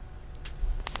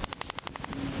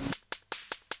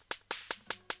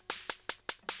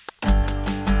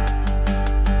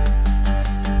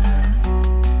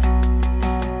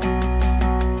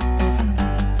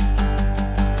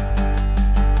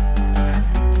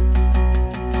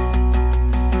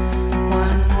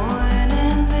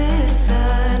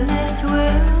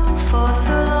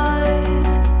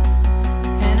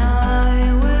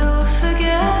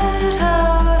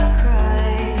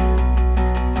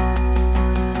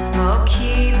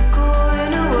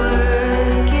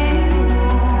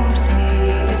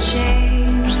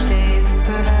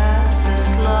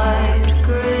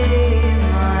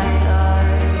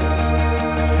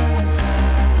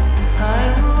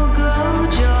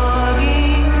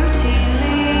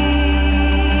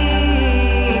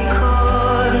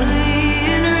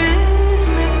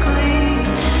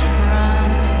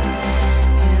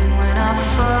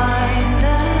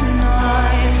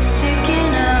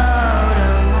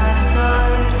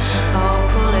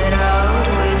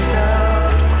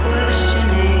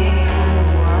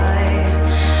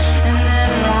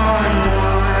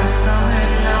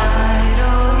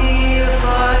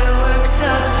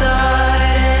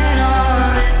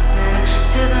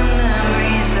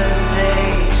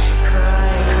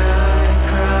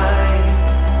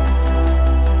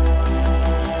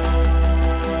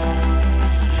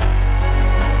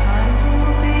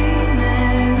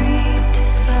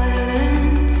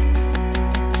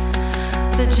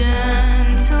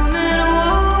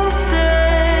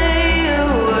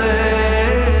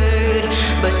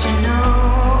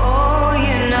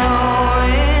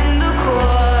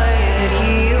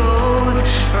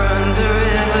 Right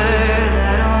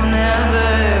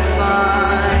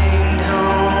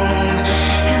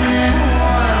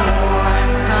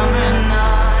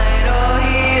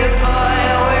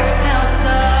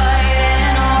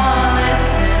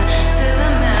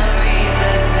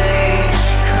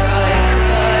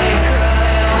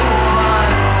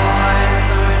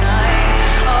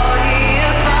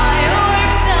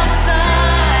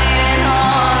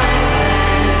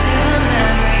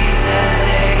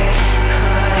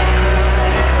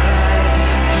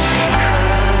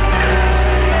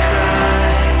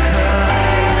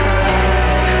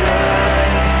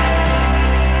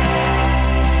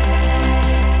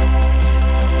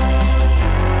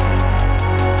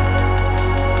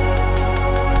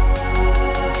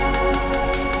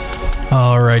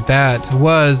right, that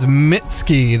was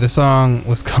Mitski. The song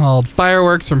was called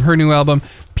Fireworks from her new album,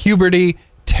 Puberty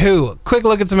 2. Quick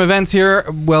look at some events here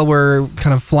while we're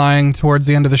kind of flying towards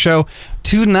the end of the show.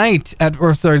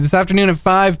 This afternoon at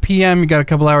 5 p.m., you got a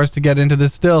couple hours to get into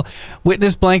this still.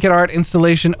 Witness blanket art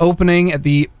installation opening at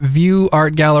the View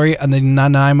Art Gallery on the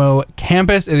Nanaimo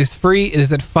campus. It is free. It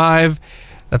is at 5.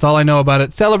 That's all I know about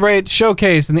it. Celebrate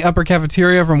Showcase in the upper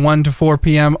cafeteria from 1 to 4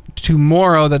 p.m.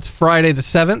 tomorrow. That's Friday the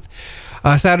 7th.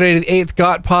 Saturday the 8th,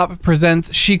 Got Pop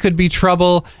presents She Could Be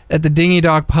Trouble at the Dingy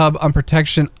Dog Pub on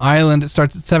Protection Island. It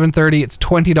starts at 7:30. It's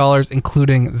 $20,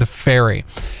 including the ferry.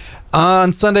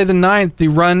 On Sunday the 9th, the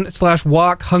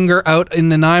run/walk Hunger Out in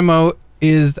Nanaimo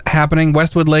is happening.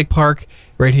 Westwood Lake Park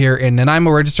right here in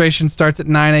Nanaimo. Registration starts at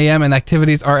 9 a.m. and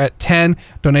activities are at 10.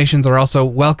 Donations are also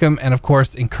welcome and, of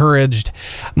course, encouraged.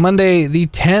 Monday the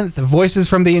 10th, Voices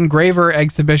from the Engraver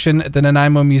exhibition at the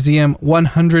Nanaimo Museum,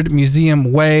 100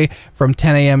 Museum Way from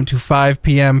 10 a.m. to 5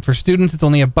 p.m. For students, it's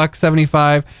only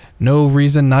 $1.75. No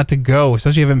reason not to go,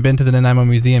 especially if you haven't been to the Nanaimo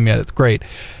Museum yet. It's great.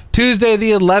 Tuesday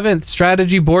the 11th,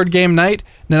 Strategy Board Game Night,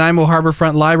 Nanaimo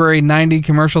Harborfront Library, 90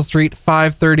 Commercial Street,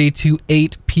 5:30 to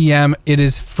 8 p.m. It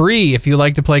is free. If you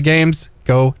like to play games,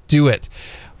 go do it.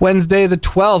 Wednesday the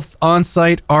 12th,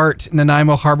 On-Site Art,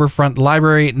 Nanaimo Harborfront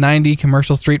Library, 90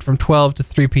 Commercial Street from 12 to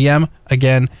 3 p.m.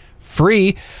 Again,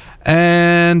 free.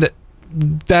 And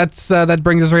that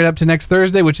brings us right up to next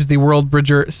Thursday, which is the World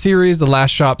Bridger Series, the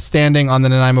last shop standing on the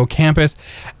Nanaimo campus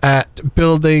at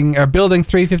building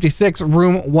 356,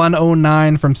 room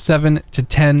 109 from 7 to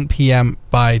 10 p.m.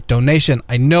 by donation.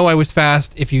 I know I was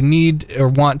fast. If you need or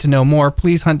want to know more,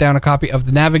 please hunt down a copy of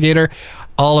The Navigator.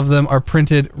 All of them are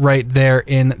printed right there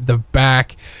in the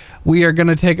back. We are going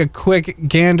to take a quick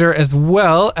gander as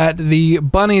well at the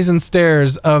bunnies and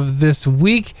stairs of this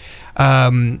week.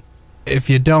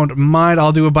 If you don't mind,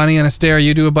 I'll do a bunny and a stare.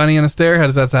 You do a bunny and a stare. How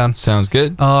does that sound? Sounds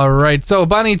good. All right. So,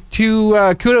 bunny,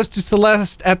 kudos to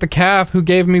Celeste at the CAF, who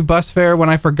gave me bus fare when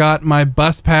I forgot my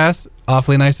bus pass.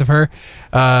 Awfully nice of her.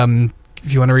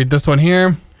 If you want to read this one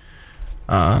here.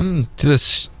 To the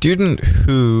student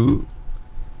who...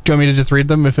 Do you want me to just read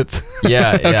them if it's...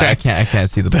 Yeah, okay. I can't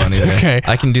see the bunny there. Okay.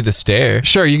 I can do the stare.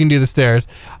 Sure, you can do the stairs.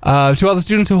 To all the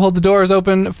students who hold the doors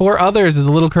open for others, is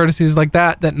a little courtesies like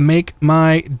that make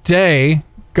my day.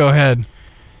 Go ahead.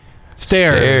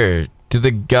 Stare. To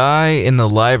the guy in the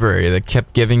library that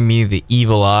kept giving me the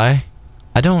evil eye.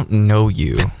 I don't know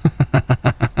you.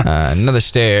 Another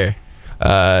stare.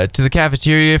 To the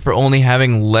cafeteria for only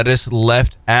having lettuce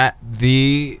left at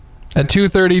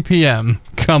 2:30 p.m.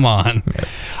 Come on.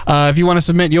 If you want to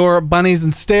submit your bunnies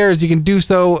and stares, you can do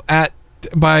so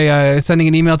by sending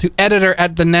an email to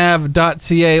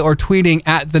editor@thenav.ca or tweeting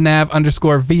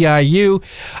 @thenav_VIU.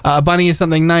 A bunny is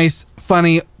something nice,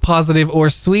 funny, positive, or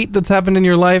sweet that's happened in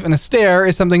your life, and a stare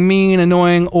is something mean,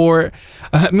 annoying,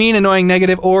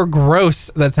 negative, or gross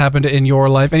that's happened in your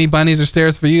life. Any bunnies or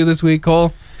stares for you this week,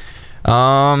 Cole?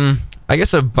 I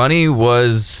guess a bunny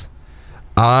was...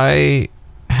 I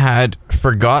had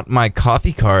forgot my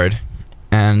coffee card,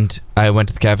 and I went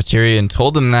to the cafeteria and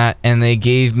told them that, and they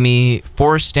gave me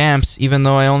 4 stamps, even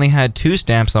though I only had 2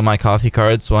 stamps on my coffee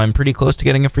card, so I'm pretty close to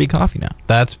getting a free coffee now.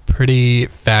 That's pretty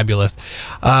fabulous.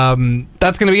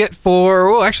 That's going to be it for...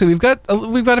 Oh, actually, we've got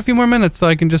a few more minutes, so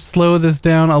I can just slow this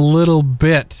down a little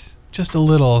bit. Just a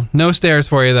little. No stares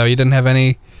for you, though. You didn't have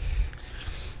any...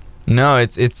 No,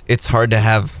 it's hard to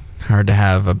have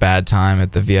a bad time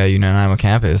at the VIU Nanaimo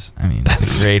campus. I mean,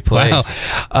 that's a great place.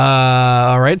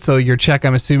 Wow. All right, so your check,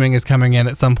 I'm assuming, is coming in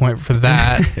at some point for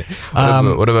that.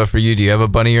 What about for you? Do you have a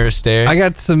bunny or a stare? I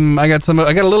got a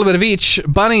little bit of each.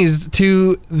 Bunnies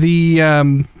to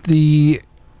the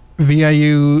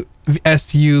VIU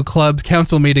SU club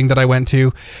council meeting that I went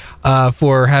to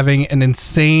for having an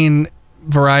insane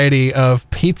variety of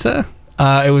pizza.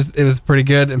 It was pretty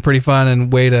good and pretty fun,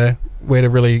 and way to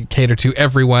really cater to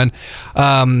everyone.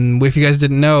 If you guys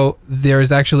didn't know, there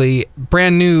is actually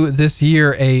brand new this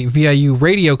year a VIU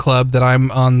radio club that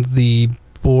I'm on the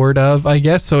board of, I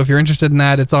guess. So if you're interested in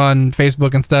that, it's on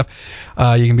Facebook and stuff.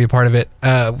 You can be a part of it.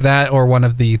 That or one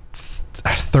of the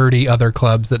 30 other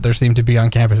clubs that there seem to be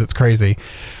on campus. It's crazy.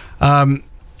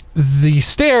 The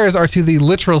stairs are to the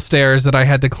literal stairs that I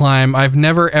had to climb. I've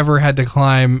never ever had to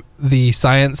climb the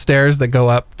science stairs that go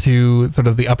up to sort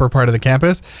of the upper part of the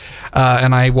campus.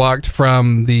 And I walked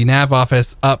from the NAV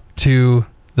office up to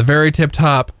the very tip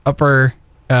top upper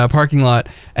parking lot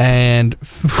and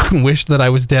wished that I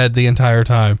was dead the entire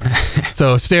time.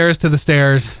 So stairs to the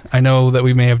stairs. I know that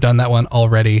we may have done that one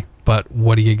already, but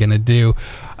what are you going to do?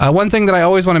 One thing that I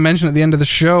always want to mention at the end of the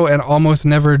show and almost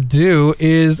never do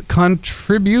is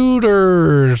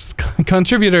contributors.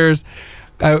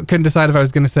 I couldn't decide if I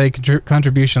was going to say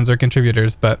contributions or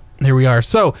contributors, but here we are.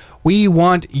 So we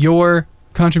want your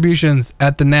contributions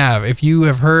at the NAV. If you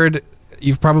have heard,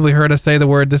 you've probably heard us say the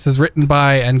word "this is written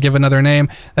by" and give another name.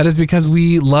 That is because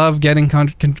we love getting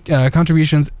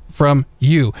contributions from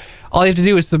you. All you have to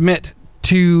do is submit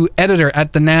to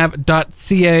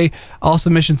editor@thenav.ca. All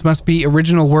submissions must be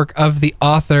original work of the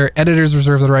author. Editors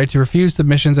reserve the right to refuse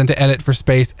submissions and to edit for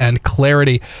space and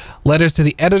clarity. Letters to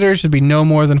the editor should be no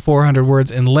more than 400 words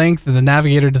in length, and the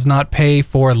Navigator does not pay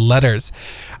for letters.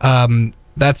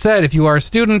 That said, if you are a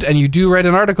student and you do write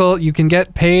an article, you can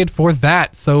get paid for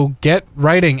that. So get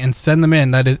writing and send them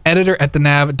in. That is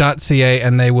editor@thenav.ca,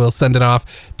 and they will send it off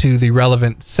to the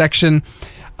relevant section.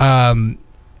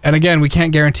 And again, we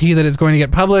can't guarantee that it's going to get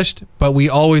published, but we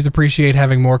always appreciate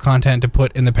having more content to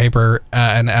put in the paper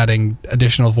and adding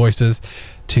additional voices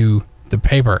to the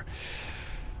paper.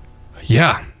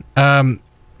 Yeah. Okay,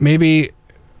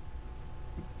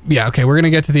 we're going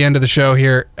to get to the end of the show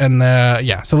here. And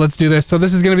so let's do this. So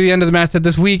this is going to be the end of the Masthead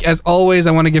this week. As always,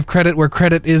 I want to give credit where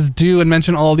credit is due and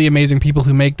mention all the amazing people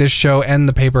who make this show and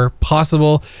the paper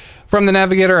possible. From the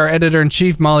Navigator, our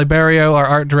editor-in-chief, Molly Barrio, our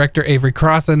art director, Avery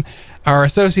Crossan, our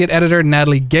associate editor,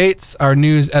 Natalie Gates, our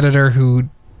news editor, who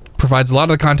provides a lot of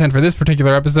the content for this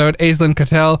particular episode, Aislinn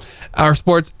Cattell, our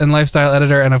sports and lifestyle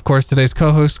editor, and of course today's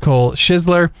co-host, Cole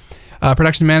Schisler,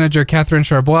 production manager, Catherine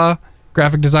Charbois,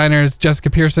 graphic designers, Jessica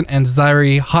Pearson and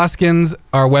Zairi Hoskins,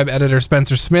 our web editor,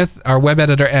 Spencer Smith, our web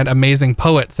editor and amazing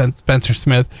poet, Spencer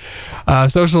Smith,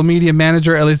 social media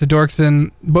manager, Elisa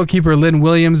Dorkson, bookkeeper, Lynn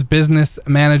Williams, business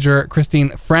manager, Christine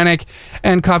Franick,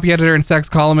 and copy editor and sex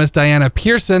columnist, Diana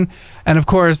Pearson, and of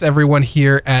course, everyone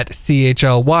here at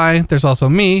CHLY. There's also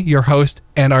me, your host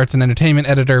and arts and entertainment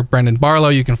editor, Brendan Barlow.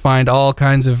 You can find all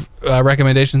kinds of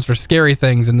recommendations for scary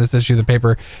things in this issue of the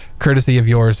paper, courtesy of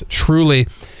yours truly.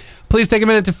 Please take a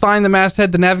minute to find the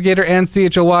Masthead, the Navigator, and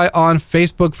CHLY on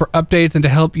Facebook for updates and to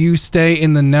help you stay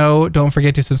in the know. Don't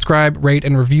forget to subscribe, rate,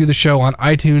 and review the show on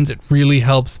iTunes. It really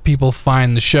helps people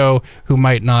find the show who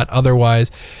might not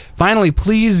otherwise. Finally,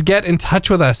 please get in touch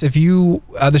with us. If you,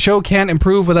 the show can't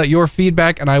improve without your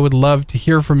feedback, and I would love to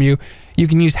hear from you. You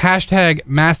can use hashtag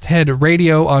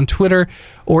MastheadRadio on Twitter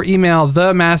or email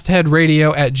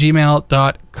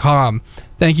themastheadradio@gmail.com.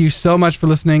 Thank you so much for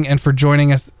listening and for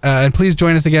joining us. And please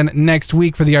join us again next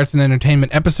week for the Arts and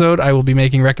Entertainment episode. I will be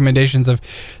making recommendations of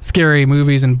scary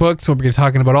movies and books. We'll be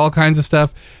talking about all kinds of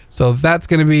stuff. So that's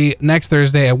going to be next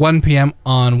Thursday at 1 p.m.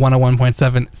 on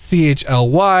 101.7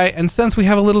 CHLY. And since we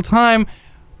have a little time,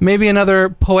 maybe another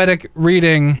poetic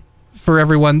reading for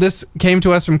everyone. This came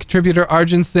to us from contributor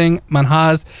Arjun Singh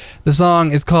Manhas. The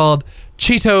song is called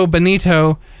Chito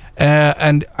Benito.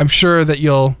 And I'm sure that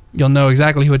you'll know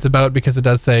exactly who it's about because it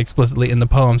does say explicitly in the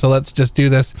poem. So let's just do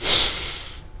this.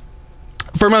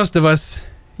 For most of us,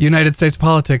 United States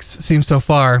politics seems so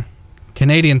far.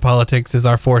 Canadian politics is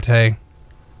our forte.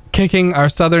 Kicking our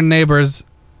southern neighbors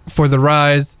for the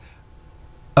rise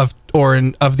of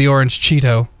the orange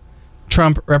Cheeto.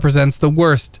 Trump represents the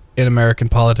worst in American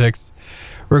politics.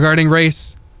 Regarding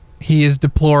race, he is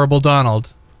deplorable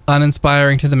Donald,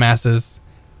 uninspiring to the masses.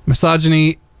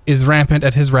 Misogyny is rampant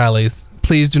at his rallies.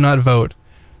 Please do not vote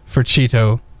for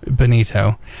Chito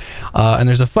Benito. And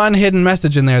there's a fun hidden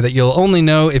message in there that you'll only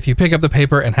know if you pick up the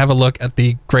paper and have a look at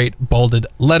the great bolded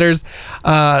letters.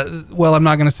 Well, I'm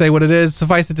not going to say what it is.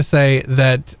 Suffice it to say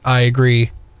that I agree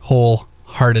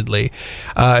wholeheartedly.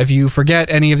 If you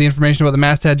forget any of the information about the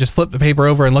masthead, just flip the paper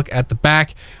over and look at the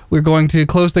back. We're going to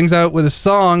close things out with a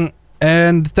song.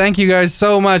 And thank you guys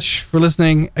so much for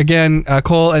listening. Again,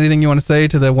 Cole, anything you want to say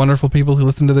to the wonderful people who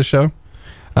listen to the show?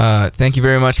 Thank you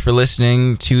very much for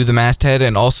listening to the Masthead,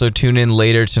 and also tune in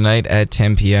later tonight at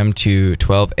 10 p.m. to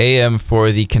 12 a.m.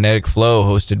 for the Kinetic Flow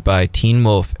hosted by Teen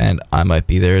Wolf, and I might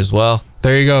be there as well.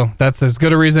 There you go. That's as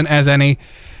good a reason as any.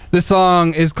 This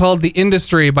song is called The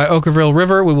Industry by Okkervil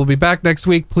River. We will be back next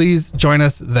week. Please join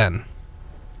us then.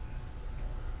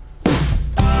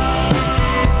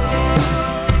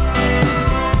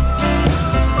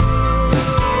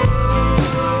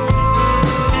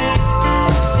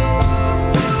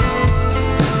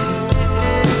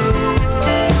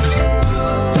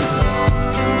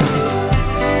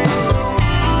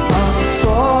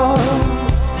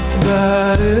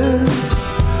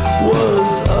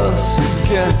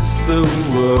 Against the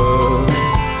world,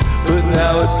 but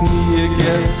now it's me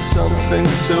against something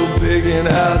so big and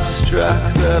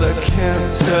abstract that I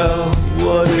can't tell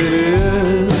what it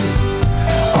is.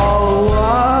 All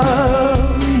while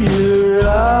you're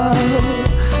out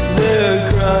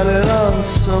there grinding on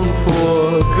some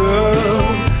poor girl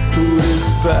who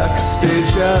is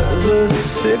backstage at the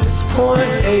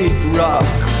 6.8 Rock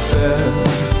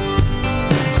confess.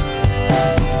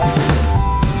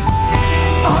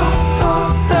 I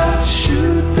thought that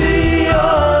you'd be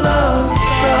on our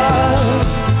side.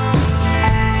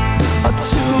 I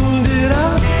tuned it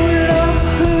out when I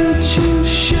heard you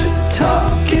shit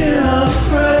talking our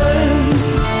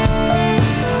friends.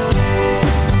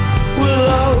 Well,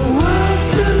 I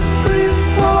wasn't free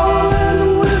falling,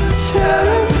 we're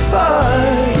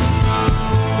terrified.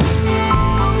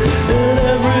 And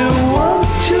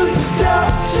everyone's just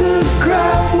out to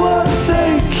grab what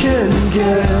they can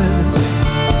get.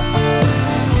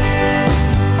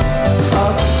 I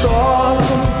thought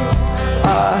I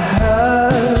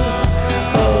had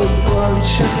a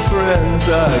bunch of friends,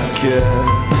 I guess.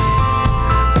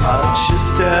 I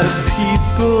just had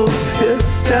people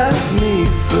pissed at me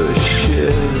for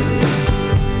shit.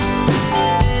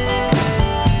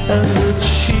 And the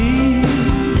cheaper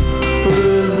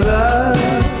that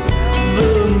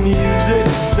the music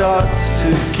starts to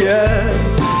get,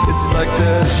 it's like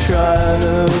they're trying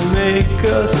to make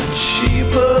us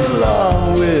cheap along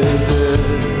with it.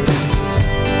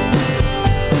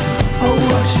 I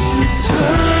watched you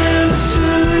turn into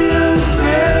your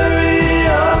very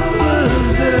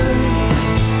opposite,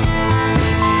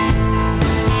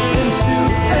 into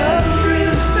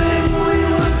everything we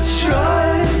were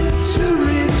trying to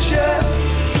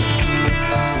reject.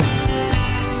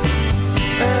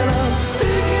 And I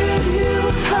figured you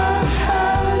had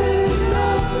had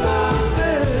enough of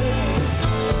it,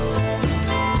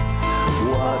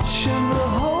 watching the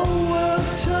whole world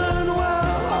turn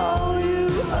while all you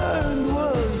earned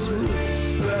was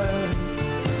respect.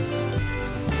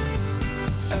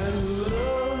 And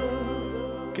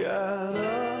look at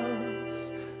us,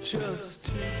 just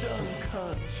two dumb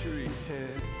country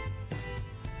hicks.